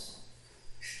to this?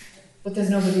 But there's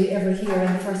nobody ever here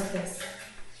in the first place.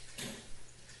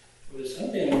 Well, there's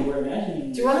something we're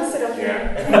imagining. Do you want to sit up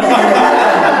here?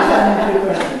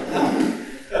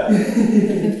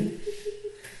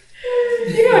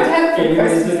 You don't have quick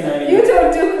questions. You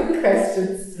don't do quick questions.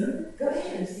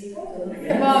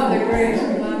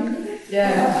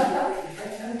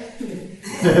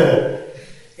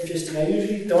 interesting. I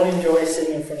usually don't enjoy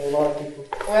sitting in front of a lot of people.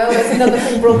 Well, that's another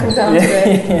thing broken down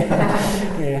today.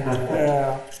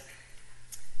 Yeah.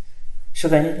 So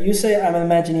then you say I'm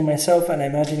imagining myself and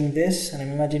I'm imagining this and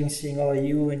I'm imagining seeing all of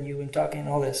you and talking and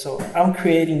all this. So I'm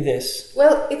creating this.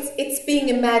 Well, it's being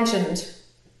imagined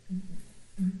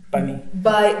by me.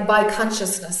 By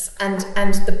consciousness, and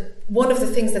one of the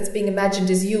things that's being imagined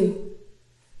is you.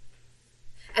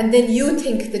 And then you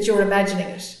think that you're imagining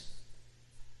it.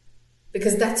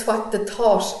 Because that's what the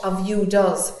thought of you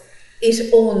does.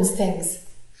 It owns things.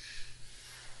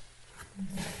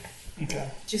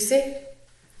 Okay. Do you see?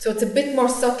 So it's a bit more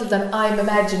subtle than I'm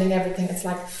imagining everything. It's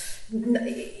like,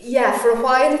 yeah, for a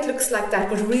while it looks like that,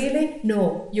 but really,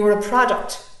 no. You're a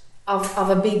product of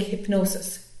a big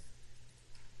hypnosis.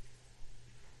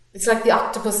 It's like the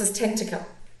octopus's tentacle.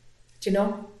 Do you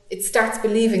know? It starts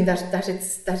believing that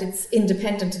it's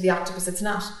independent of the octopus. It's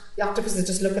not. The octopus is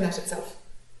just looking at itself.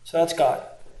 So that's God,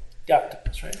 the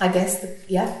octopus, right? I guess,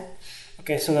 yeah.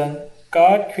 Okay, so then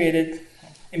God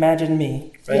imagined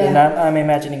me, right? Yeah. And I'm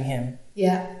imagining him.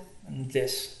 Yeah. And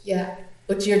this. Yeah.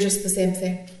 But you're just the same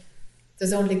thing.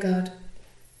 There's only God.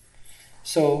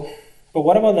 So, but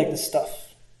what about like the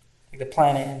stuff? Like the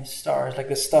planet and stars, like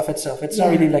the stuff itself. It's not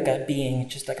really like a being,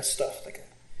 it's just like a stuff, like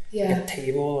a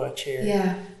table or a chair.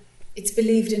 Yeah. It's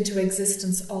believed into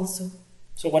existence also.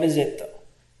 So what is it though?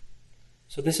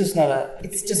 So this is not a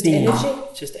It's just being. energy.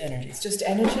 It's just energy. It's just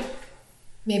energy.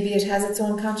 Maybe it has its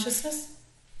own consciousness.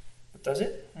 But does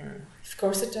it? Or? Of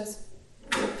course it does.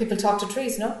 People talk to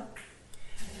trees, no?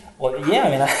 Well, yeah, I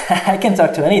mean, I can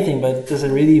talk to anything, but does it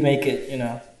really make it, you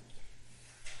know?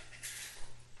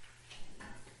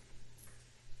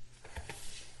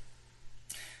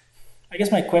 I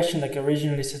guess my question, like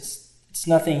originally, since it's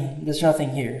nothing, there's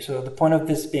nothing here. So the point of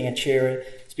this being a chair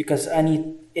is because I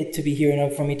need it to be here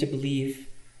enough for me to believe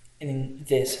in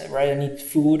this, right? I need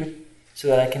food so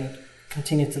that I can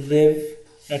continue to live,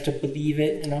 to believe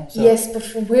it, you know? So. Yes, but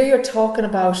from where you're talking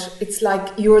about, it's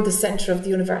like you're the center of the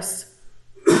universe.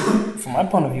 From my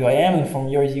point of view, I am, and from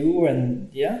your you, and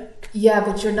yeah? Yeah,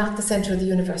 but you're not the center of the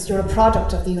universe. You're a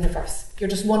product of the universe. You're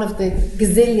just one of the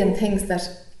gazillion things that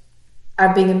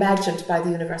are being imagined by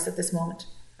the universe at this moment,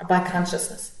 or by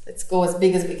consciousness. Let's go as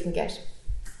big as we can get.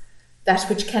 That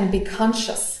which can be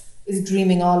conscious is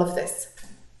dreaming all of this.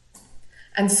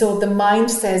 And so the mind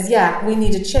says, yeah, we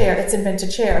need a chair. Let's invent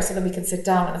a chair so that we can sit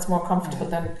down and it's more comfortable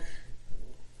than,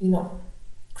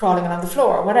 crawling around the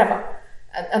floor or whatever.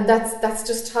 And that's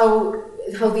just how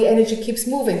the energy keeps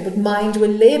moving. But mind will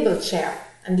label chair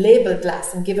and label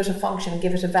glass and give it a function and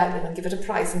give it a value and give it a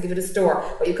price and give it a store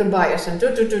where you can buy it and do.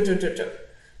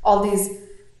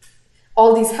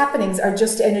 All these happenings are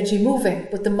just energy moving,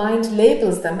 but the mind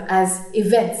labels them as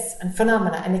events and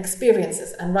phenomena and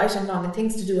experiences and right and wrong and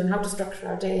things to do and how to structure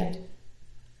our day.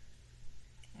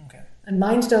 And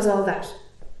mind does all that.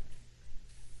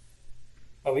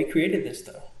 Well, we created this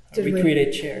though. We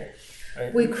created chair.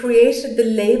 Right? We created the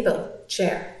label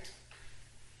chair.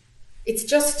 It's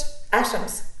just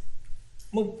atoms.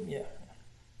 Well, yeah.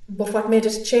 But what made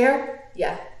it chair?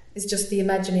 Yeah, is just the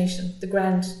imagination, the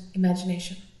grand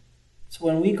imagination. So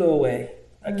when we go away,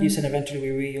 like you said,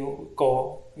 eventually we will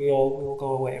go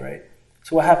away, right?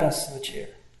 So what happens to the chair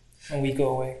when we go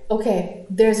away? Okay,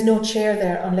 there's no chair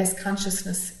there unless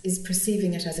consciousness is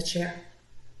perceiving it as a chair.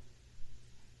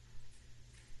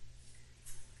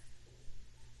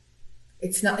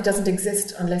 It doesn't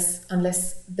exist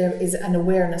unless there is an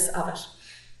awareness of it.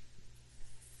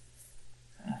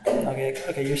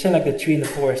 Okay, you're saying like the tree in the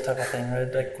forest type of thing,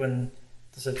 right? Like when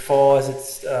does it fall? Is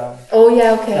it? Oh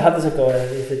yeah, okay. How does it go?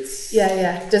 If it's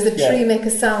yeah. Does the tree make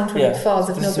a sound when it falls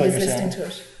if nobody's listening to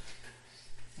it?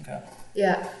 Okay.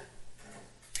 Yeah.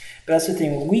 But that's the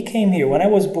thing. When we came here, when I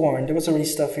was born, there was already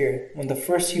stuff here. When the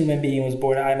first human being was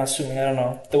born, I'm assuming, I don't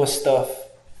know, there was stuff,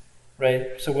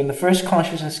 right? So when the first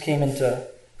consciousness came into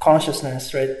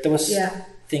consciousness, right, there was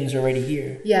things already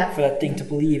here. Yeah. For that thing to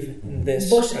believe in this.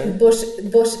 But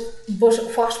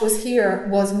what was here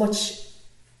was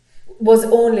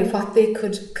only what they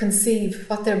could conceive,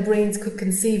 what their brains could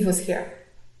conceive was here.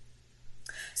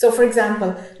 So, for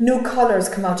example, new colours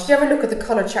come out. Did you ever look at the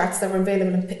colour charts that were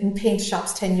available in paint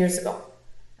shops 10 years ago,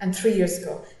 and 3 years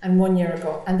ago, and 1 year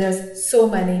ago? And there's so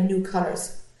many new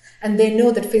colours. And they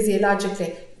know that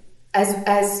physiologically, as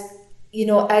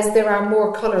there are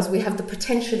more colours, we have the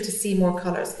potential to see more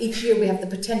colours. Each year we have the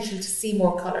potential to see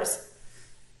more colours.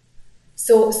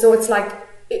 So it's like,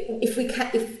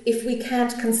 if we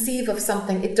can't conceive of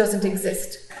something, it doesn't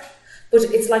exist. But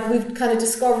it's like we've kind of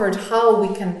discovered how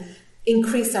we can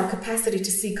increase our capacity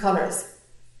to see colours.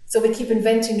 So we keep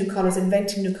inventing new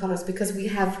colours because we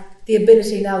have the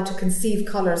ability now to conceive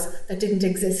colours that didn't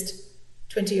exist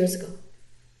 20 years ago.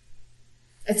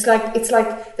 It's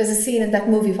like there's a scene in that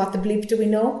movie, What the Bleep Do We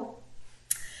Know?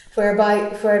 Whereby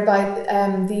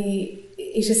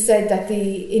it is said that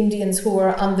the Indians who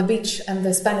were on the beach and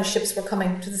the Spanish ships were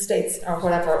coming to the States or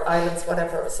whatever, islands,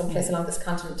 whatever, someplace along this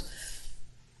continent.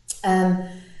 And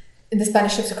the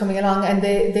Spanish ships were coming along and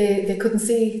they couldn't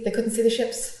see the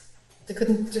ships.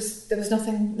 There was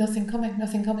nothing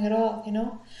coming at all, you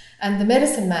know. And the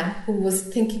medicine man, who was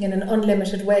thinking in an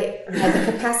unlimited way, or had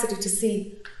the capacity to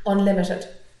see unlimited,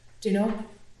 do you know,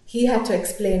 he had to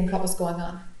explain what was going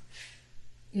on,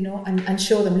 you know, and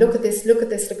show them, look at this,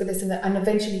 and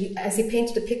eventually, as he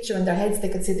painted a picture in their heads, they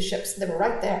could see the ships, and they were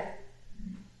right there.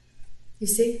 You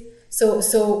see? So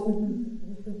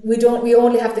we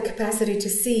only have the capacity to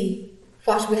see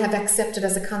what we have accepted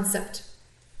as a concept.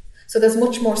 So there's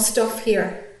much more stuff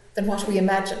here than what we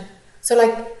imagine. So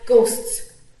like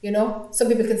ghosts, you know, some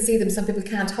people can see them, some people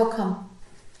can't. How come?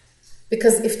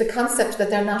 Because if the concept that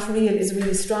they're not real is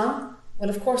really strong, well,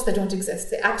 of course they don't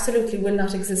exist. They absolutely will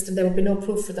not exist, and there will be no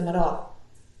proof for them at all.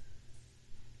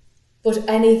 But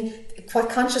what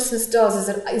consciousness does is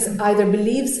it either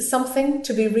believes something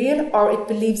to be real or it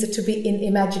believes it to be in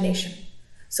imagination.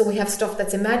 So we have stuff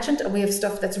that's imagined and we have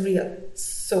stuff that's real,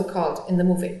 so-called, in the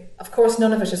movie. Of course,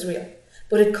 none of it is real,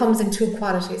 but it comes in two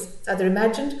qualities. It's either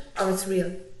imagined or it's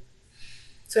real.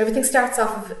 So everything starts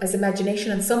off as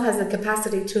imagination, and some has the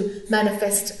capacity to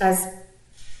manifest as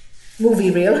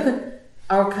movie real,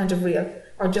 or kind of real,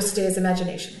 or just stay as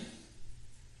imagination.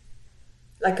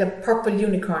 Like a purple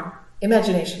unicorn,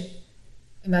 imagination.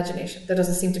 There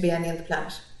doesn't seem to be any on the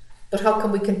planet. But how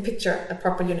come we can picture a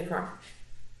purple unicorn?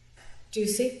 Do you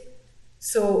see?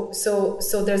 So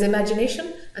there's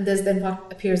imagination, and there's then what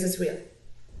appears as real.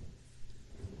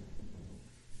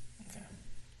 Okay.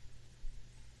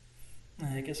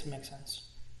 I guess it makes sense.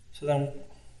 So then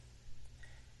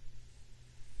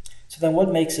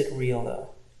what makes it real,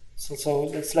 though?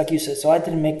 So it's like you said, so I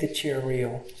didn't make the chair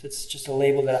real. So it's just a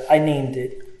label that I named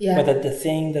it. Yeah. But that the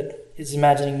thing that is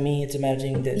imagining me, it's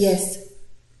imagining this.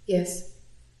 Yes.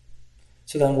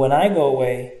 So then when I go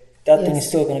away, that thing is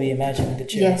still going to be imagining the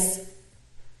chair. Yes.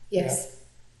 Yeah.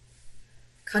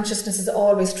 Consciousness is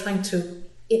always trying to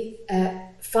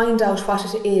find out what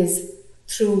it is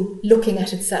through looking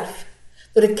at itself.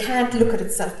 But it can't look at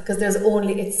itself because there's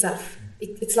only itself.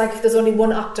 It's like if there's only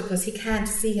one octopus, he can't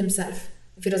see himself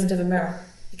if he doesn't have a mirror.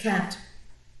 He can't.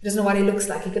 He doesn't know what he looks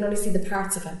like. He can only see the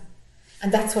parts of him.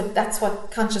 And that's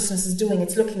what consciousness is doing.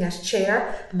 It's looking at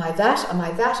chair. Am I that? Am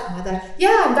I that? Am I that?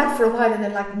 Yeah, I'm that for a while. And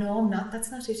then like, no, I'm not.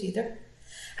 That's not it either.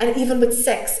 And even with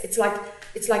sex, it's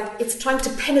trying to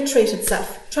penetrate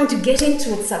itself, trying to get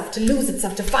into itself, to lose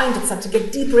itself, to find itself, to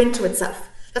get deeper into itself.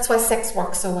 That's why sex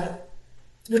works so well.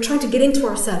 We're trying to get into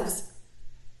ourselves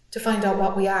to find out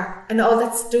what we are. And all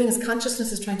that's doing is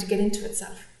consciousness is trying to get into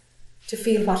itself, to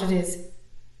feel what it is. It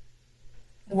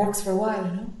works for a while,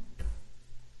 you know.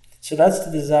 So that's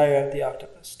the desire of the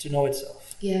octopus, to know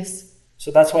itself. Yes.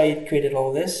 So that's why it created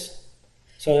all this.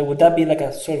 So would that be like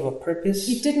a sort of a purpose?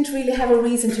 It didn't really have a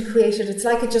reason to create it. It's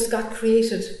like it just got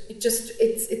created.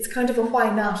 It's kind of a why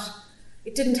not.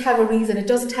 It didn't have a reason. It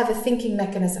doesn't have a thinking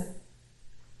mechanism.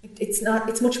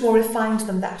 It's much more refined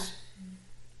than that.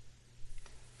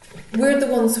 We're the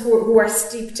ones who are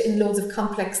steeped in loads of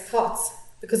complex thoughts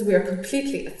because we are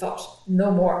completely a thought, no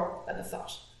more than a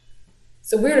thought.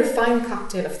 So we're a fine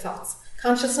cocktail of thoughts.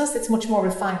 Consciousness, it's much more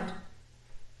refined.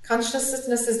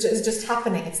 Consciousness is just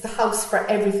happening. It's the house for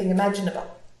everything imaginable.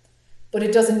 But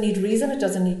it doesn't need reason, it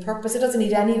doesn't need purpose, it doesn't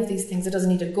need any of these things. It doesn't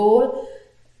need a goal.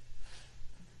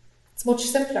 It's much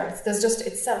simpler. There's just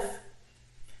itself.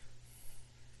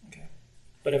 Okay.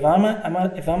 But if I'm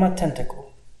a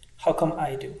tentacle, how come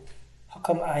I do? How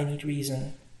come I need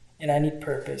reason and I need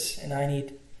purpose and I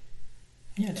need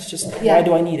why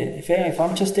do I need it? If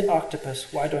I'm just the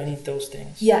octopus, why do I need those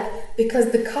things? Yeah,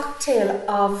 because the cocktail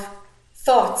of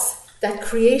thoughts that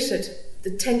created the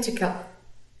tentacle,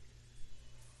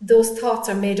 those thoughts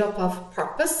are made up of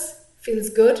purpose, feels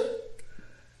good,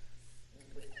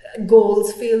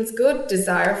 goals feels good,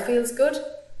 desire feels good.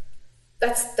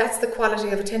 That's the quality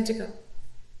of a tentacle.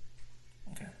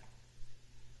 Okay.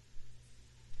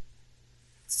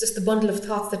 It's just a bundle of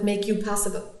thoughts that make you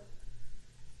possible.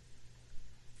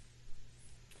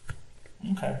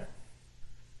 Okay.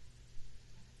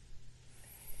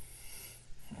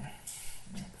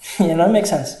 Yeah, that makes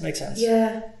sense.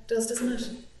 Yeah, it does, doesn't it?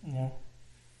 Yeah.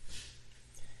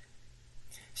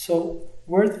 So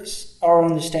where does our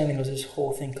understanding of this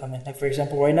whole thing come in? Like, for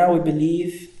example, right now we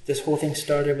believe this whole thing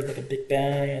started with like a big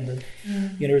bang and the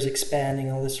universe expanding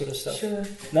and all this sort of stuff. Sure.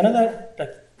 None of that,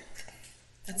 like,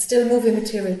 That's still moving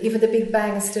material. Even the Big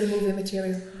Bang is still moving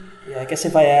material. Yeah, I guess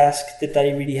if I ask, did that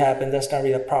really happen, that's not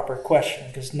really a proper question,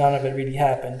 because none of it really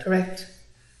happened. Correct.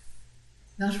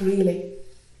 Not really.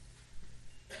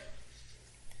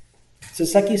 So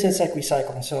it's like you said, it's like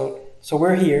recycling. So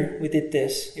we're here, we did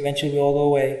this, eventually we all go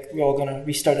away, we're all going to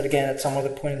restart it again at some other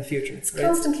point in the future. It's right?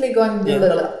 constantly going, blah,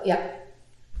 blah, blah. Yeah.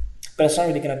 But it's not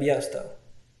really going to be us, though,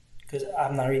 because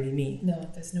I'm not really me. No,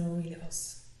 there's no really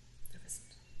us. There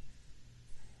isn't.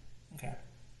 Okay.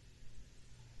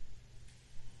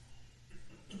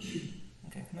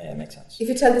 Okay, yeah, that makes sense. If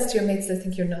you tell this to your mates, they'll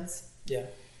think you're nuts. Yeah.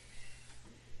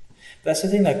 That's the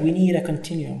thing, like, we need a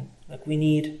continuum. Like, we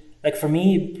need, like, for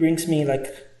me, it brings me, like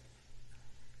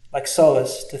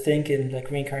solace to think in, like,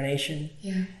 reincarnation.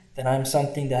 Yeah. That I'm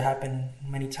something that happened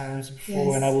many times before,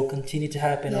 Yes. and I will continue to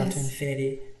happen Yes. onto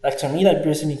infinity. Like, to me, that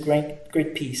brings me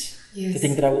great peace. Yes. To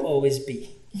think that I will always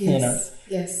be, Yes. you know?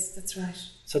 Yes, that's right.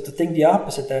 So to think the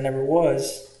opposite, that I never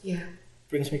was, Yeah.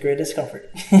 brings me great discomfort.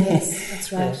 Yes,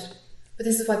 that's right. Yeah. But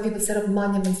this is why people set up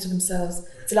monuments to themselves.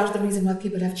 It's a lot of the reason why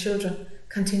people have children.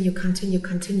 Continue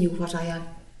what I am.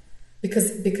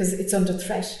 Because it's under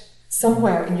threat.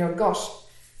 Somewhere in your gut,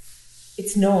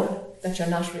 it's known that you're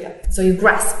not real. So you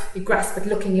grasp at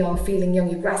looking young, feeling young,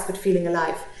 you grasp at feeling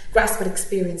alive, grasp at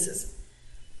experiences.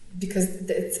 Because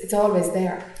it's always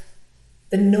there.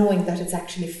 The knowing that it's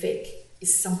actually fake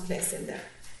is someplace in there.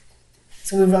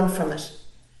 So we run from it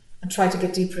and try to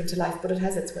get deeper into life, but it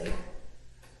has its way.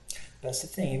 That's the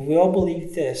thing. If we all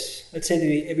believe this, let's say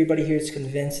that everybody here is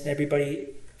convinced, and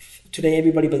today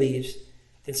everybody believes,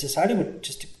 then society would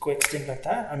just go extinct like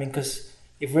that. I mean, because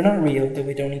if we're not real, then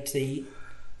we don't need to eat.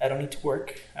 I don't need to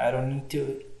work. I don't need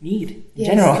to in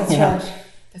general. That's you know? right.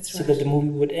 That's So right. that the movie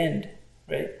would end,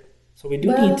 right? So we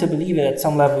do need to believe it at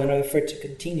some level in order for it to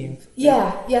continue.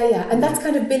 Yeah. And that's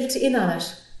kind of built in on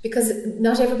it because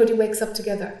not everybody wakes up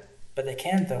together. But they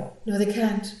can't, though. No, they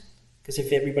can't. Because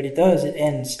if everybody does, it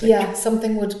ends. Like, Yeah,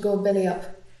 something would go belly up.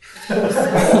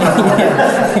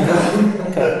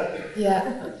 Okay.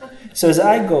 Yeah. So as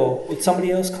I go, would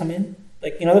somebody else come in?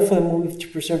 Like, in order for the movie to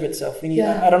preserve itself, we need,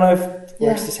 Yeah. I don't know if it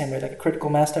works Yeah. the same way, like a critical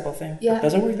mass type of thing. Yeah.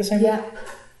 Does it work the same way?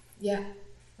 Yeah.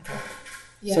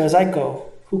 Yeah. So as I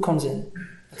go, who comes in?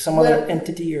 Like some other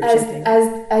entity or something?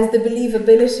 As the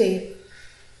believability,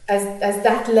 as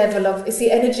that level of, you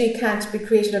see, energy can't be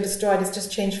created or destroyed, it's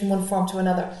just changed from one form to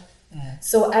another.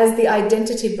 So as the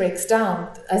identity breaks down,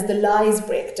 as the lies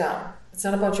break down, it's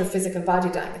not about your physical body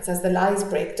dying, it's as the lies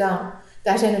break down,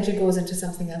 that energy goes into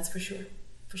something else for sure.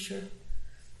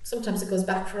 Sometimes it goes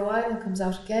back for a while and comes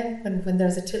out again when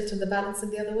there's a tilt in the balance in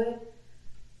the other way.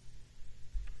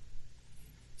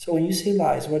 So when you say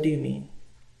lies, what do you mean?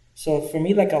 So for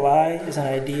me, like, a lie is an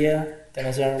idea that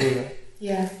is not real.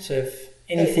 Yeah. So if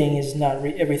anything is not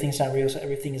everything's not real, so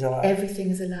everything is a lie. Everything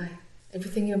is a lie.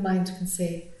 Everything your mind can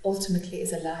say ultimately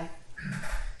is a lie.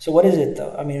 So what is it,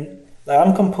 though? I mean, like,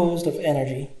 I'm composed of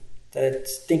energy that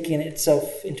it's thinking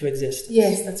itself into existence.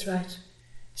 Yes, that's right.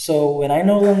 So when I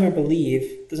no longer believe,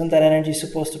 isn't that energy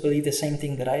supposed to believe the same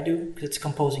thing that I do? Because it's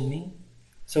composing me.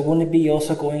 So wouldn't it be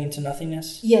also going into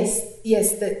nothingness? Yes.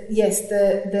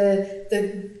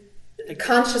 The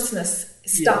consciousness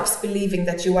stops believing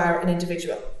that you are an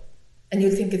individual, and you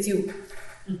think it's you.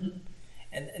 Mm-hmm.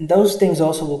 And those things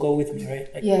also will go with me,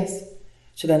 right? Like, yes.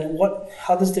 So then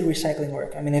how does the recycling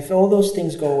work? I mean, if all those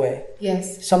things go away,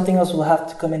 yes, something else will have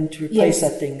to come in to replace Yes.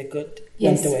 that thing that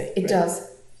yes, went away. It right?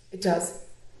 does. It does.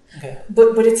 Okay.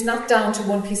 But it's not down to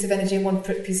one piece of energy and one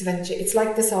piece of energy. It's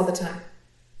like this all the time.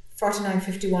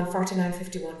 49-51,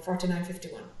 49-51,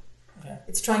 49-51. Okay.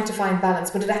 It's trying to find balance,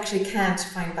 but it actually can't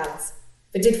find balance.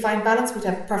 If it did find balance, we'd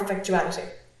have perfect duality.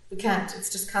 We can't. It's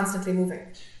just constantly moving.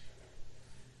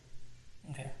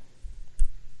 Okay.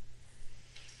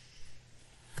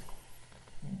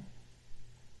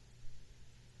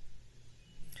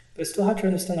 But it's still hard to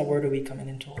understand, where do we come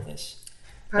into all this?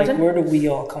 Pardon? Like, where do we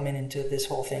all come into this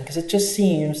whole thing? Because it just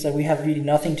seems that we have really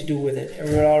nothing to do with it. And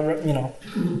we're all,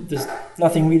 there's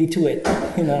nothing really to it,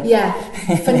 Yeah.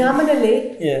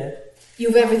 Phenomenally, Yeah.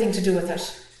 you've everything to do with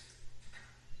it.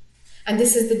 And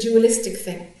this is the dualistic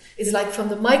thing. It's like, from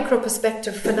the micro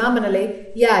perspective, phenomenally,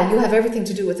 yeah, you have everything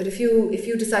to do with it. If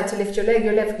you decide to lift your leg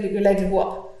will go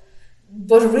up.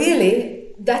 But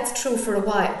really, that's true for a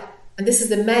while. And this is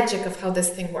the magic of how this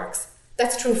thing works.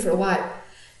 That's true for a while.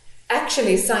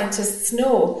 Actually, scientists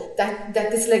know that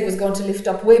this leg was going to lift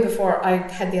up way before I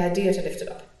had the idea to lift it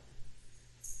up.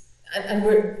 And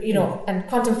we're, and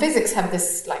quantum physics have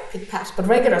this, like, pit-pat, but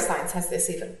regular science has this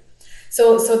even.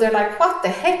 So they're like, what the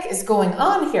heck is going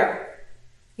on here?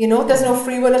 There's no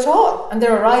free will at all. And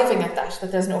they're arriving at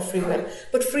that there's no free will.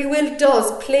 But free will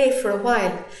does play for a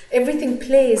while. Everything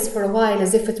plays for a while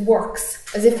as if it works,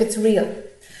 as if it's real.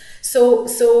 So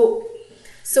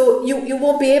you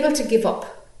won't be able to give up,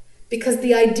 because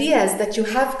the idea is that you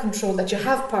have control, that you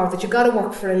have power, that you got to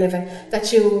work for a living,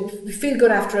 that you feel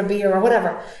good after a beer or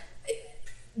whatever.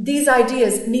 These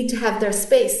ideas need to have their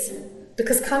space,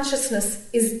 because consciousness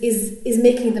is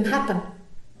making them happen.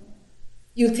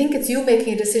 You think it's you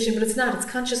making a decision, but it's not. It's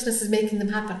consciousness is making them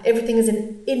happen. Everything is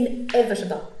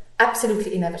inevitable,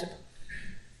 absolutely inevitable.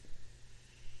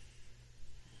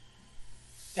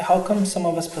 How come some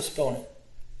of us postpone it?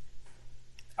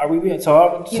 Are we?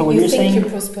 So what you're saying? You think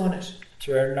you postpone it?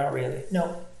 Sure, not really.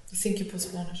 No, you think you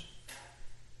postpone it.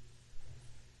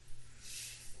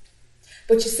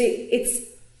 But you see,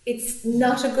 it's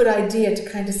not a good idea to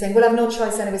kind of say, well, I've no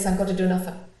choice anyway, so I'm going to do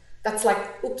nothing. That's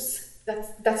like, oops.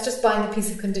 That's just buying a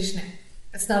piece of conditioning.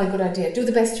 That's not a good idea. Do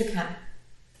the best you can.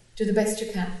 Do the best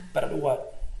you can. But at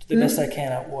what? Do the best I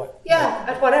can at what? Yeah,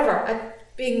 at whatever.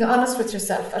 At being honest with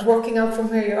yourself. At working out from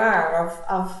where you are.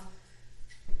 Of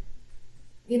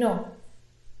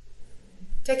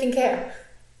taking care.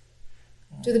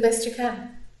 Do the best you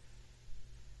can.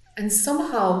 And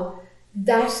somehow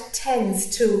that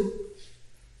tends to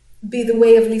be the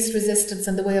way of least resistance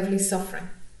and the way of least suffering.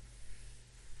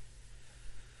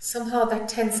 Somehow that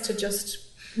tends to just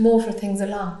motor things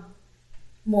along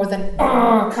more than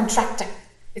contracting.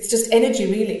 It's just energy,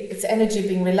 really. It's energy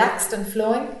being relaxed and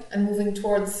flowing and moving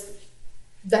towards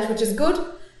that which is good,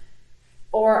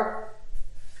 or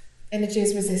energy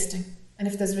is resisting. And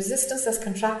if there's resistance, there's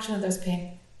contraction and there's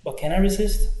pain. But can I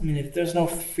resist? I mean, if there's no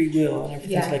free will and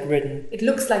everything's like written. It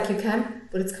looks like you can,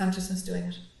 but it's consciousness doing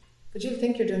it. But you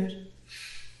think you're doing it.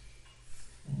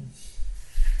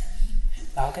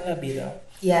 How can that be, though?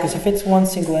 Yeah. Because if it's one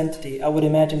single entity, I would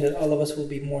imagine that all of us will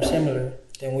be more similar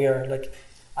than we are. Like,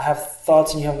 I have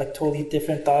thoughts and you have like totally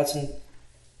different thoughts, and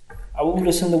I would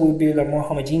assume that we'd be like more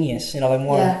homogeneous, like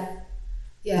more.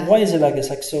 Yeah. Why is it like this?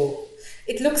 Like so.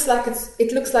 It looks like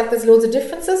there's loads of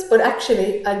differences, but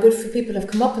actually, a good few people have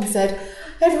come up and said,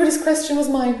 everybody's question was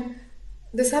mine.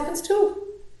 This happens too,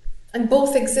 and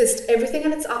both exist. Everything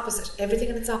and its opposite. Everything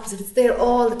and its opposite. It's there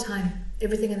all the time.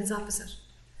 Everything and its opposite.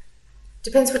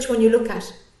 Depends which one you look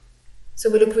at. So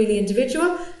we look really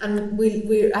individual, and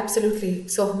we're absolutely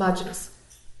so homogenous.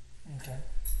 Okay.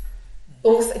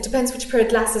 Both, it depends which pair of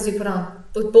glasses you put on,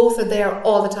 but both are there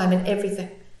all the time in everything.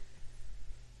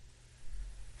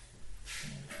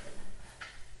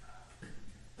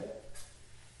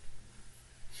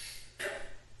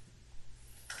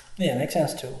 Yeah, makes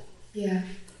sense too. Yeah.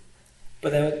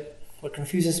 But then what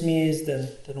confuses me is then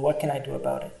what can I do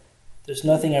about it? There's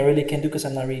nothing I really can do because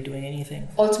I'm not really doing anything.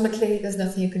 Ultimately, there's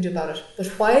nothing you can do about it. But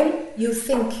while you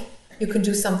think you can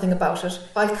do something about it,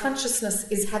 while consciousness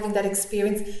is having that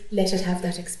experience, let it have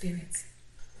that experience.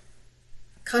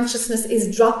 Consciousness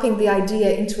is dropping the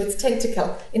idea into its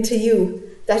tentacle, into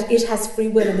you, that it has free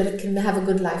will and that it can have a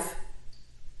good life.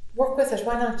 Work with it,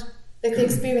 why not? Let the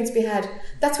experience be had.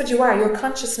 That's what you are, your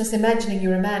consciousness imagining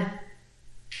you're a man.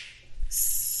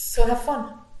 So have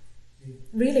fun.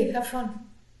 Really, have fun.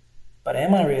 But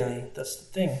am I really? That's the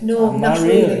thing. No, not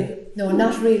really. No,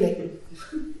 not really.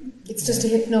 It's just a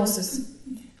hypnosis.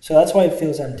 So that's why it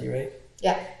feels empty, right?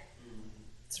 Yeah,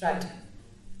 that's right.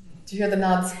 Do you hear the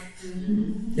nods?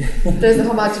 There's the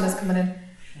homogeneous coming in.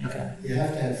 Okay. You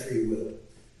have to have free will.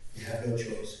 You have no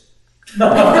choice.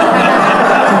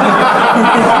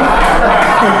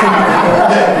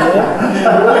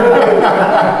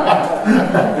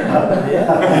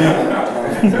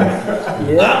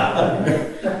 Yeah.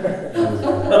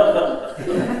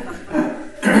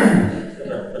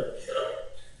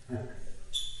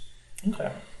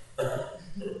 Okay.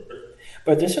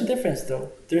 But there's a difference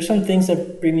though. There's some things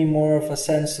that bring me more of a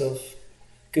sense of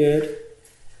good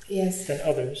than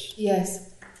others. Yes.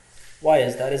 Why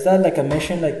is that? Is that like a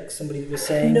mission, like somebody was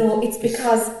saying? No, it's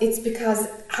because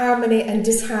harmony and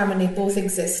disharmony both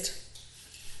exist.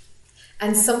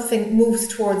 And something moves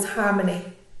towards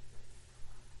harmony.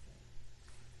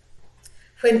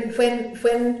 When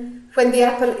the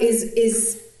apple is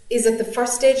at the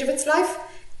first stage of its life,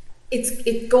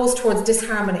 it goes towards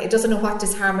disharmony. It doesn't know what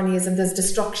disharmony is, and there's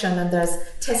destruction, and there's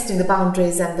testing the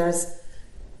boundaries, and there's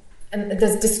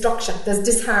destruction, there's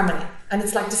disharmony, and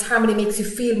it's like disharmony makes you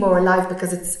feel more alive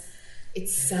because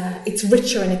it's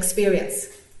richer in experience.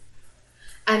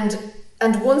 And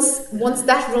once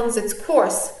that runs its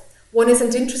course, one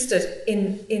isn't interested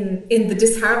in the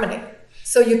disharmony.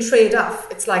 So you trade off.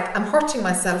 It's like, I'm hurting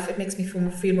myself, it makes me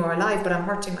feel more alive, but I'm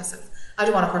hurting myself. I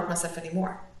don't want to hurt myself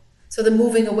anymore. So the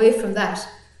moving away from that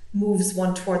moves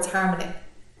one towards harmony.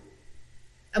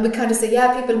 And we kind of say,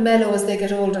 yeah, people mellow as they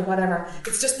get older, whatever.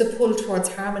 It's just the pull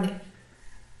towards harmony.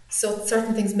 So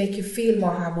certain things make you feel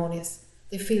more harmonious.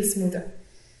 They feel smoother.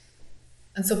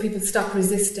 And so people stop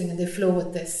resisting and they flow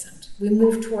with this. And we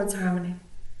move towards harmony.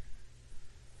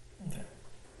 Okay.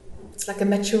 It's like a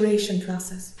maturation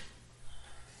process.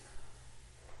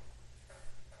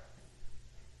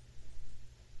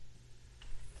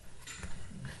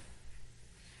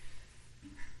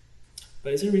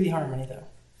 But is it really harmony though?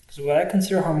 Because what I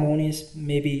consider harmonious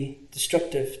may be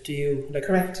destructive to you. Like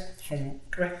Correct. From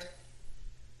Correct.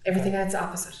 Everything and its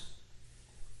opposite.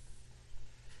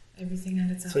 Everything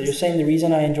and its opposite. So you're saying the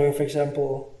reason I enjoy, for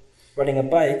example, riding a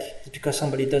bike is because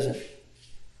somebody doesn't.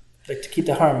 Like to keep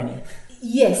the harmony.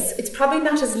 Yes, it's probably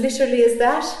not as literally as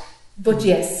that, but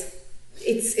yes,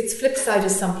 its flip side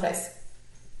is someplace.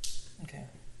 Okay.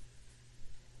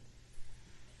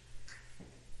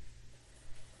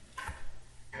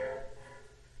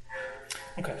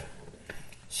 Okay.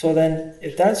 So then,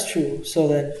 if that's true, so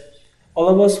then all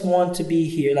of us want to be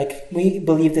here. Like we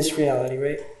believe this reality,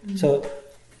 right? Mm-hmm. So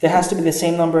there has to be the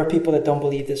same number of people that don't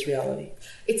believe this reality.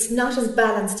 It's not as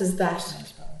balanced as that.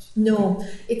 Nice balance. No,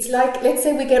 it's like, let's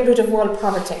say we get rid of world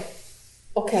poverty,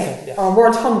 okay, Yeah. or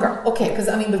world hunger, okay, because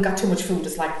I mean we've got too much food.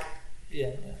 It's like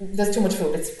Yeah. there's too much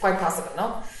food. It's quite possible,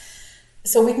 no?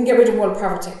 So we can get rid of world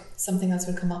poverty. Something else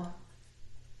will come up.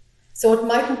 So it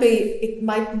mightn't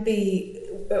be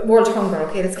world hunger.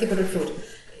 Okay, let's keep it with food.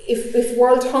 If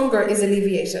world hunger is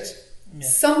alleviated,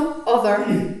 some other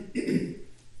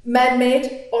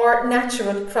man-made or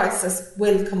natural crisis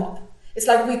will come up. It's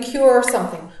like we cure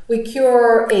something. We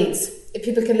cure AIDS. If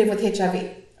people can live with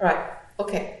HIV, right?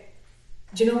 Okay.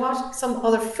 Do you know what? Some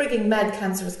other frigging mad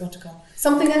cancer is going to come.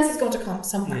 Something else is going to come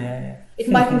somehow. Yeah. It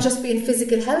mightn't just be in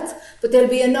physical health, but there'll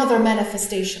be another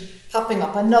manifestation popping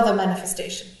up, another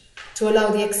manifestation to allow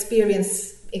the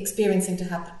experiencing to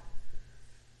happen.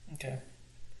 Okay.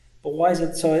 But why is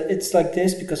it so? It's like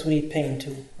this because we need pain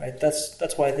too, right?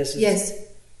 That's why this is. Yes,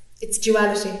 it's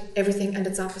duality. Everything and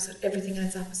its opposite. Everything and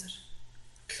its opposite.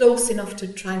 Close enough to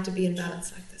trying to be in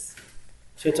balance like this.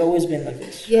 So it's always been like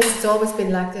this. Yes, it's always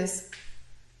been like this.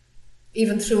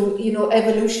 Even through,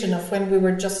 evolution of when we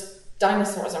were just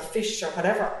dinosaurs or fish or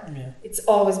whatever. Yeah. It's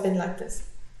always been like this.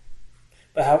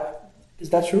 But how is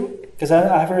that true? Because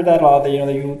I've heard that a lot. That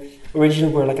that you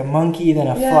originally were like a monkey, then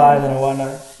a fly, then a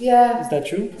whatnot. Yeah. Is that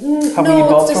true? No,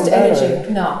 it's just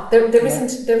energy. No, there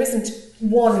isn't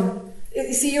one.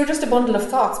 You see, you're just a bundle of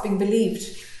thoughts being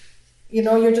believed.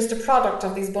 You're just a product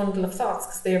of these bundle of thoughts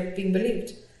because they're being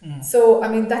believed. Mm. So, I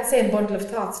mean, that same bundle of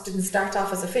thoughts didn't start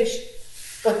off as a fish,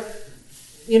 but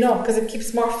because it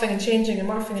keeps morphing and changing and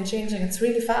morphing and changing. It's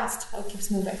really fast how it keeps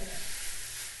moving.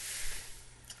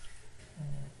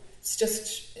 It's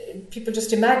just, people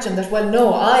just imagine that, well,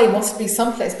 no, I must be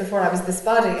someplace before I was this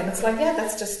body. And it's like, yeah,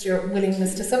 that's just your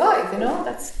willingness to survive,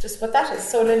 That's just what that is.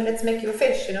 So then let's make you a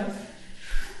fish,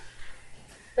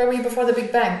 Where were you before the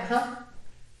Big Bang, huh?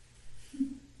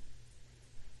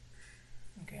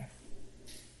 Okay.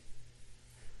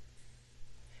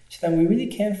 So then we really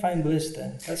can't find bliss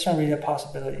then. That's not really a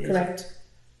possibility, Correct. is it?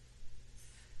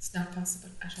 It's not possible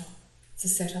at all. It's a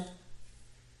setup.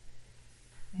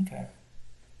 Okay.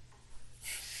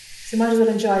 So you might as well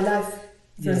enjoy life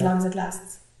for as long as it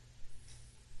lasts.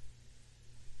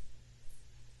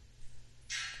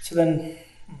 So then,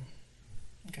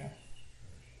 okay.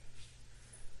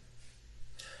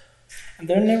 And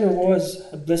there never was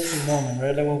a blissful moment,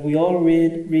 right? Like when we all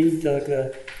read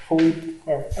the holy,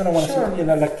 or I don't want to say,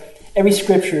 like every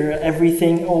scripture,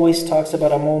 everything always talks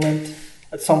about a moment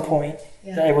at some point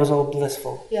that it was all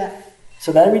blissful. Yeah.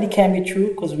 So that really can't be true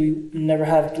because we never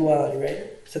have duality, right?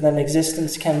 So then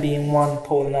existence can be in one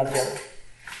pole and not the other,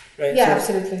 right? Yeah,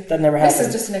 so absolutely. That never happens. This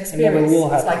is just an It never experience. will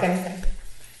happen. It's like anything.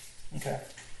 Okay.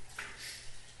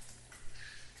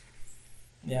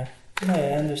 Yeah. No,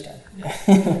 I understand.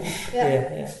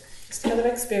 Yeah. Just another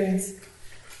experience.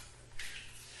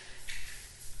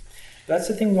 That's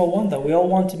the thing we all want, though. We all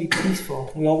want to be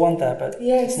peaceful. We all want that, but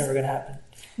Yes. it's never going to happen.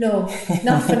 No,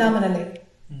 not phenomenally.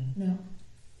 No.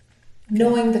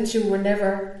 Knowing that you were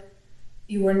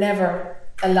never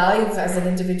alive as an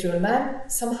individual man,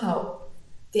 somehow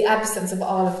the absence of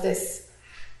all of this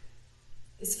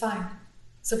is fine.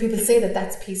 So people say that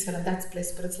that's peaceful and that's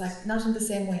bliss, but it's like not in the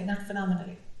same way, not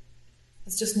phenomenally.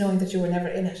 It's just knowing that you were never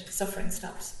in it. Suffering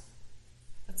stops.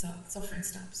 That's all. Suffering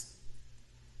stops.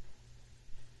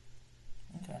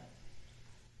 Okay.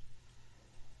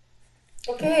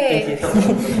 Okay. Thank you.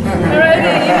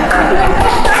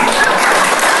 Alrighty.